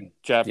when Keaton. the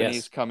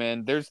Japanese come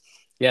in.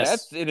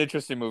 That's an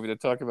interesting movie to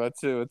talk about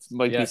too. It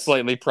might be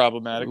slightly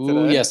problematic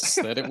today. Yes,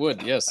 that it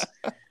would. Yes.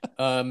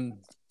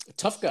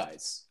 Tough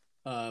Guys.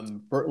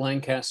 Burt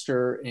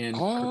Lancaster and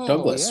Kirk Oh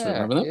Douglas. yeah,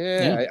 Remember them?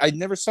 Yeah. yeah. I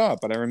never saw it,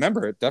 but I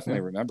remember it. Yeah.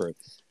 Definitely remember it.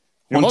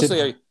 You know,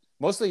 Haunted.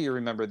 mostly you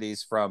remember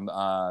these from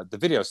the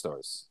video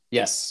stores.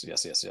 Yes,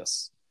 yes, yes,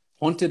 yes.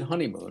 Haunted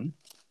Honeymoon.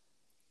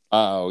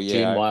 Oh Gene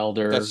yeah, that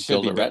Wilder,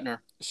 should be Gilda Radner.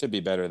 should be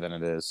better than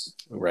it is.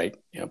 Right.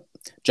 Yep.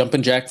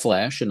 Jumpin' Jack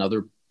Flash,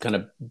 another kind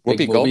of big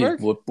Whoopi movie. Goldberg?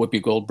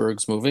 Whoopi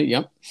Goldberg's movie.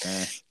 Yep.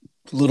 Eh,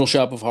 Little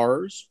Shop of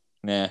Horrors.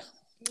 nah.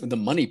 The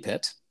Money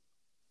Pit.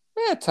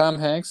 Yeah, Tom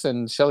Hanks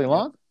and Shelley Yep.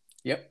 Long.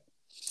 Yep.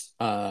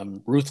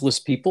 Ruthless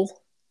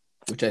People,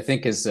 which I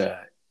think is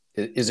a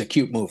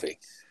cute movie.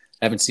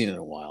 I haven't seen it in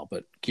a while,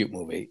 but cute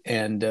movie.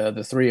 And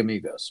The Three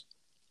Amigos.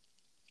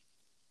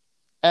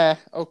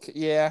 Okay.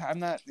 Yeah, I'm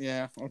not.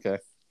 Yeah, okay.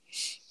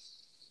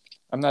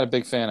 I'm not a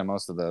big fan of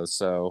most of those,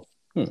 so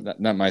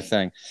not my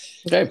thing.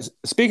 Okay.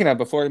 Speaking of,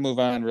 before we move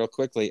on real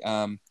quickly,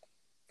 come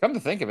to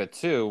think of it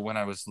too, when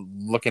I was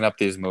looking up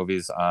these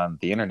movies on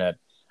the internet,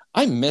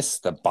 I miss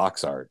the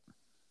box art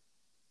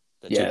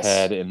that you Yes.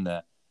 had in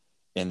the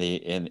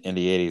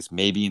 80s,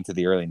 maybe into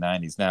the early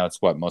 90s. Now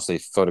it's what, mostly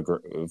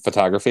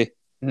photography.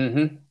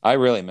 Mm-hmm. I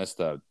really miss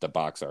the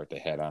box art they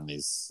had on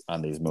these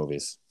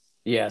movies.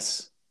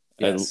 Yes.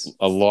 Yes.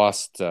 A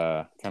lost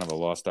kind of a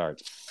lost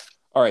art.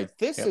 All right,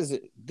 Yep.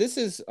 this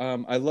is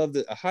I love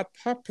that. A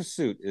Hot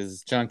Pursuit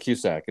is John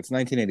Cusack. It's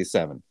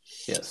 1987.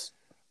 Yes.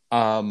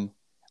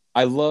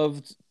 I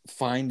loved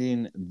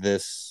finding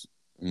this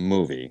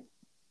movie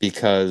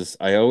because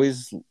I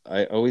always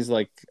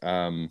like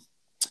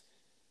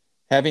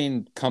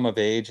having come of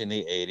age in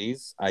the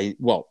 80s.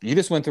 You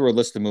just went through a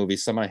list of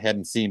movies, some I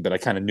hadn't seen but I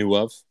kind of knew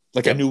of.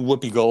 Like I Yep. knew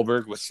Whoopi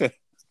Goldberg was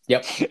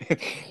Yep.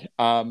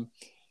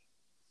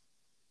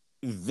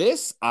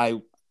 This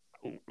a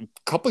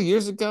couple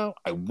years ago,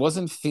 I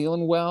wasn't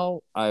feeling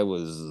well. I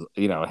was,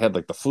 I had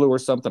like the flu or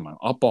something. I'm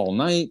up all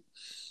night,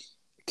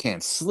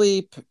 can't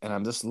sleep, and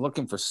I'm just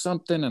looking for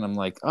something. And I'm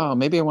like, oh,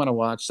 maybe I want to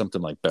watch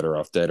something like Better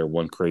Off Dead or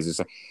One Crazy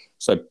Song.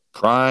 So I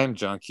prime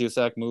John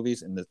Cusack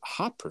movies, and the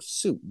Hot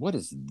Pursuit. What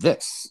is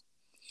this?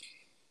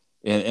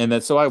 And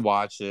then so I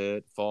watch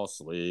it, fall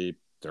asleep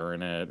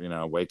during it.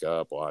 Wake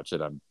up, watch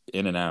it. I'm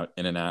in and out,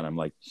 in and out. I'm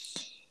like,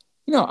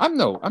 I'm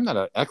not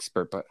an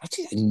expert, but I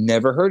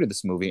never heard of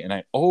this movie, and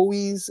I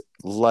always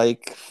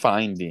like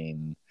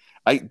finding.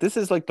 This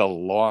is like the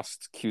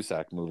lost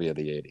Cusack movie of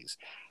the 80s.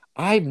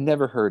 I've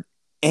never heard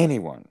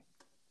anyone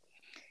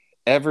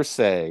ever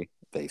say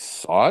they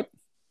saw it,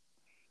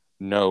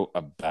 know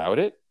about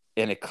it,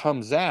 and it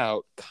comes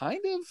out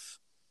kind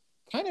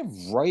of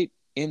right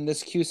in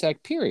this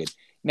Cusack period.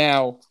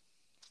 Now,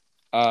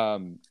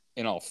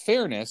 in all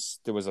fairness,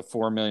 there was a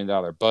 $4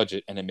 million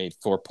budget and it made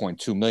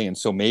 4.2 million.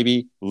 So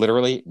maybe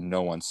literally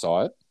no one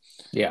saw it.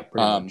 Yeah,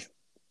 pretty much.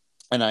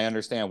 And I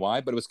understand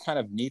why, but it was kind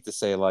of neat to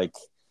say, like,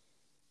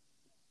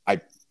 I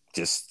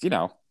just,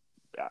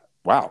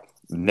 wow,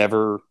 I've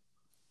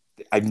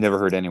never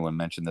heard anyone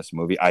mention this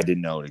movie. I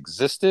didn't know it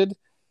existed.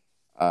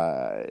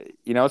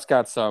 It's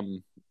got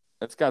some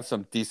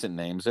decent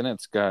names in it.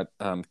 It's got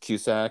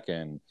Cusack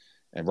and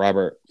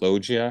Robert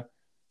Loggia.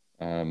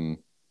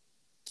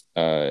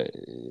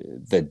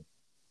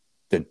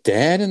 The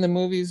dad in the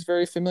movie is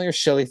very familiar.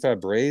 Shelley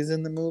Fabre's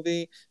in the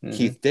movie. Mm-hmm.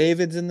 Keith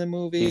David's in the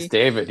movie. Keith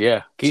David,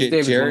 yeah. Keith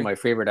David's one of my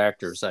favorite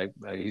actors.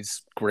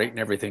 He's great in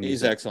everything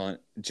he's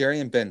excellent. Jerry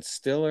and Ben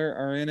Stiller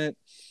are in it.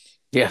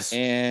 Yes.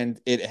 And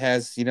it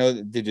has,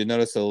 did you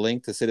notice a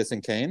link to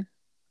Citizen Kane?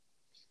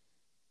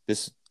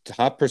 This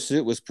Hot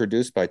Pursuit was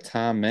produced by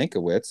Tom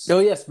Mankiewicz. Oh,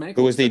 yes, Mankiewicz.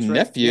 Who was the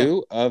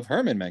nephew of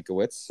Herman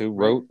Mankiewicz, who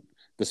wrote,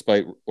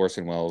 despite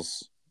Orson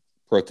Welles'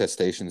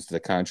 protestations to the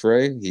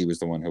contrary, he was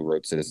the one who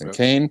wrote Citizen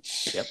Kane.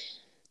 Yep.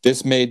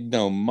 This made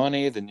no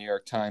money. The New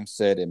York Times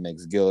said it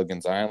makes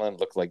Gilligan's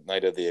Island look like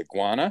Night of the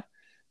Iguana.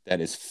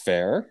 That is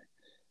fair.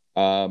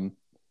 And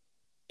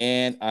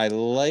I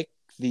like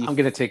I'm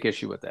going to take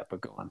issue with that, but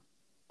go on.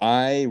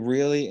 I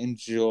really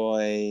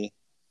enjoy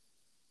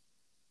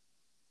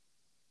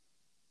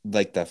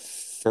like the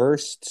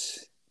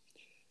first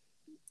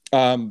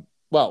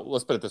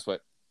let's put it this way.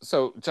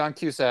 So John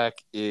Cusack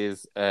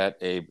is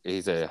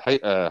he's a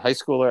high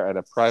schooler at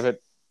a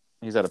private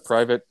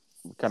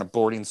kind of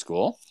boarding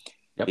school.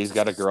 Yep. He's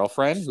got a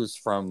girlfriend who's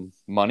from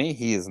money.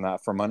 He is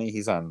not from money.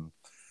 He's on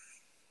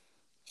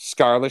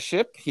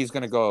scholarship. He's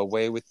going to go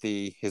away with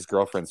his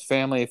girlfriend's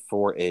family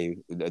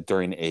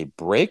during a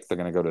break. They're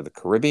going to go to the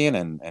Caribbean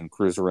and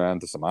cruise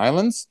around to some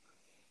islands.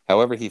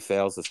 However, he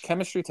fails his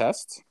chemistry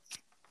test,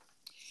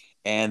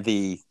 and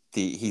he's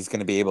going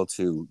to be able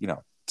to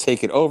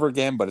take it over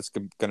again, but it's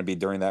going to be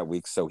during that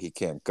week, so he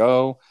can't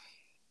go.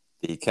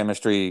 The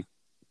chemistry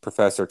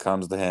professor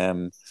comes to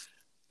him.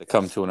 They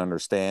come to an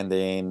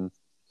understanding.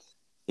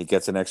 He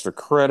gets an extra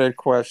credit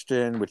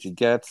question, which he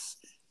gets,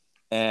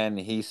 and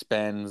he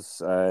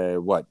spends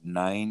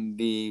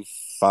 95%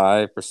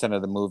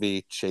 of the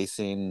movie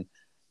chasing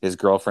his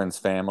girlfriend's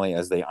family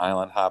as they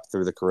island hop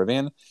through the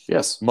Caribbean.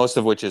 Yes, most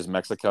of which is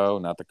Mexico,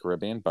 not the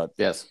Caribbean, but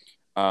yes.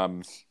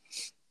 And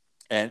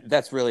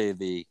that's really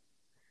the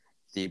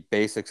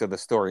basics of the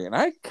story. And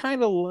I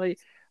kind of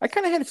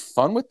had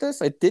fun with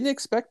this. I didn't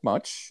expect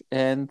much,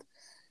 and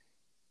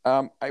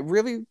I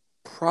really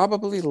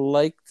probably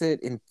liked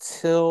it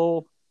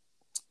until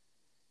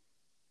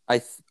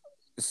I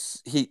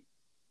he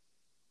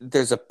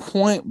there's a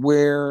point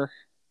where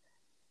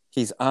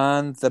he's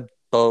on the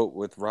boat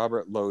with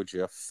Robert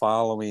Loggia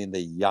following the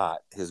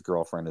yacht his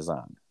girlfriend is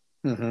on.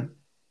 Mm-hmm.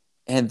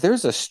 And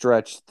there's a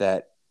stretch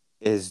that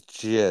is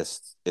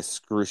just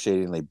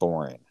excruciatingly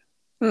boring.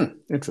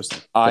 Interesting.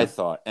 I Yeah.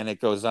 thought, and it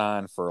goes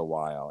on for a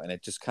while, and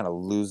it just kind of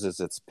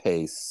loses its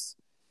pace.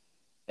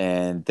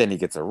 And then he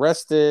gets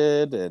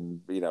arrested,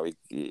 and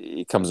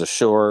he comes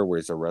ashore where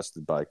he's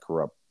arrested by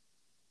corrupt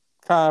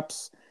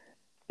cops.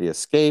 He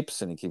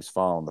escapes, and he keeps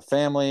following the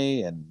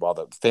family. And while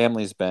the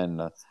family's been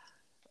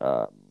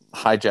uh,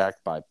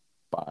 hijacked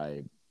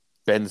by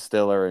Ben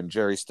Stiller and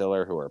Jerry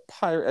Stiller, who are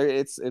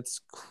pirates, it's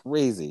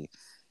crazy,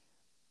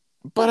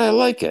 but I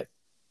like it.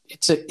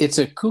 It's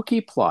a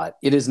kooky plot.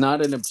 It is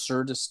not an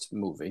absurdist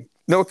movie.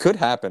 No, it could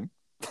happen.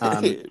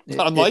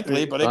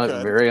 Unlikely, but it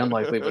could. Very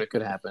unlikely, but it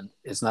could happen.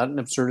 It's not an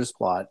absurdist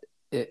plot,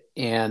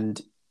 and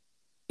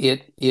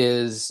it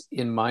is,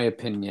 in my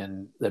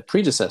opinion, the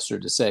predecessor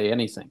to Say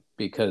Anything,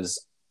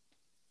 because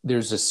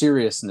there's a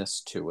seriousness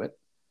to it.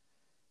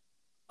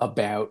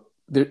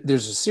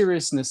 There's a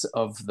seriousness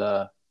of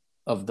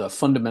the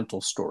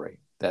fundamental story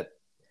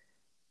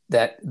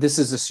that this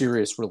is a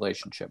serious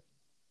relationship.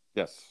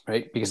 Yes.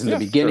 Right, because in the Yeah,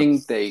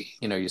 beginning,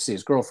 sure. you see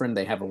his girlfriend,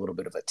 they have a little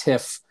bit of a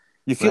tiff,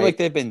 You feel right? like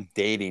they've been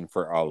dating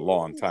for a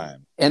long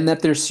time. And that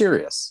they're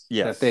serious,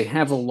 that they Yes.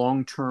 have a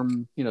long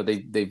term,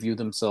 they view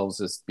themselves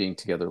as being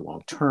together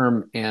long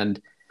term,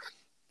 and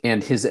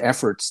his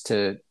efforts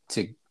to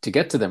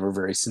get to them are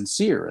very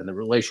sincere, and the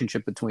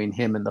relationship between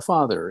him and the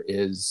father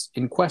is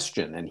in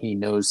question, and he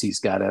knows he's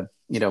got to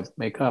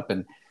make up.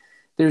 And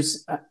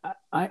there's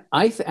I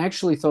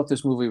actually thought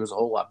this movie was a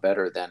whole lot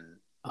better than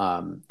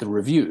the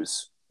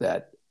reviews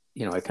that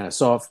I kind of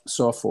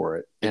saw for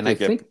it, It and I did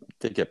get think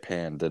did get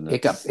panned, didn't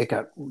it got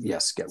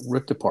yes, got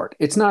ripped apart.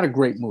 It's not a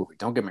great movie,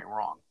 don't get me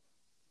wrong,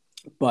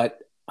 but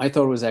I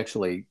thought it was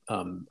actually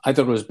I thought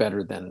it was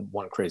better than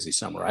One Crazy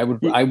Summer.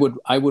 it? I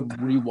would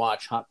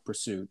rewatch Hot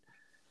Pursuit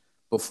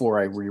before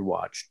I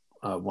rewatched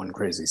One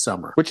Crazy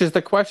Summer. Which is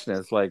the question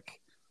is like,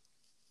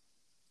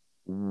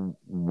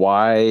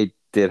 why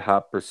did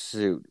Hot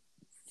Pursuit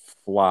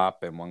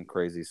flop and One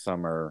Crazy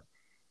Summer?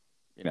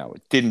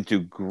 It didn't do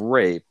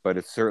great, but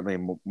it's certainly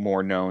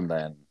more known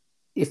than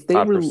If they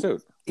Hot were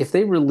Pursuit. if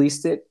they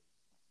released it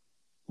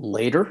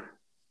later,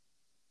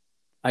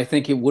 I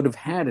think it would have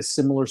had a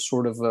similar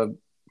sort of a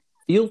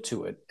feel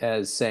to it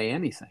as Say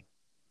Anything.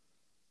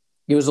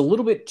 It was a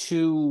little bit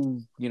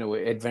too,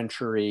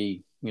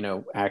 adventure-y,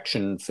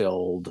 action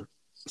filled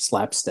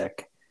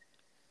slapstick.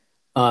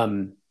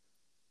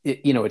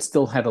 It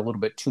still had a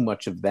little bit too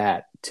much of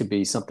that to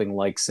be something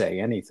like Say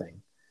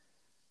Anything,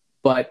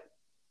 but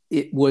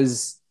it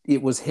was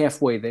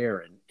halfway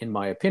there in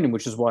my opinion,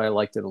 which is why I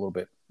liked it a little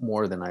bit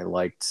more than I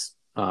liked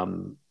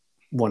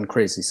One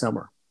Crazy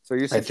Summer. So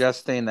you're I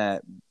suggesting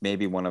that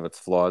maybe one of its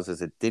flaws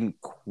is it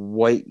didn't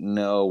quite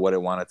know what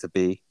it wanted to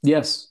be?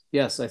 Yes,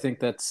 I think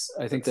that's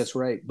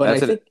right. But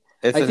That's an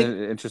it's I an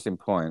think interesting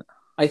point.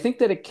 I think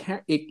that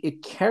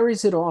it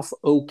carries it off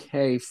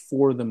okay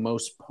for the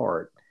most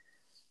part.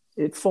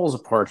 It falls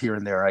apart here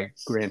and there, I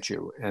grant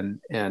you, and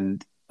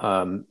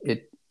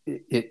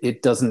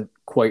it doesn't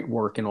quite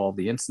work in all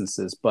the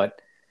instances.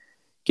 But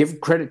give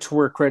credit to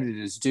where credit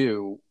is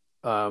due.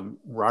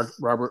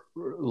 Robert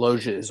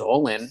Loggia is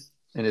all in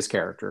his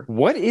character.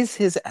 What is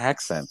his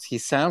accent? He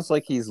sounds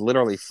like he's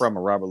literally from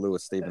a Robert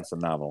Louis Stevenson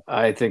novel.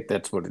 I think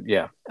that's what.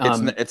 Yeah.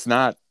 It's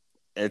not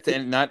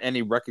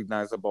any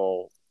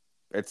recognizable.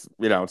 It's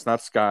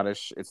not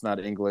Scottish. It's not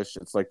English.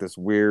 It's like this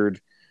weird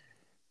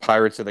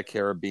Pirates of the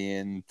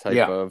Caribbean type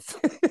Yeah. of.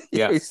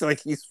 Yeah. He's like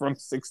he's from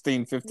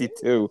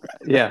 1652.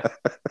 Yeah.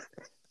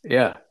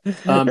 Yeah.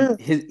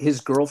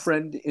 His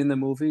girlfriend in the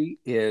movie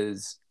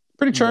is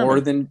Pretty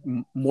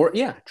charming.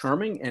 yeah,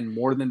 charming and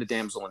more than a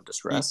damsel in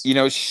distress.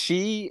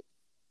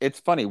 It's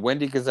funny.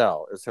 Wendy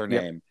Gazelle is her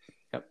Yep. name.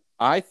 Yep.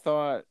 I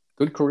thought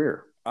Good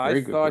career. I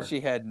Very good thought career. she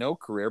had no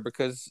career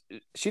because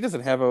she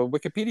doesn't have a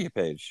Wikipedia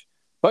page,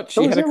 but Oh,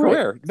 she is had a that right?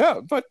 career.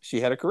 No, but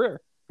she had a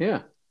career.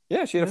 Yeah.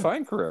 Yeah, she had a Yeah.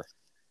 fine career.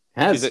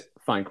 Has She's a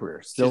fine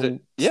career.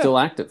 yeah. Still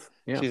active.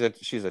 Yeah.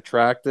 She's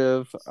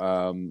attractive.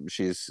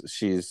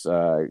 She's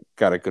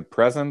got a good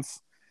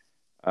presence.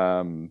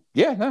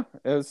 Yeah, no,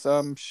 it was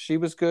she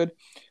was good.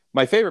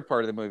 My favorite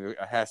part of the movie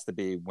has to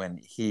be when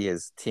he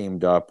is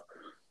teamed up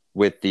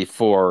with the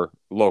four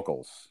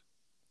locals,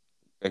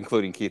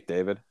 including Keith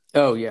David,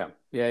 Oh yeah.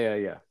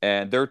 Yeah.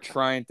 and they're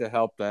trying to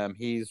help them.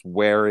 He's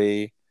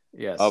wary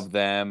Yes. of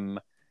them,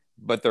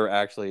 but they're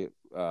actually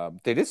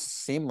they just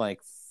seem like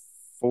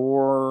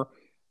four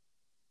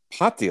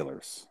pot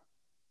dealers.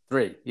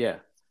 Three. Yeah.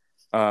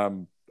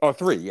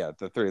 Three. Yeah,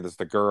 the three. There's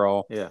the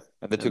girl Yeah.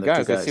 and the two And the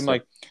two guys. They seem guys. Yeah.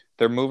 like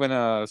they're moving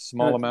a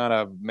small Uh, amount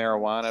of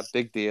marijuana,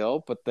 big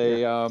deal, but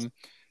yeah.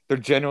 they're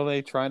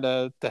generally trying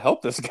to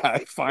help this guy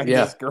find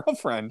Yeah. his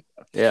girlfriend.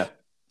 Yeah.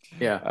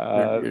 Yeah.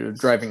 Uh, You're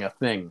driving a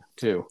thing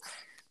too.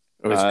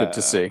 Always good to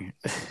uh, see.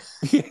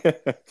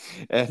 yeah.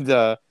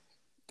 And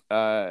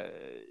uh,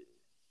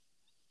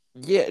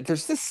 yeah,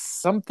 there's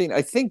just something.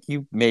 I think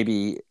you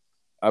maybe.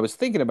 I was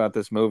thinking about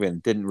this movie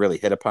and didn't really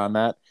hit upon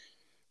that,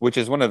 which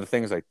is one of the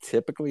things I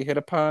typically hit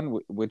upon,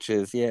 which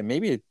is, yeah,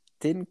 maybe it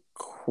didn't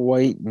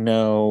quite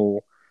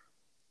know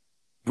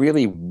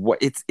really what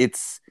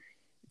it's.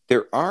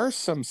 There are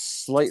some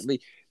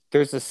slightly.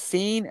 There's a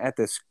scene at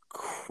this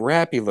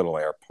crappy little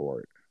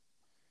airport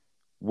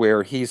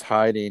where he's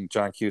hiding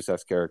John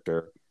Cusack's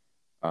character.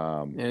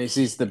 And he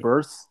sees the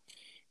birth.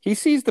 He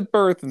sees the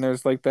birth, and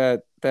there's like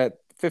that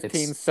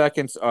 15 It's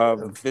seconds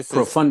of this is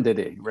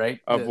profundity, right?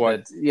 of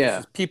what this Yeah,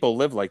 is. People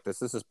live like this.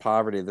 This is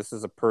poverty. This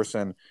is a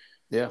person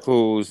yeah,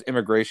 whose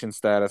immigration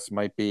status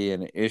might be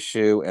an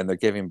issue, and they're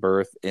giving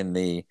birth in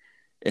the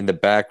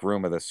back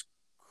room of this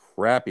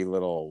crappy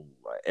little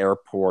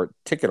airport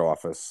ticket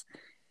office.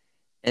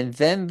 And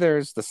then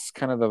there's this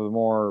kind of the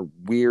more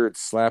weird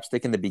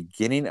slapstick in the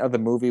beginning of the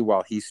movie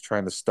while he's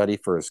trying to study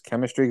for his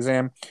chemistry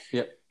exam.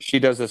 yep, She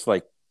does this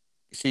like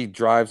she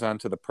drives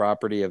onto the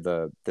property of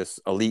this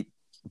elite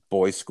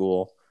boys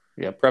school,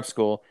 yep, prep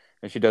school,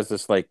 and she does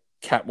this like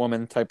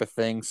Catwoman type of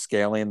thing,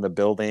 scaling the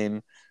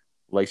building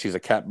like she's a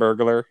cat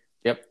burglar.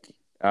 yep.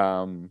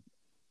 Um,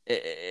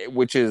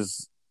 which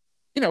is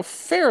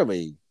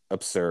fairly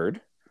absurd.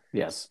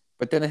 Yes.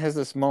 But then it has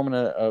this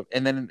moment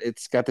and then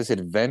it's got this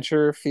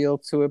adventure feel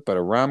to it, but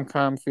a rom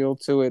com feel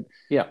to it.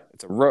 Yeah.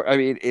 I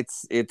mean,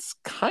 it's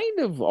kind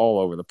of all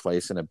over the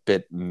place and a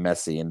bit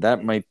messy, and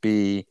that might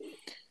be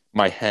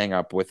my hang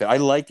up with it. I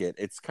like it.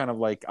 It's kind of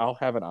like I'll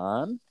have it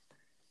on,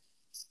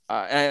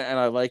 and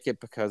I like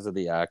it because of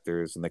the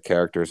actors and the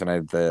characters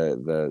and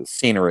the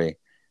scenery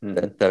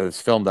that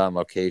is filmed on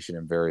location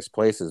in various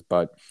places.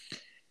 But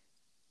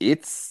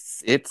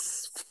it's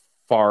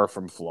far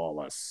from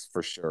flawless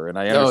for sure, and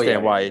I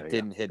understand why it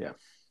didn't hit. Yeah.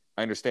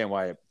 I understand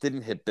why it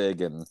didn't hit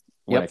big and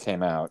when it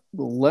came out.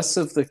 Less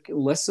of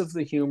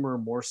the humor,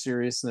 more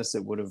seriousness.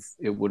 It would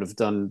have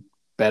done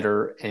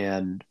better,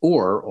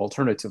 or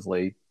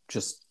alternatively,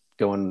 just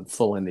going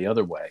full in the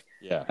other way.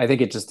 Yeah, I think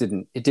it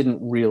didn't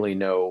really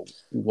know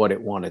what it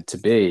wanted to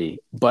be.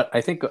 But I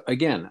think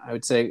again, I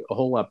would say a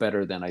whole lot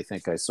better than I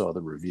think I saw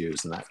the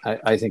reviews, and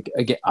I think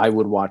again I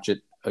would watch it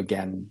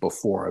again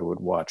before I would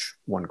watch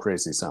One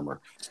Crazy Summer.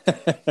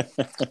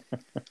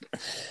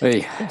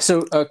 Hey,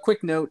 so a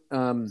quick note.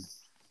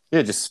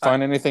 Yeah, just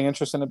find anything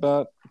interesting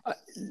about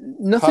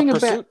nothing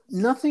about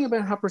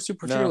Hot Pursuit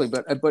particularly,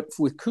 no. but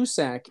with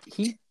Cusack,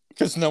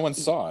 because no one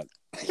saw it.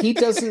 He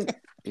doesn't.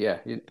 Yeah,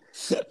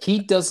 he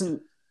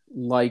doesn't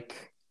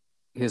like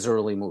his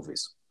early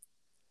movies.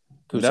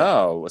 Cusack.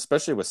 No,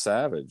 especially with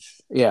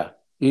Savage. Yeah,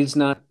 he's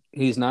not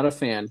a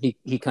fan.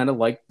 He kind of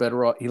liked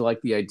Better Off. He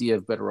liked the idea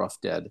of Better Off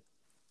Dead,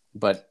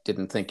 but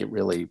didn't think it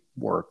really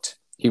worked.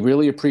 He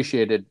really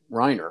appreciated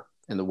Reiner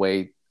and the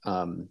way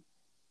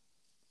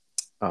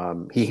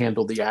he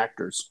handled the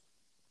actors.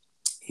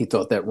 He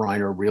thought that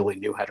Reiner really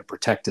knew how to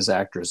protect his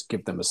actors,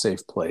 give them a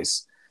safe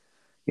place,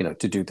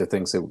 to do the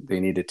things that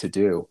they needed to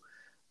do.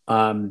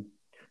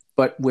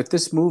 But with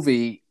this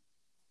movie,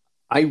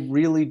 I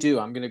really do.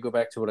 I'm going to go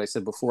back to what I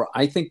said before.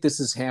 I think this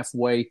is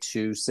halfway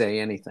to Say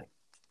Anything.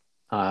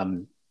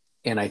 And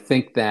I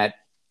think that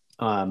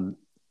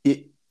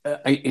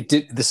it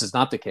did. This is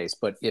not the case,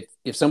 but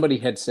if somebody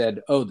had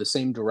said, "Oh, the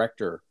same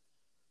director,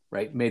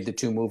 right, made the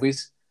two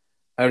movies,"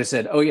 I would have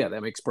said, "Oh yeah,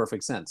 that makes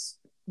perfect sense."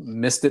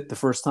 Missed it the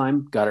first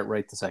time, got it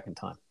right the second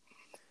time.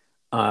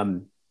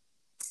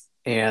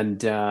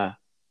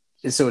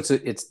 So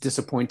it's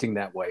disappointing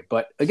that way.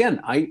 But again,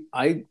 I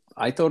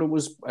thought it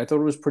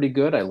was pretty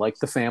good. I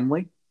liked the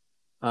family.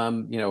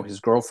 His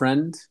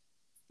girlfriend,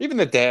 even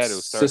the dad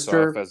who starts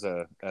off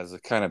as a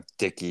kind of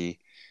dicky.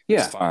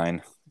 Yeah,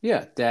 fine.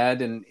 Yeah,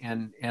 dad and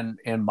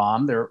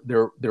mom,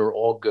 they're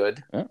all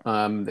good.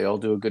 Yeah. They all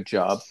do a good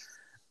job.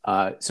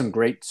 Some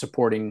great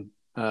supporting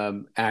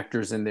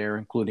actors in there,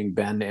 including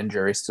Ben and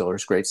Jerry Stiller.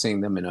 It's great seeing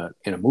them in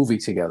a movie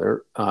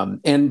together,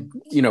 and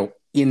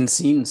in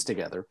scenes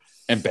together.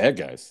 And bad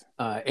guys.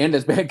 And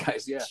as bad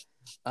guys, yeah.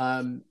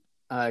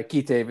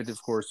 Keith David,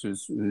 of course,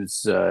 who's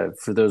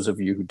for those of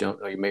you who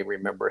don't know, you may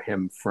remember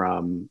him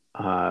from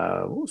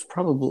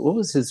what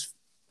was his?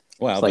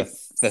 Well, like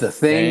the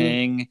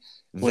Thing.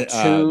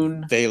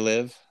 Platoon. They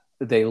Live.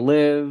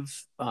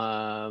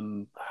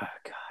 God,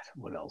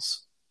 what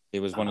else?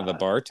 It was one of the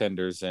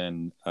bartenders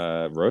in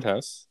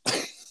Roadhouse.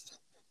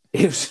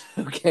 He was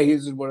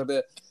one of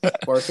the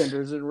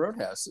bartenders in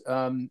Roadhouse.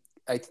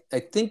 I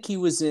think he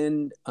was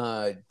in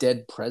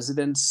Dead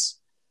Presidents.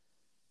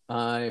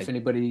 If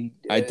anybody,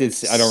 I did.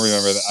 I don't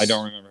remember that. I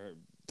don't remember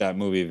that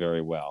movie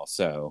very well,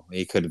 so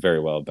he could very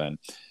well have been.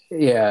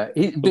 Yeah,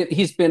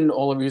 he's been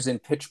all of years in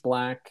Pitch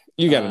Black.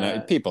 You got to know.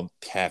 People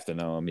have to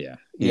know him. Yeah.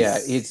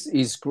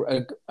 He's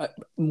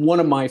one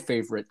of my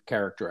favorite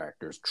character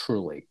actors.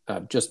 Truly,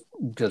 just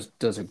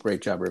does a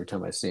great job every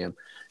time I see him.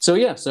 So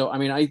yeah. So I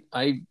mean, I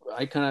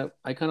kind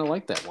of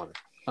like that one.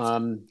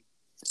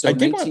 So I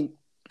did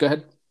go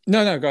ahead.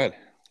 No, go ahead.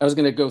 I was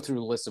going to go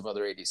through a list of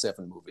other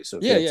 87 movies. So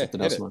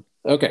something else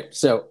okay,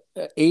 so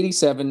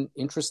 87,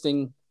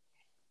 interesting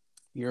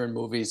year in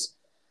movies.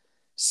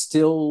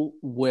 still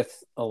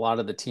with a lot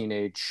of the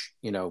teenage,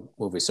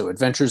 movies. So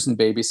Adventures in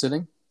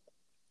Babysitting.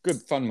 Good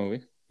fun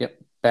movie. Yep.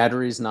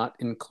 Batteries Not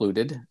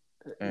Included.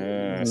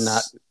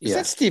 Not Is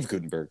that Steve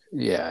Gutenberg?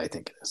 Yeah, I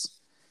think it is.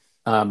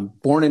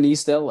 Born in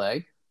East LA.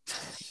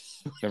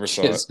 Never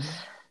saw it.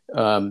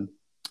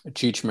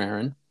 Cheech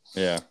Marin.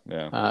 Yeah.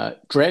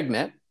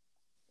 Dragnet.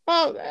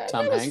 Oh,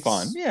 Tom that was Hanks.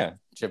 fun. Yeah.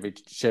 Chevy.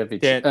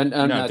 Dan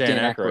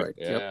Aykroyd.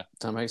 Yeah. Yep.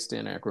 Tom Hanks,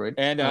 Dan Aykroyd,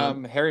 and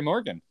Harry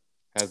Morgan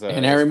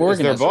Harry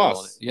Morgan is their has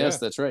boss. Yes,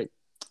 that's right.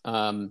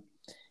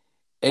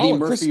 Eddie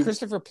Murphy.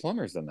 Christopher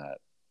Plummer's in that.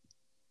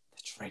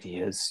 That's right. He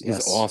is.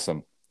 He's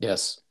awesome.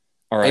 Yes.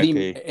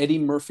 R.I.P. Eddie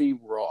Murphy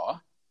Raw.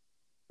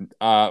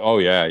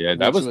 Yeah.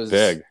 That was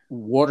big.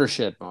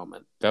 Watershed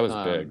moment. That was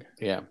big.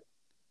 Yeah.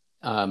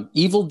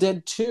 Evil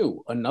Dead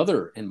 2,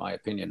 another, in my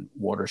opinion,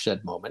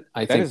 watershed moment.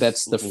 I think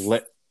that's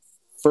the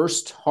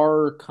first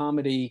horror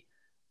comedy,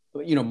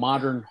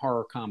 modern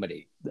horror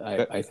comedy.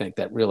 I think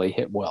that really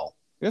hit well.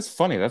 It's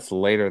funny. That's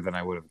later than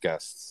I would have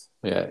guessed.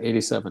 Yeah,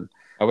 87.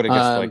 I would have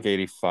guessed like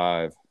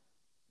 85.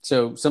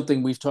 So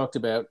something we've talked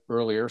about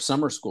earlier,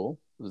 Summer School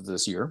was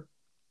this year.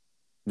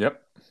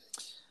 Yep.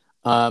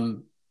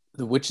 The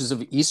Witches of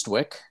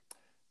Eastwick.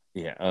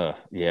 Yeah.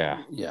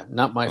 Yeah,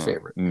 not my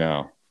favorite.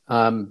 No.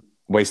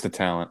 Waste of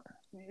talent.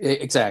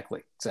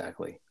 Exactly.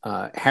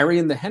 Harry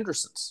and the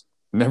Hendersons.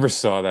 Never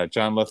saw that.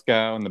 John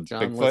Lithgow and the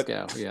John Bigfoot.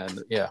 Lithgow.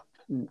 Yeah.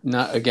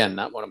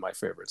 Not one of my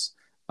favorites.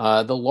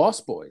 The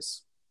Lost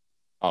Boys.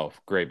 Oh,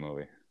 great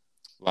movie.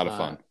 A lot of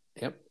fun.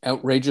 Yep.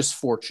 Outrageous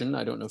Fortune.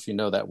 I don't know if you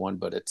know that one,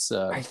 but it's.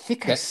 I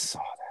think I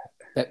saw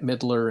that. Bette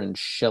Midler and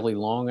Shelley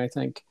Long, I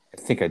think. I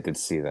think I did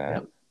see that.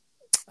 Yep.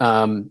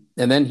 And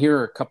then here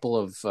are a couple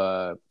of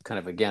kind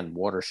of, again,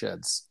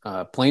 watersheds.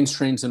 Planes,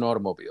 Trains, and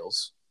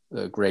Automobiles.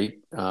 The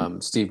great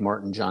Steve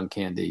Martin, John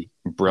Candy.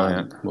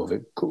 Brilliant movie.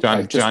 Cool.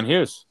 John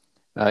Hughes.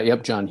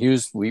 Yep, John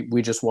Hughes.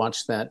 We just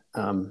watched that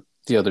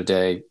the other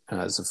day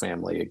as a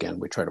family. Again,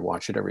 we try to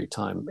watch it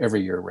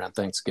every year around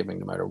Thanksgiving,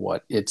 no matter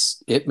what.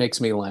 It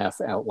makes me laugh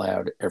out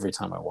loud every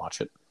time I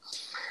watch it.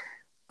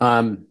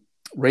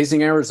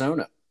 Raising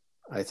Arizona.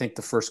 I think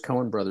the first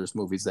Coen Brothers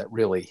movies that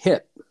really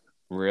hit.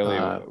 Really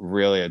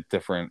a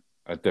different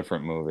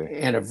movie.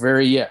 And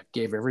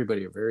gave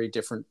everybody a very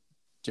different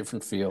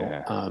feel.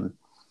 Yeah.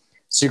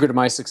 Secret of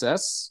My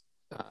Success.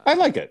 I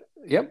like it.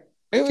 Yep.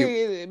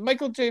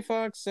 Michael J.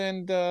 Fox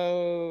and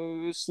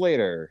Helen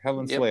Slater.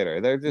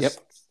 They're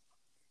just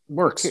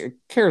works.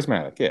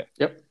 Charismatic. Yeah.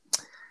 Yep.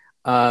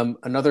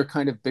 Another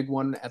kind of big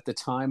one at the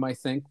time, I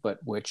think, but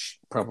which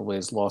probably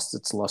has lost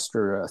its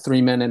luster.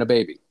 Three Men and a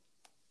Baby.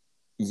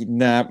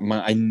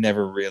 I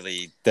never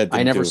really.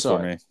 I never saw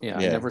it. Yeah,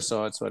 I never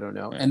saw it, so I don't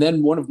know. And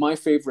then one of my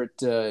favorite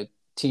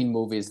teen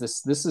movies.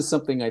 This is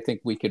something I think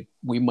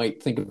we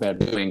might think about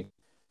doing.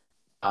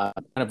 Kind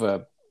of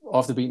a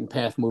off the beaten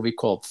path movie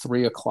called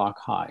 3 O'Clock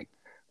High.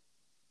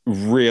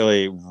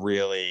 Really,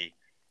 really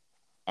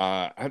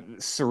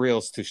surreal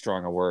is too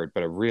strong a word,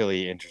 but a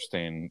really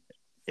interesting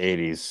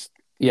 80s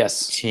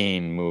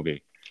teen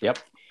movie. Yep.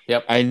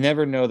 I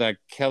never know that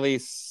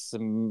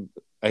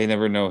I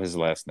never know his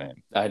last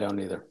name. I don't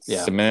either.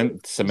 Yeah.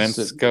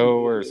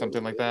 Semensko or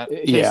something like that.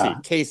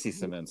 Casey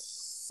Sements,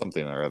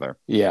 something or other.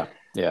 Yeah.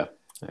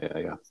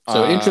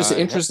 So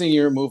interesting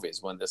year of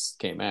movies when this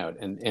came out,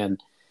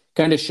 and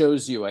kind of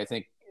shows you. I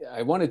think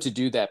I wanted to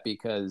do that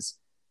because,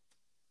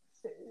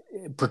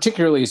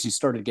 particularly as you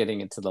started getting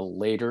into the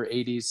later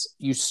 80s,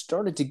 you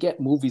started to get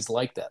movies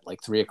like that,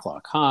 like 3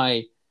 O'Clock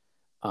High,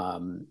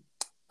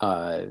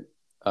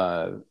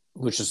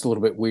 which is a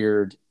little bit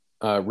weird.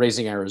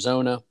 Raising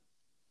Arizona.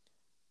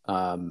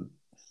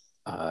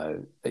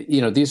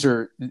 These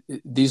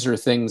are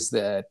things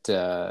that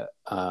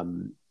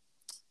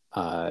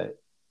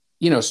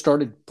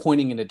started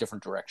pointing in a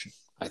different direction,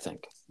 I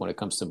think, when it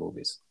comes to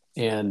movies,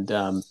 and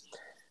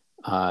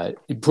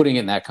putting it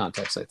in that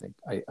context, I think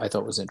I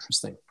thought was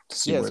interesting to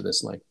see where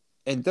this led.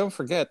 And don't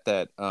forget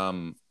that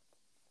in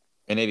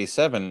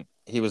 '87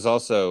 he was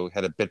also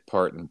had a bit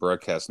part in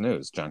Broadcast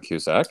News. John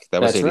Cusack,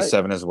 that was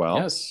 '87 as well.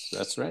 Yes,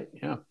 that's right.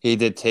 Yeah, he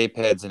did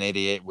Tapeheads in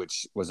 '88,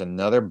 which was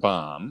another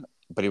bomb.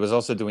 But he was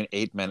also doing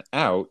 8 Men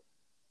Out,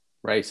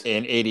 right?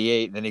 In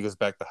 '88. And then he goes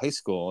back to high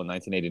school in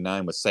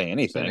 1989 with Say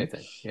Anything.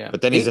 Yeah.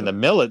 But then he's in the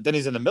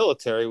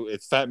military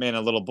with Fat Man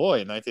and Little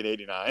Boy in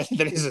 1989.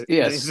 then he's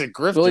a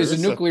grifter. Well, he's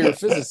a nuclear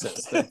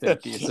physicist. I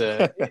think he's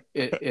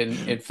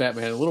in Fat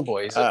Man and Little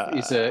Boy. He's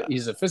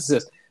a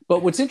physicist.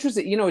 But what's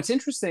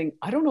interesting.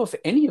 I don't know if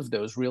any of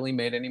those really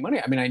made any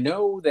money. I mean, I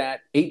know that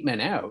 8 Men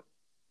Out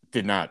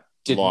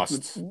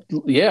lost.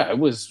 Yeah, it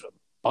was a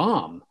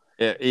bomb.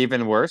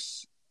 Even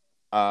worse.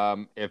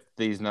 If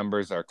these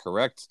numbers are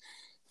correct,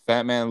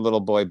 Fat Man and Little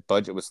Boy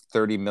budget was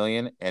 $30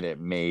 million and it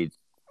made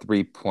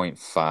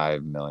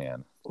 $3.5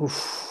 million.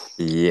 Oof.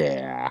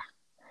 Yeah.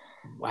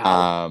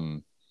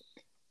 Wow.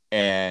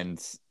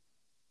 It's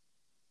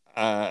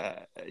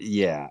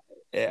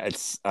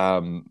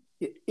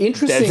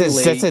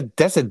interestingly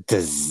that's a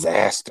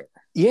disaster.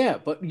 Yeah,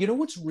 but you know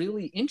what's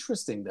really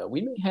interesting though?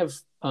 We may have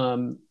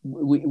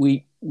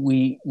we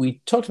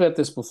talked about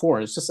this before.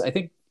 It's just I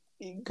think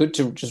good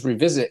to just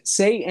revisit.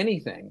 Say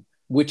Anything,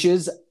 which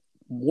is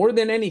more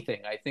than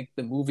anything, I think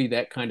the movie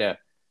that kind of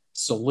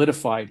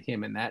solidified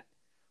him in that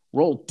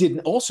role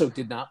did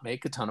not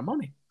make a ton of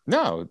money.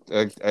 No,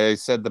 I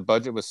said the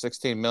budget was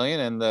 16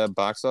 million and the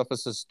box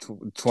office is It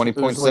was like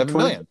 20.7 20.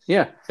 million.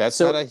 Yeah. That's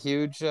not So a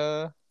huge.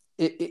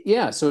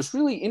 yeah. So it's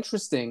really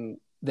interesting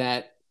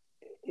that,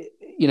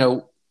 you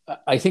know,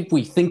 I think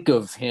we think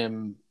of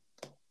him,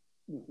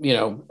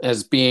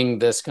 as being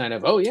this kind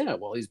of, oh yeah,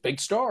 well, he's a big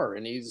star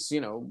and he's,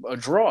 a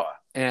draw.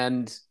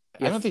 And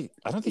I don't think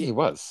he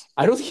was.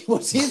 I don't think he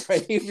was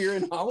either. If you're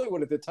in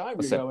Hollywood at the time,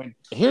 Listen, you're going,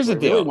 here's do the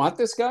I really deal. want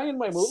this guy in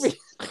my movie?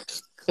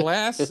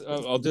 Class,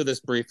 I'll do this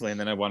briefly, and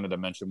then I wanted to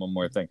mention one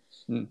more thing.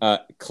 Mm.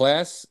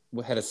 Class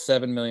had a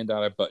 $7 million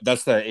budget.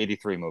 That's the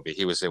 '83 movie.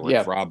 He was in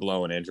with Rob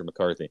Lowe and Andrew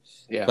McCarthy.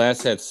 Yeah.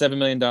 Class had $7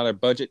 million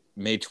budget,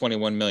 made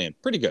 21 million.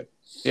 Pretty good.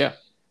 Yeah.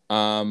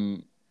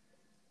 Then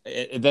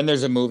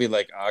there's a movie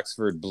like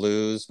Oxford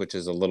Blues, which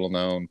is a little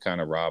known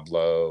kind of Rob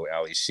Lowe,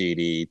 Ali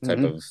Sheedy type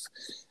of.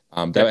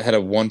 That had a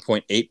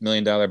 $1.8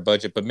 million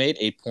budget, but made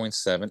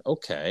 8.7.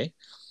 Okay.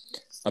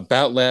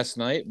 About Last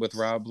Night with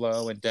Rob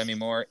Lowe and Demi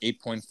Moore,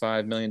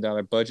 $8.5 million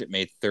budget,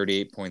 made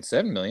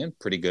 $38.7 million.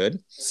 Pretty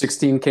good.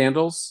 16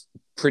 Candles.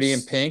 Pretty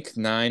in Pink,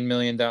 $9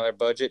 million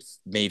budget,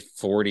 made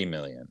 $40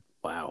 million.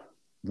 Wow.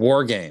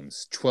 War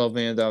Games, $12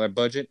 million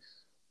budget,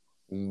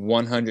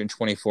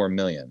 $124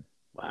 million.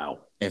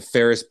 Wow. And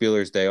Ferris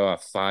Bueller's Day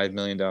Off, $5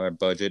 million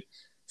budget,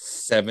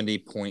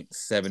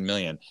 $70.7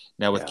 million.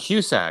 Now with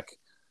Cusack,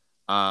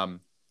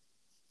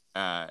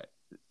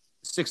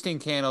 16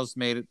 Candles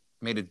made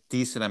a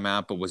decent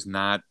amount, but was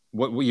not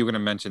what you were going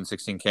to mention.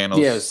 16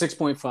 Candles. Yeah,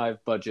 6.5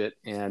 budget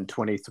and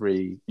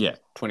 23. Yeah,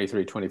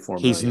 24 million.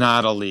 He's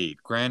not a lead.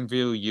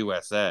 Grandview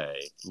USA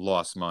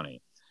lost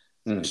money.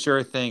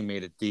 Sure Thing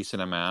made a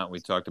decent amount. We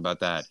talked about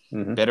that.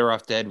 Better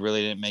Off Dead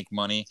really didn't make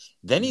money.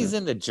 Then he's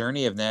in The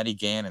Journey of Natty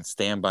Gann and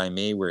Stand By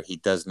Me, where he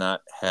does not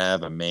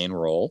have a main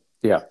role.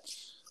 Yeah.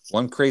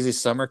 One Crazy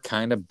Summer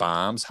kind of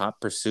bombs. Hot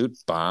Pursuit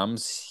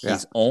bombs.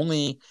 He's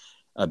only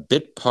a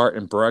bit part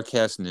in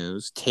Broadcast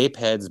News.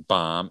 Tapeheads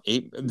bomb.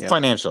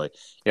 Financially.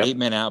 8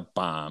 Men Out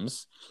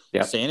bombs.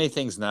 Say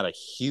Anything's not a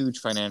huge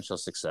financial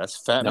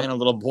success. Fat Man and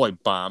Little Boy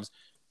bombs.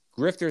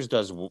 Grifters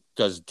does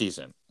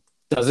decent.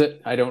 Does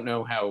it? I don't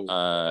know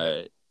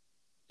how.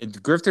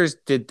 Grifters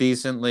did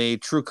decently.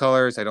 True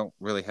Colors, I don't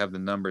really have the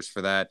numbers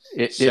for that.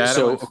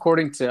 So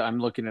according to, I'm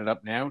looking it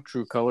up now,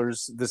 True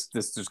Colors, this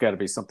there's got to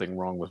be something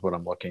wrong with what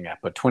I'm looking at,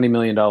 but $20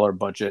 million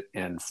budget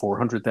and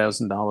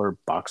 $400,000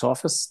 box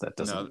office, that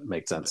doesn't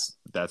make sense.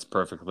 That's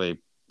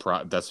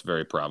that's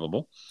very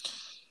probable.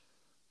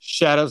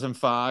 Shadows and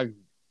Fog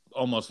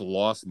almost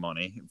lost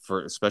money,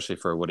 especially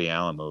for a Woody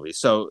Allen movie.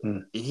 So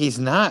he's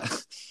not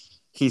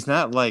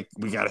like,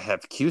 we got to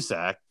have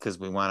Cusack because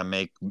we want to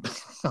make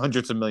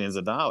hundreds of millions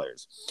of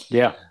dollars.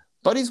 Yeah.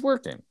 But he's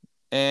working.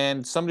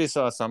 And somebody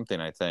saw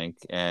something, I think,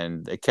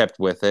 and it kept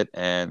with it.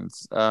 And,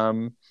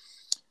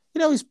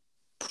 he's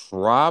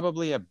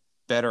probably a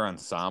better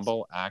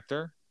ensemble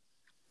actor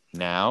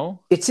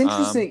now. It's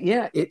interesting.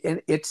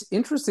 And it's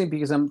interesting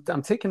because I'm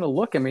taking a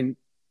look. I mean,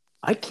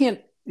 I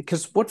can't,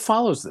 because what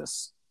follows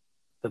this?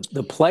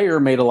 The Player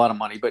made a lot of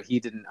money, but he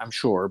didn't, I'm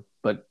sure,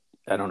 but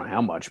I don't know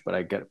how much,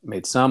 but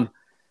made some.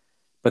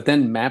 But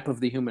then Map of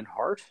the Human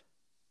Heart,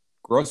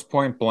 Grosse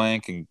Point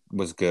Blank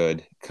was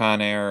good.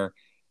 Con Air,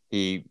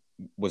 he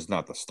was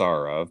not the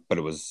star of, but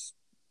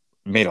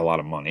made a lot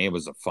of money. It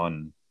was a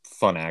fun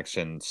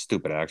action,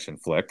 stupid action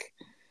flick.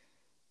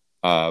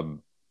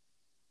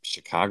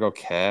 Chicago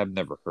Cab,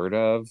 never heard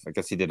of. I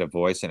guess he did a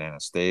voice in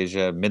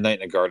Anastasia. Midnight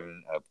in the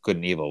Garden of Good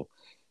and Evil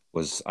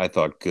was, I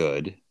thought,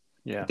 good.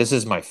 Yeah. This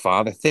Is My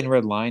Father. Thin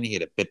Red Line, he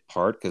had a bit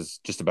part because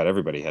just about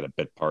everybody had a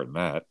bit part in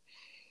that.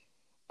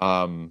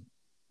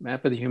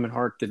 Map of the Human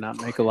Heart did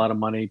not make a lot of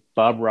money.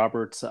 Bob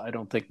Roberts, I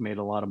don't think, made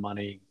a lot of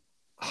money.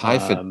 High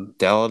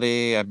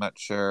Fidelity, I'm not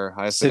sure.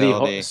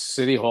 Fidelity.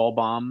 City Hall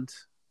bombed.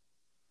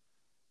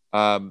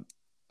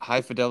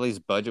 High Fidelity's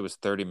budget was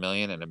 $30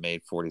 million and it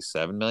made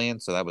 $47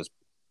 million, so that was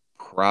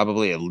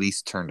probably at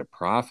least turned a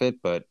profit.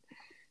 But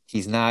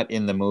he's not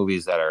in the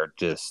movies that are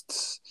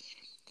just.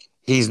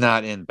 He's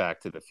not in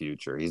Back to the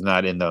Future. He's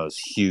not in those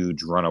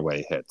huge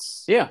runaway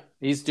hits. Yeah,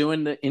 he's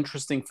doing the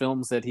interesting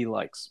films that he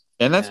likes.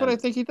 And that's what I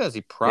think he does.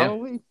 He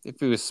probably, if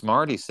he was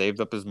smart, he saved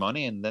up his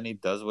money and then he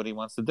does what he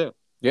wants to do.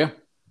 Yeah.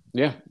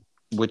 Yeah.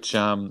 Which,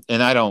 and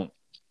I don't,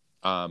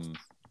 the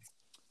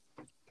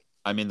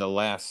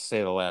last,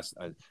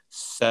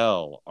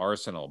 Cell,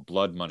 Arsenal,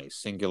 Blood Money,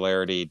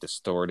 Singularity,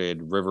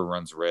 Distorted, River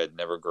Runs Red,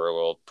 Never Grow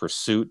Old,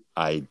 Pursuit.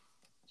 I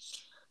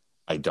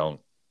don't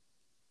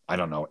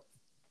know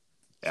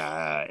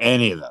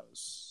any of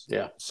those.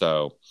 Yeah.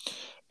 So,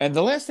 and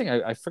the last thing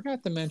I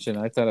forgot to mention,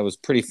 I thought it was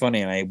pretty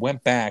funny, and I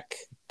went back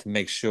to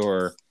make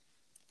sure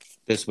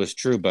this was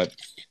true. But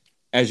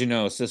as you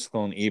know,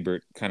 Siskel and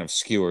Ebert kind of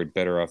skewered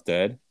Better Off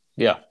Dead.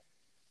 Yeah.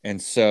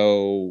 And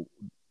so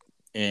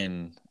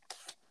in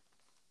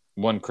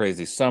One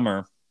Crazy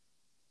Summer,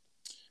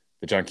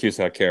 the John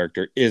Cusack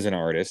character is an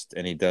artist,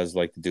 and he does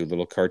like to do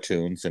little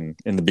cartoons. And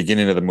in the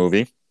beginning of the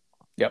movie,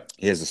 Yep.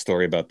 He has a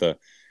story about the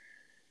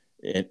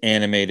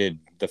animated,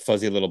 the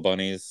fuzzy little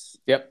bunnies.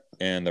 Yep.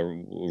 And the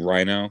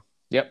rhino.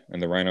 Yep.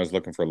 And the rhino's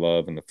looking for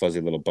love, and the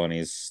fuzzy little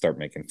bunnies start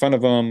making fun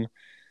of him.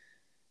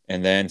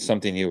 And then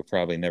something you would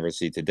probably never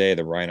see today,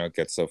 the rhino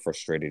gets so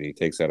frustrated he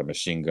takes out a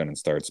machine gun and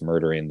starts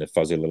murdering the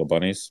fuzzy little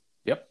bunnies.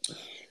 Yep.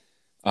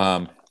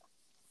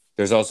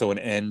 There's also an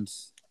end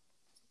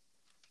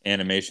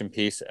animation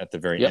piece at the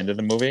very end of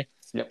the movie.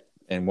 Yep.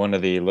 And one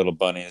of the little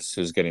bunnies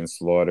who's getting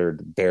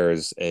slaughtered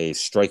bears a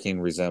striking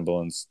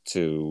resemblance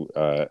to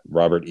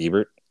Roger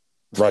Ebert.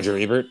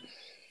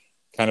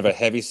 Kind of a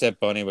heavy-set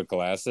bunny with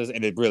glasses,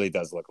 and it really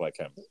does look like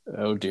him.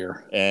 Oh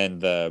dear!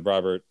 And the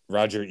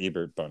Roger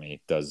Ebert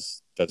bunny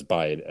does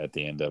bite at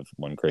the end of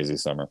One Crazy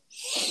Summer.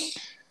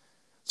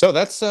 So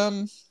that's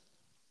our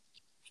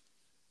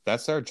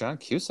John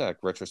Cusack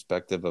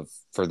retrospective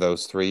for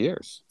those 3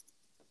 years.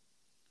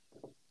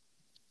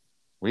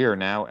 We are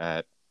now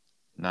at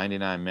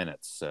 99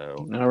 minutes. So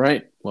all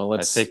right, well,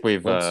 I think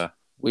we've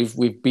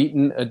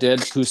beaten a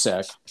dead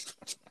Cusack.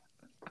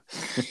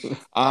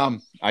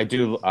 I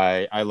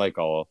like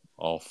all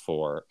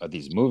 4 of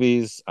these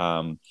movies,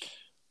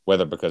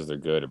 whether because they're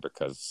good or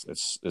because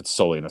it's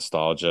solely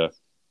nostalgia.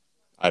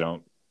 I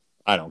don't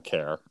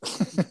care.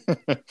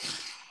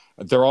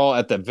 They're all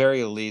at the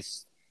very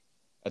least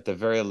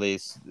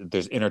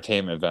there's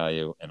entertainment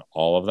value in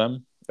all of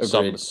them.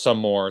 Agreed. Some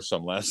more,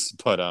 some less,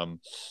 but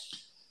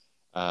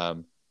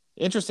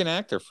interesting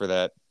actor for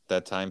that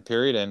time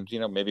period. And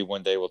maybe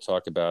one day we'll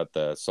talk about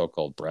the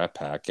so-called Brat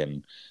Pack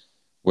and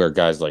where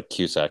guys like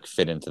Cusack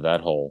fit into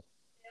that whole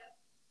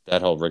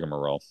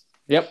rigmarole.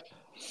 Yep.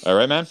 All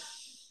right, man.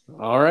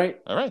 All right.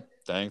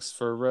 Thanks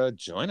for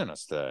joining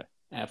us today.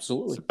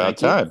 Absolutely. It's about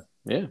time.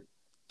 Yeah.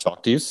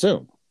 Talk to you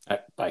soon.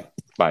 Bye.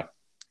 Bye.